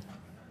shit, bro.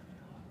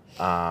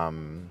 I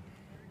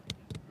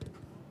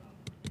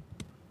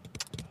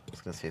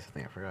was gonna say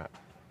something I forgot.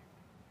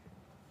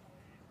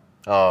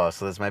 Oh,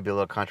 so this might be a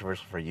little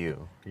controversial for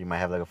you. You might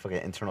have like a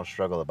fucking internal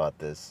struggle about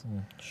this.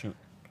 Shoot.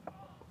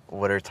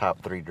 What are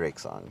top 3 Drake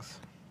songs?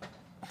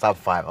 Top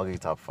 5. I'll give you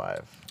top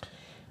 5.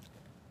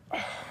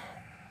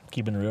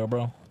 Keeping it real,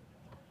 bro.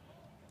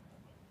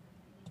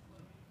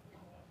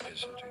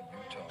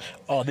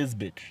 Oh, this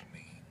bitch.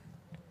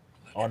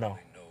 Oh no,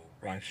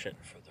 wrong shit.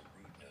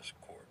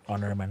 Oh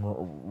no, man,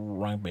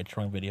 wrong bitch,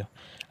 wrong video.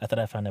 I thought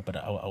I found it, but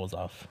I was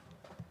off.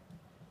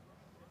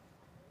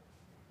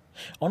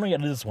 Oh no, yeah,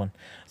 this one.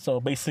 So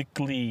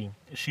basically,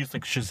 she's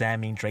like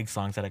Shazamming Drake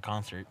songs at a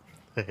concert.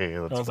 That's I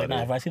was like, funny.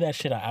 nah, if I see that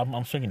shit,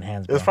 I'm swinging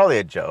hands, bro. It was probably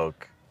a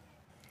joke.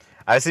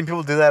 I've seen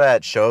people do that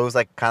at shows,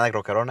 like kind of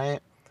like Rockero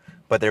Night,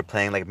 but they're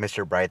playing like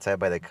Mr. Brightside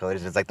by the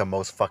Killers. It's like the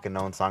most fucking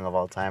known song of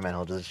all time, and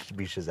he'll just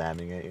be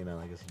Shazamming it, you know,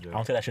 like it's a joke. I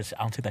don't take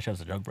that shit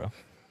as a joke, bro.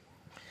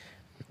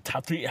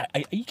 Top 3,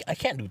 I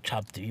can't do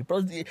top 3,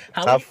 bro.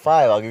 Top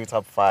 5, I'll give you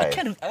top 5. I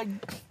can't do.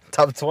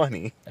 Top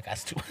 20. Like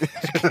that's too.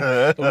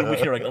 we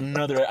hear like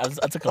another.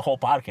 I took a whole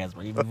podcast,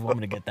 but you want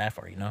me to get that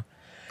far, you know.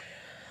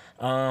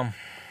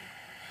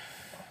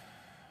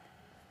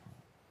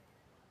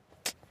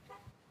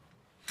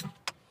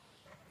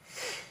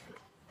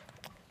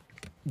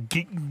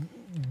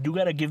 You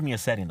gotta give me a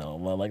setting though,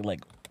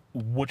 like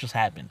what just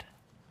happened.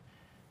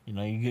 You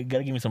know, you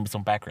gotta give me some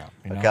background.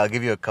 You know? Okay, I'll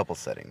give you a couple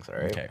settings, all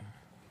right? Okay.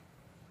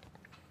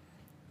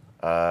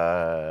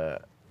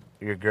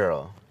 Your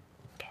girl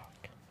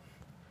Fuck.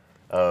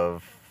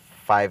 of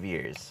 5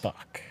 years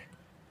Fuck.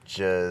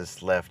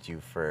 just left you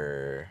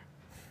for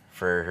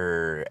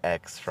her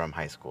ex from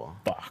high school.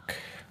 Fuck.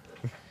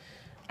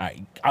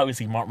 Alright,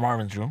 obviously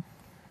Marvin's Room.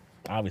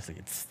 Obviously,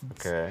 it's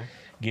Okay.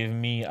 give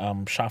me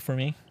Shot for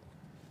Me.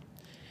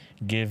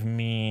 Give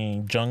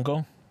me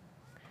Jungle.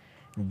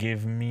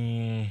 Give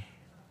me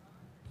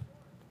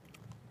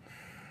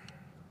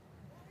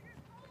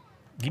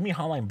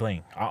Hotline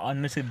Bling.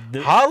 Honestly,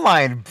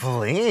 Hotline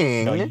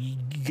Bling? no,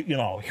 you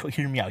know,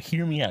 hear me out.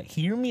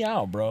 Hear me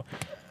out, bro.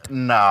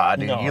 Nah,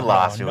 dude, No, you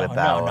lost me with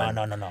that one.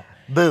 No.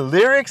 The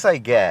lyrics I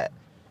get,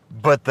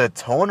 but the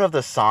tone of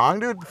the song,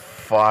 dude,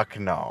 fuck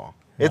no.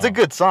 It's a No.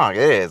 good song,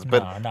 it is,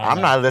 but No, I'm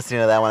not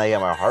listening to that when I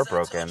get my heart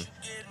broken.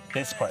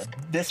 This part.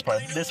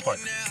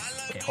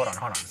 Okay, hold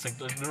on. So,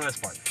 do this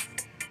part.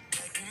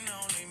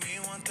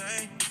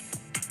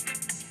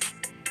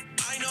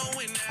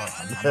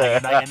 Hold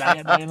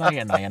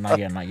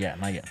on.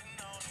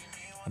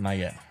 Not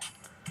yet.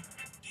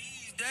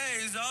 These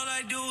days, all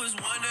I do is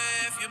wonder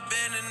if you're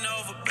bending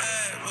over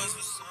backwards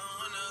for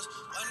someone else.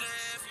 Wonder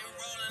if you're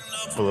rolling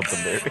up Pull up the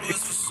backwards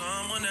lyrics. for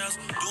someone else.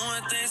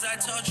 Doing things I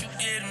taught you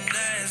getting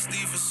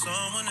nasty for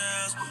someone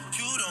else.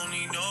 You don't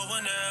need no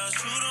one else.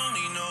 You don't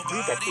need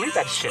nobody. Read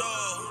that shit.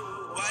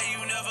 Why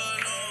you never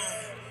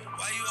alone?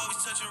 Why you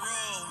always touch a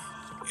roll?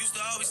 Used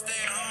to always stay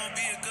at home,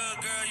 be a good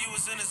girl. You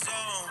was in the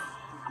zone.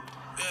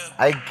 Yeah.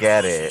 I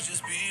get it.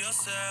 Just be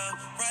yourself.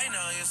 Right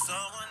now, you're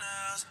someone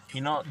else.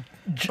 You know,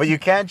 But you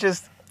can't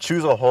just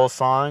choose a whole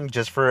song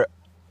just for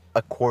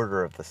a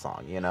quarter of the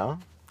song, you know?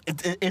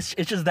 it's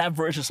just that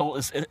verse is so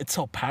it's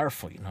so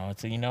powerful. You know,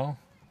 it's you know.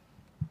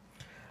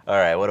 All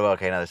right, what about,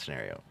 okay, another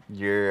scenario.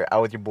 You're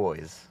out with your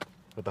boys,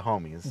 with the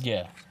homies,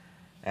 Yeah.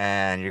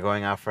 and you're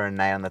going out for a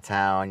night on the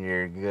town.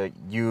 You're good.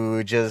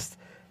 You just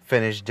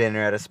finished dinner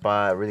at a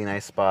spot, a really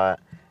nice spot,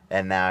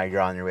 and now you're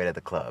on your way to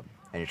the club.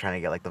 And you're trying to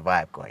get, like, the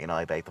vibe going, you know,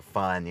 like the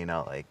fun, you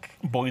know, like...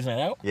 Boys Night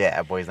Out.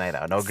 Yeah, boys' night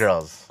out. No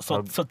girls.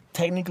 So No, so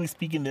technically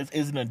speaking, this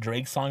isn't a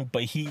Drake song,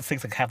 but he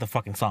sings like half the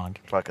fucking song.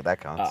 fuck it,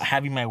 that counts.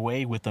 Having My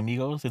Way with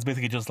Amigos. It's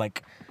basically just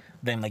like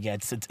them, like, yeah,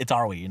 it's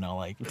our way, you know,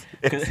 like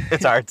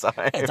it's our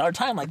time. it's our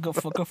time. Like, go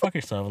fuck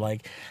yourself.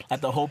 Like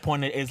the whole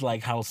point is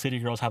like how city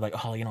girls have like,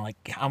 oh, you know, like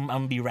I'm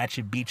gonna be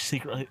Ratchet Beach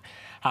secret,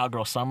 how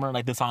girl summer.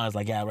 Like this song is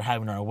like, yeah, we're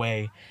having our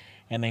way,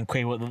 and then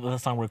Quavo, the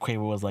song where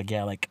Quavo was like,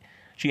 yeah, like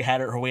she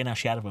had it her way, now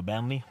she had it with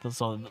Bentley.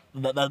 So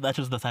that's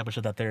just the type of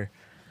shit that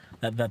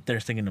they're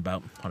singing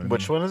about.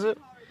 Which one is it?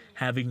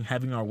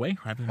 Having our way.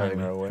 Having Having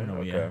my Our Way? No,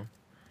 Okay. Yeah.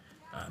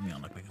 Let me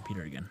unlock my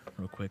computer again,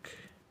 real quick.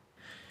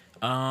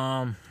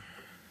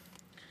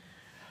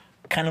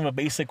 Kind of a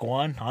basic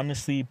one,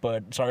 honestly,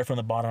 but sorry from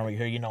the bottom right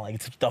here. You know, like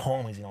it's the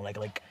homies. You know,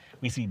 like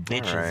we see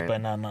bitches, Alright.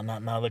 but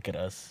now look at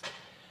us.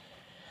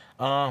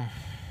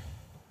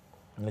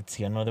 Let's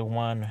see another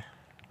one,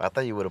 I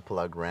thought you would have pulled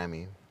out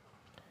Grammy.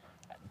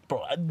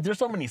 bro. There's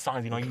so many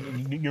songs. You know,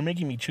 you're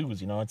making me choose.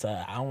 You know, it's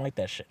I don't like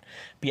that shit.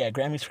 But yeah,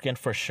 Grammys again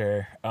for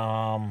sure.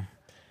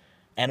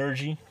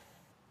 Energy.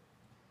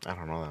 I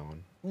don't know that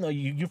one. No,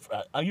 you've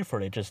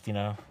heard it. Just you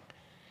know.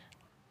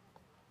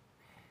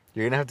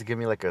 You're gonna have to give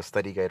me like a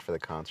study guide for the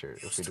concert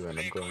if we do end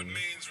up going.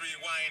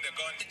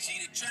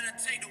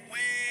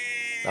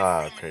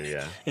 Ah, okay,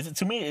 yeah. It's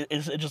to me,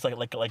 it's just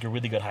like a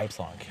really good hype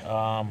song.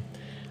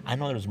 I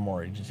know there's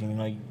more. It's just you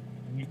know,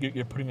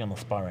 you're putting me on the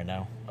spot right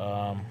now.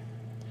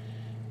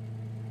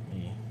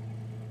 Yeah.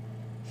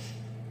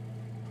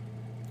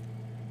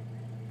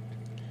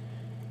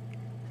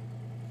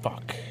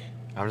 Fuck.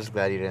 I'm just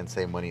glad you didn't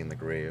say Money in the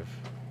Grave.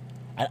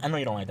 I know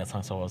you don't like that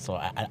song so well, so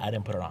I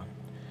didn't put it on.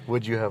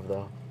 Would you have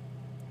though?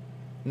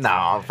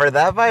 No, for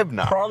that vibe,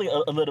 no. Probably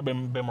a little bit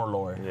more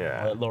lower.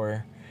 Yeah.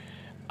 Lower.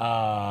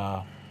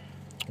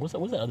 What's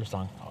that other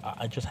song?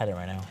 I just had it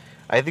right now.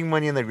 I think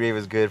Money in the Grave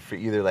is good for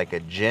either like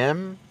a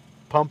gym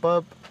pump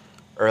up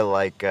or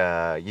like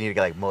you need to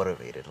get like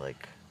motivated,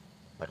 like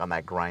on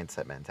that grind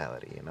set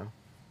mentality, you know?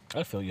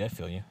 I feel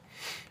you.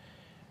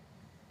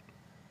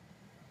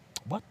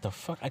 What the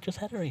fuck? I just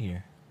had it right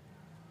here.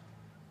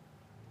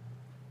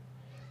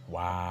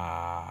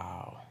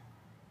 Wow.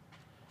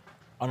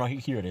 Oh no,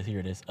 here it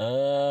is.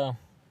 A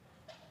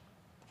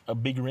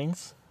Big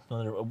Rings.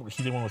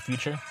 He's the one with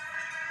Future. Yeah,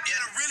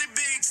 the really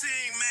big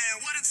team,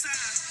 man. What a time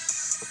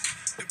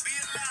to be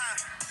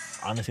alive.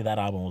 Honestly, that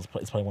album was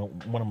it's probably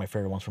one of my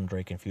favorite ones from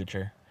Drake and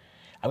Future.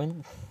 I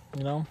mean,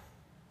 you know,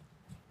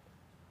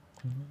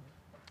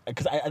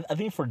 because I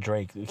think for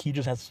Drake, he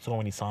just has so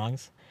many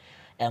songs,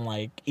 and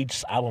like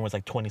each album is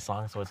like 20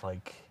 songs, so it's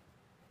like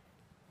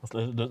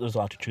there's a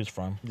lot to choose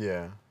from.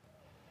 Yeah.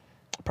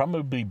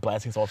 Probably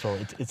Blessings also.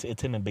 It's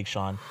him and Big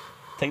Sean.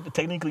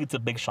 Technically, it's a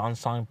Big Sean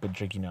song, but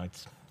Drake, you know,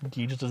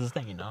 he just does his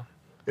thing, you know.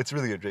 It's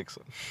really a Drake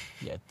song.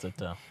 Yeah, let's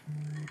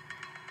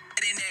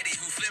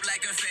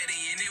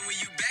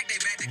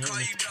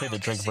play the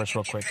Drake verse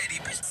real quick.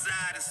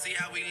 See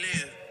how we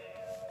live.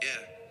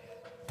 Yeah.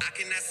 I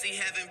cannot see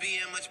heaven being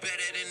much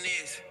better than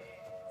this.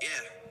 Yeah.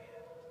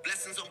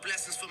 Blessings on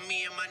blessings for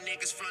me and my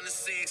niggas from the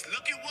six.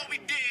 Look at what we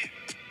did.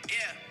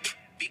 Yeah.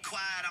 Be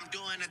quiet, I'm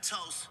doing a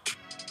toast.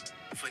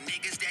 For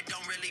niggas that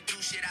don't really do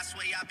shit, I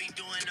swear I be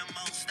doing the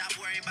most. Stop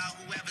worrying about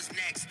whoever's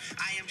next.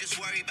 I am just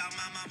worried about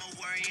my mama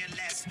worrying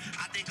less.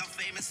 I think I'm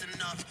famous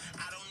enough.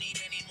 I don't need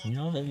any more. You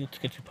know, that to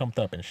get you pumped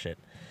up and shit.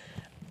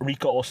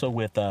 Rico also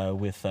with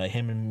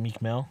him and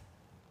Meek Mill.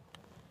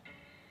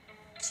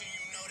 So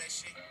you know that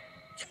shit.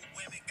 You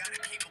women gotta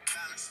keep a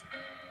balance.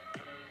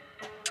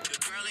 The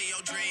girl of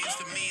your dreams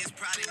to me is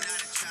probably not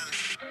a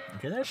challenge.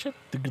 Okay, that shit.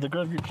 The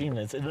girl of your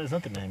dreams, it's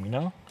nothing to him, you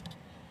know.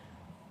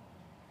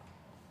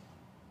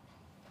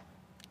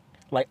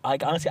 Like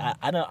honestly,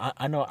 I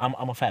know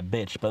I'm a fat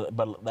bitch,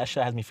 but that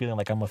shit has me feeling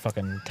like I'm a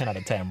fucking 10 out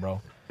of 10, bro.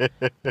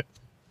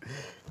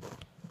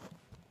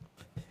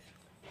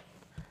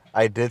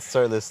 I did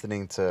start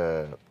listening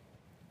to.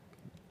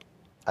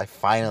 I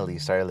finally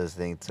started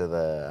listening to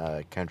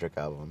the Kendrick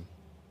album.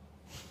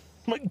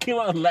 Like came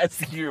out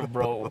last year,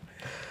 bro.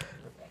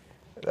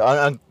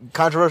 On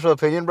controversial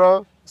opinion,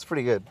 bro, it's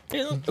pretty good.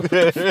 Jesus,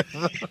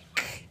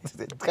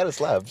 It kind of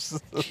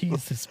slaps. bro.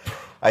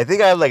 I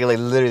think I have like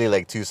literally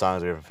like 2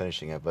 songs away from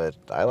finishing it, but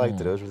I liked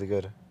it. It was really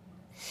good.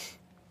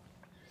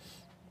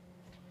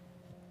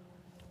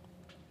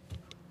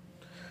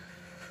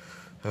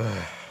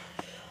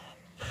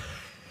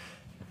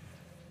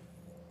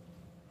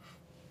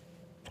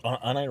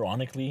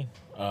 Unironically,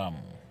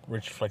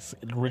 Rich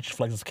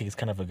Flex's Cake is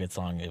kind of a good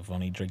song. If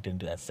only Drake didn't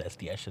do that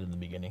sassy ass shit in the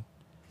beginning.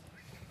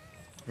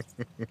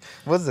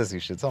 What's this?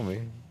 You should tell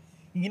me.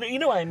 You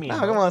know what I mean. No,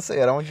 bro. come on, say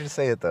it. I want you to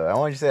say it though. I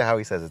want you to say how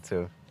he says it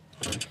too.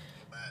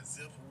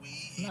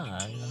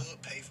 Nah, you know.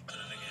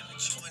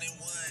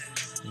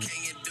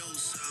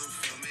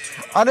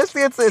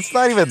 Honestly, it's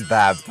not even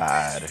that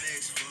bad.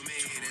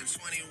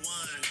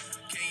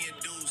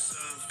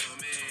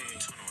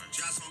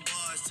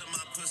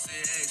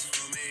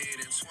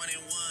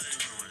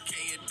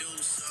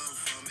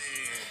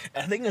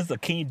 I think it's the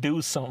 "Can you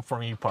do something for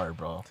me" part,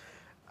 bro.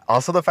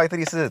 Also, the fact that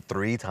he says it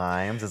 3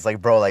 times, it's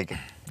like, bro, like,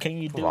 Can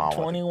you do come on with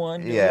it.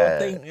 21? Do your Yeah,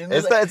 thing? And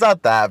it's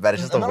not that bad.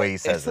 It's just the way he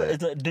it's says it.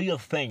 It's a, do your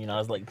thing, you know. I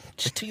was like,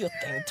 just do your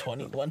thing,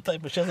 21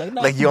 type of shit. Like,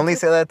 no, Like you only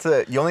say that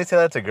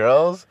to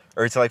girls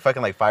or to like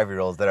fucking like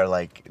 5-year-olds that are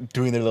like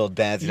doing their little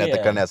dancing at the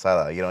Yeah. carne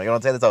asada. You know, you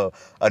don't say that to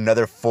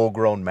another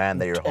full-grown man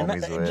that you're and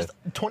homies not, with. just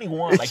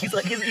 21. Like he's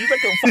like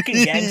a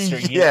fucking gangster.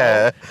 You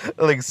Yeah,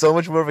 know? like so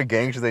much more of a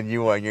gangster than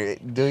you are. You're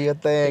do your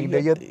thing, Do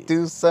do your you thing.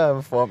 do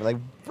something for me? Like,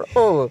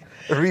 bro,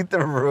 read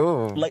the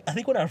room. Like I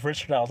think when I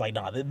first heard it, I was like,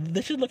 nah,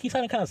 this shit look, he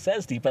sounded kind of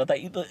sassy. But I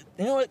thought, you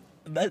know what?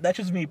 That's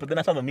just me. But then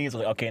I saw the memes. I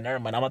was like, okay, never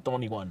mind. I'm not the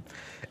only one.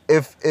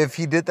 If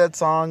he did that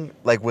song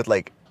like with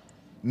like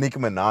Nicki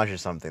Minaj or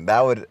something,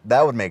 that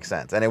would make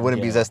sense, and it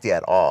wouldn't be Yeah. zesty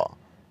at all.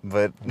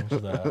 But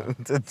What's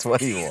that? to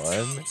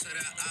 21,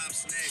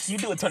 You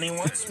do it,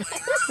 21.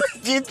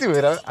 you do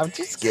it. I'm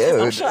too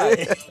scared. I'm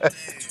shy.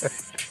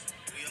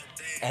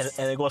 and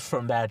it goes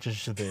from that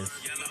just to this.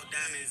 Yellow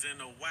diamonds in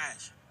the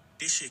watch.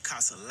 This shit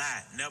costs a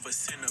lot. Never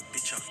send a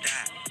bitch up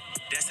die.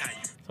 That's how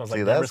you. So I was See,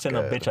 like, never that's send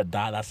a good. bitch a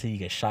die. That's how you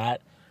get shot.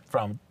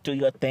 From do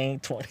your thing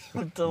 20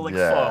 to like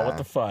Yeah. fuck. What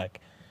the fuck?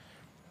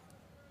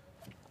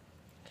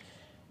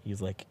 He's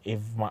like,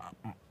 if my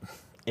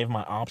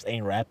ops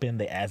ain't rapping,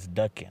 they ass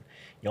ducking.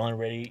 You ain't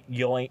ready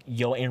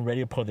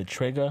to pull the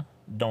trigger.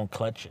 Don't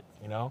clutch it.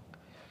 You know.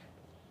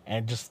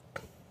 And just,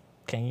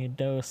 can you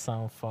do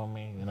something for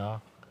me? You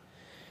know.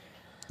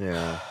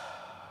 Yeah.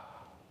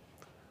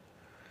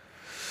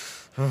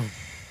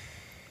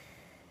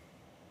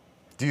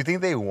 Do you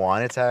think they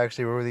wanted to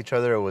actually work with each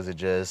other, or was it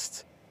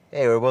just,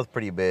 hey, we're both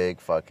pretty big,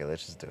 fuck it,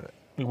 let's just do it?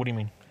 Wait, what do you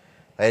mean?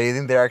 Like, do you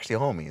think they're actually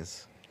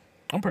homies?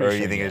 I'm Or pretty do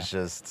sure. you think yeah. it's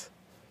just,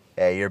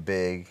 hey, you're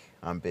big,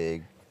 I'm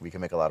big, we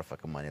can make a lot of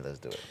fucking money, let's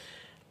do it?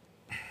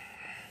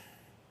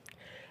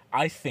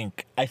 I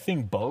think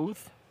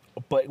both,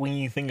 but when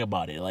you think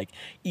about it, like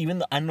even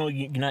though I know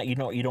you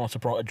don't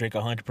support Drake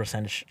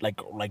 100%,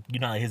 like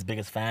you're not his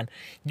biggest fan,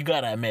 you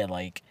gotta admit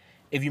like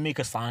if you make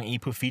a song and you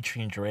put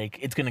featuring Drake,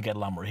 it's gonna get a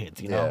lot more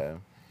hits, you know?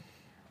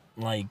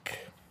 Yeah. Like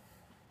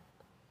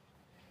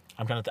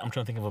I'm trying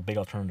to think of a big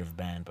alternative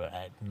band, but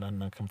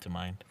none come to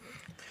mind.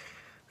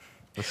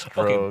 The Okay,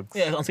 Strokes.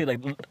 yeah, I'll say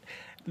like.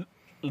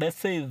 Let's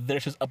say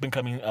there's this up and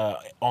coming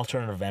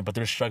alternative band, but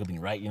they're struggling,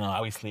 right? You know,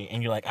 obviously,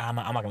 and you're like, I'm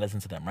not gonna listen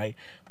to them, right?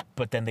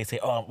 But then they say,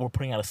 oh, we're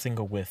putting out a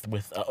single with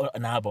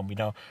an album. You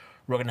know,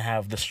 we're gonna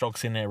have the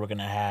Strokes in it. We're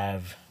gonna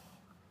have,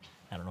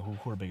 I don't know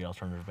who are big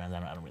alternative bands.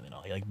 I don't really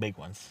know, like big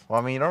ones. Well,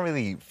 I mean, you don't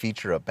really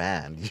feature a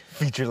band. You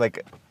feature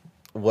like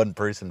one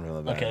person from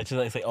the band. Okay, it's just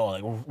like say, oh,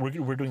 like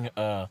we're doing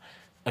a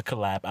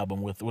collab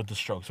album with the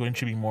Strokes.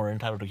 Wouldn't you be more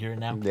entitled to hear it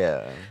now?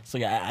 Yeah. So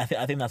yeah,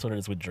 I think that's what it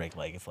is with Drake.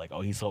 Like it's like,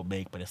 oh, he's so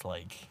big, but it's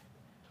like.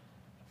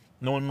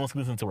 No one wants to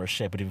listen to our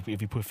shit, but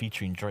if you put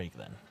featuring Drake,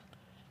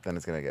 Then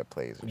it's gonna get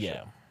plays. Or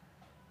yeah.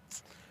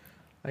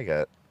 shit. I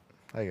get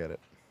it.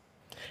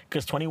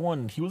 Because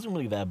 21, he wasn't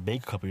really that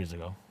big a couple years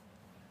ago.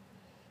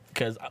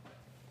 Because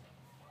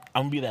I'm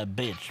gonna be that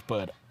bitch,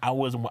 but I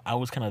was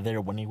kind of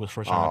there when he was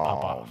first trying to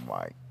pop Oh off.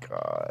 my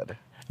god.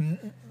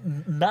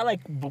 Not like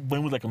when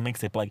it was like a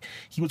mixtape, but like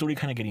he was already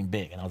kind of getting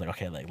big, and I was like,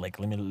 okay, like let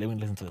me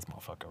listen to this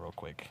motherfucker real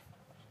quick.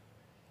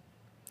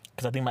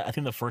 Because I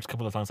think the first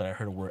couple of songs that I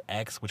heard were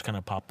X, which kind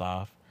of popped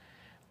off,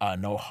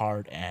 No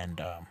Heart, and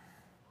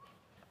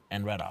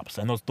Red Ops,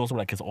 and those were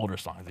like his older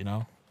songs, you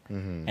know.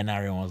 Mm-hmm. And now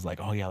everyone was like,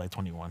 oh yeah, like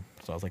 21.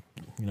 So I was like,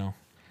 you know,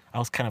 I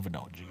was kind of an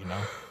OG, you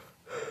know.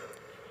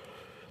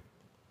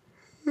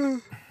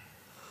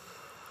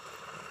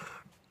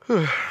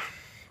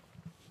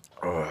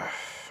 All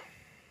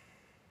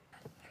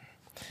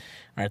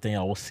right, then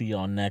y'all. We'll see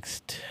y'all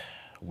next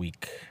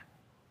week.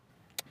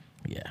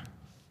 Yeah.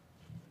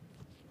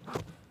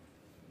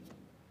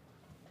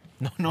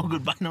 No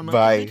goodbye. No.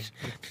 Bye. Bitch.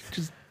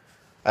 Just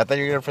I thought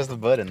you were gonna press the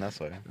button. That's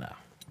why. no.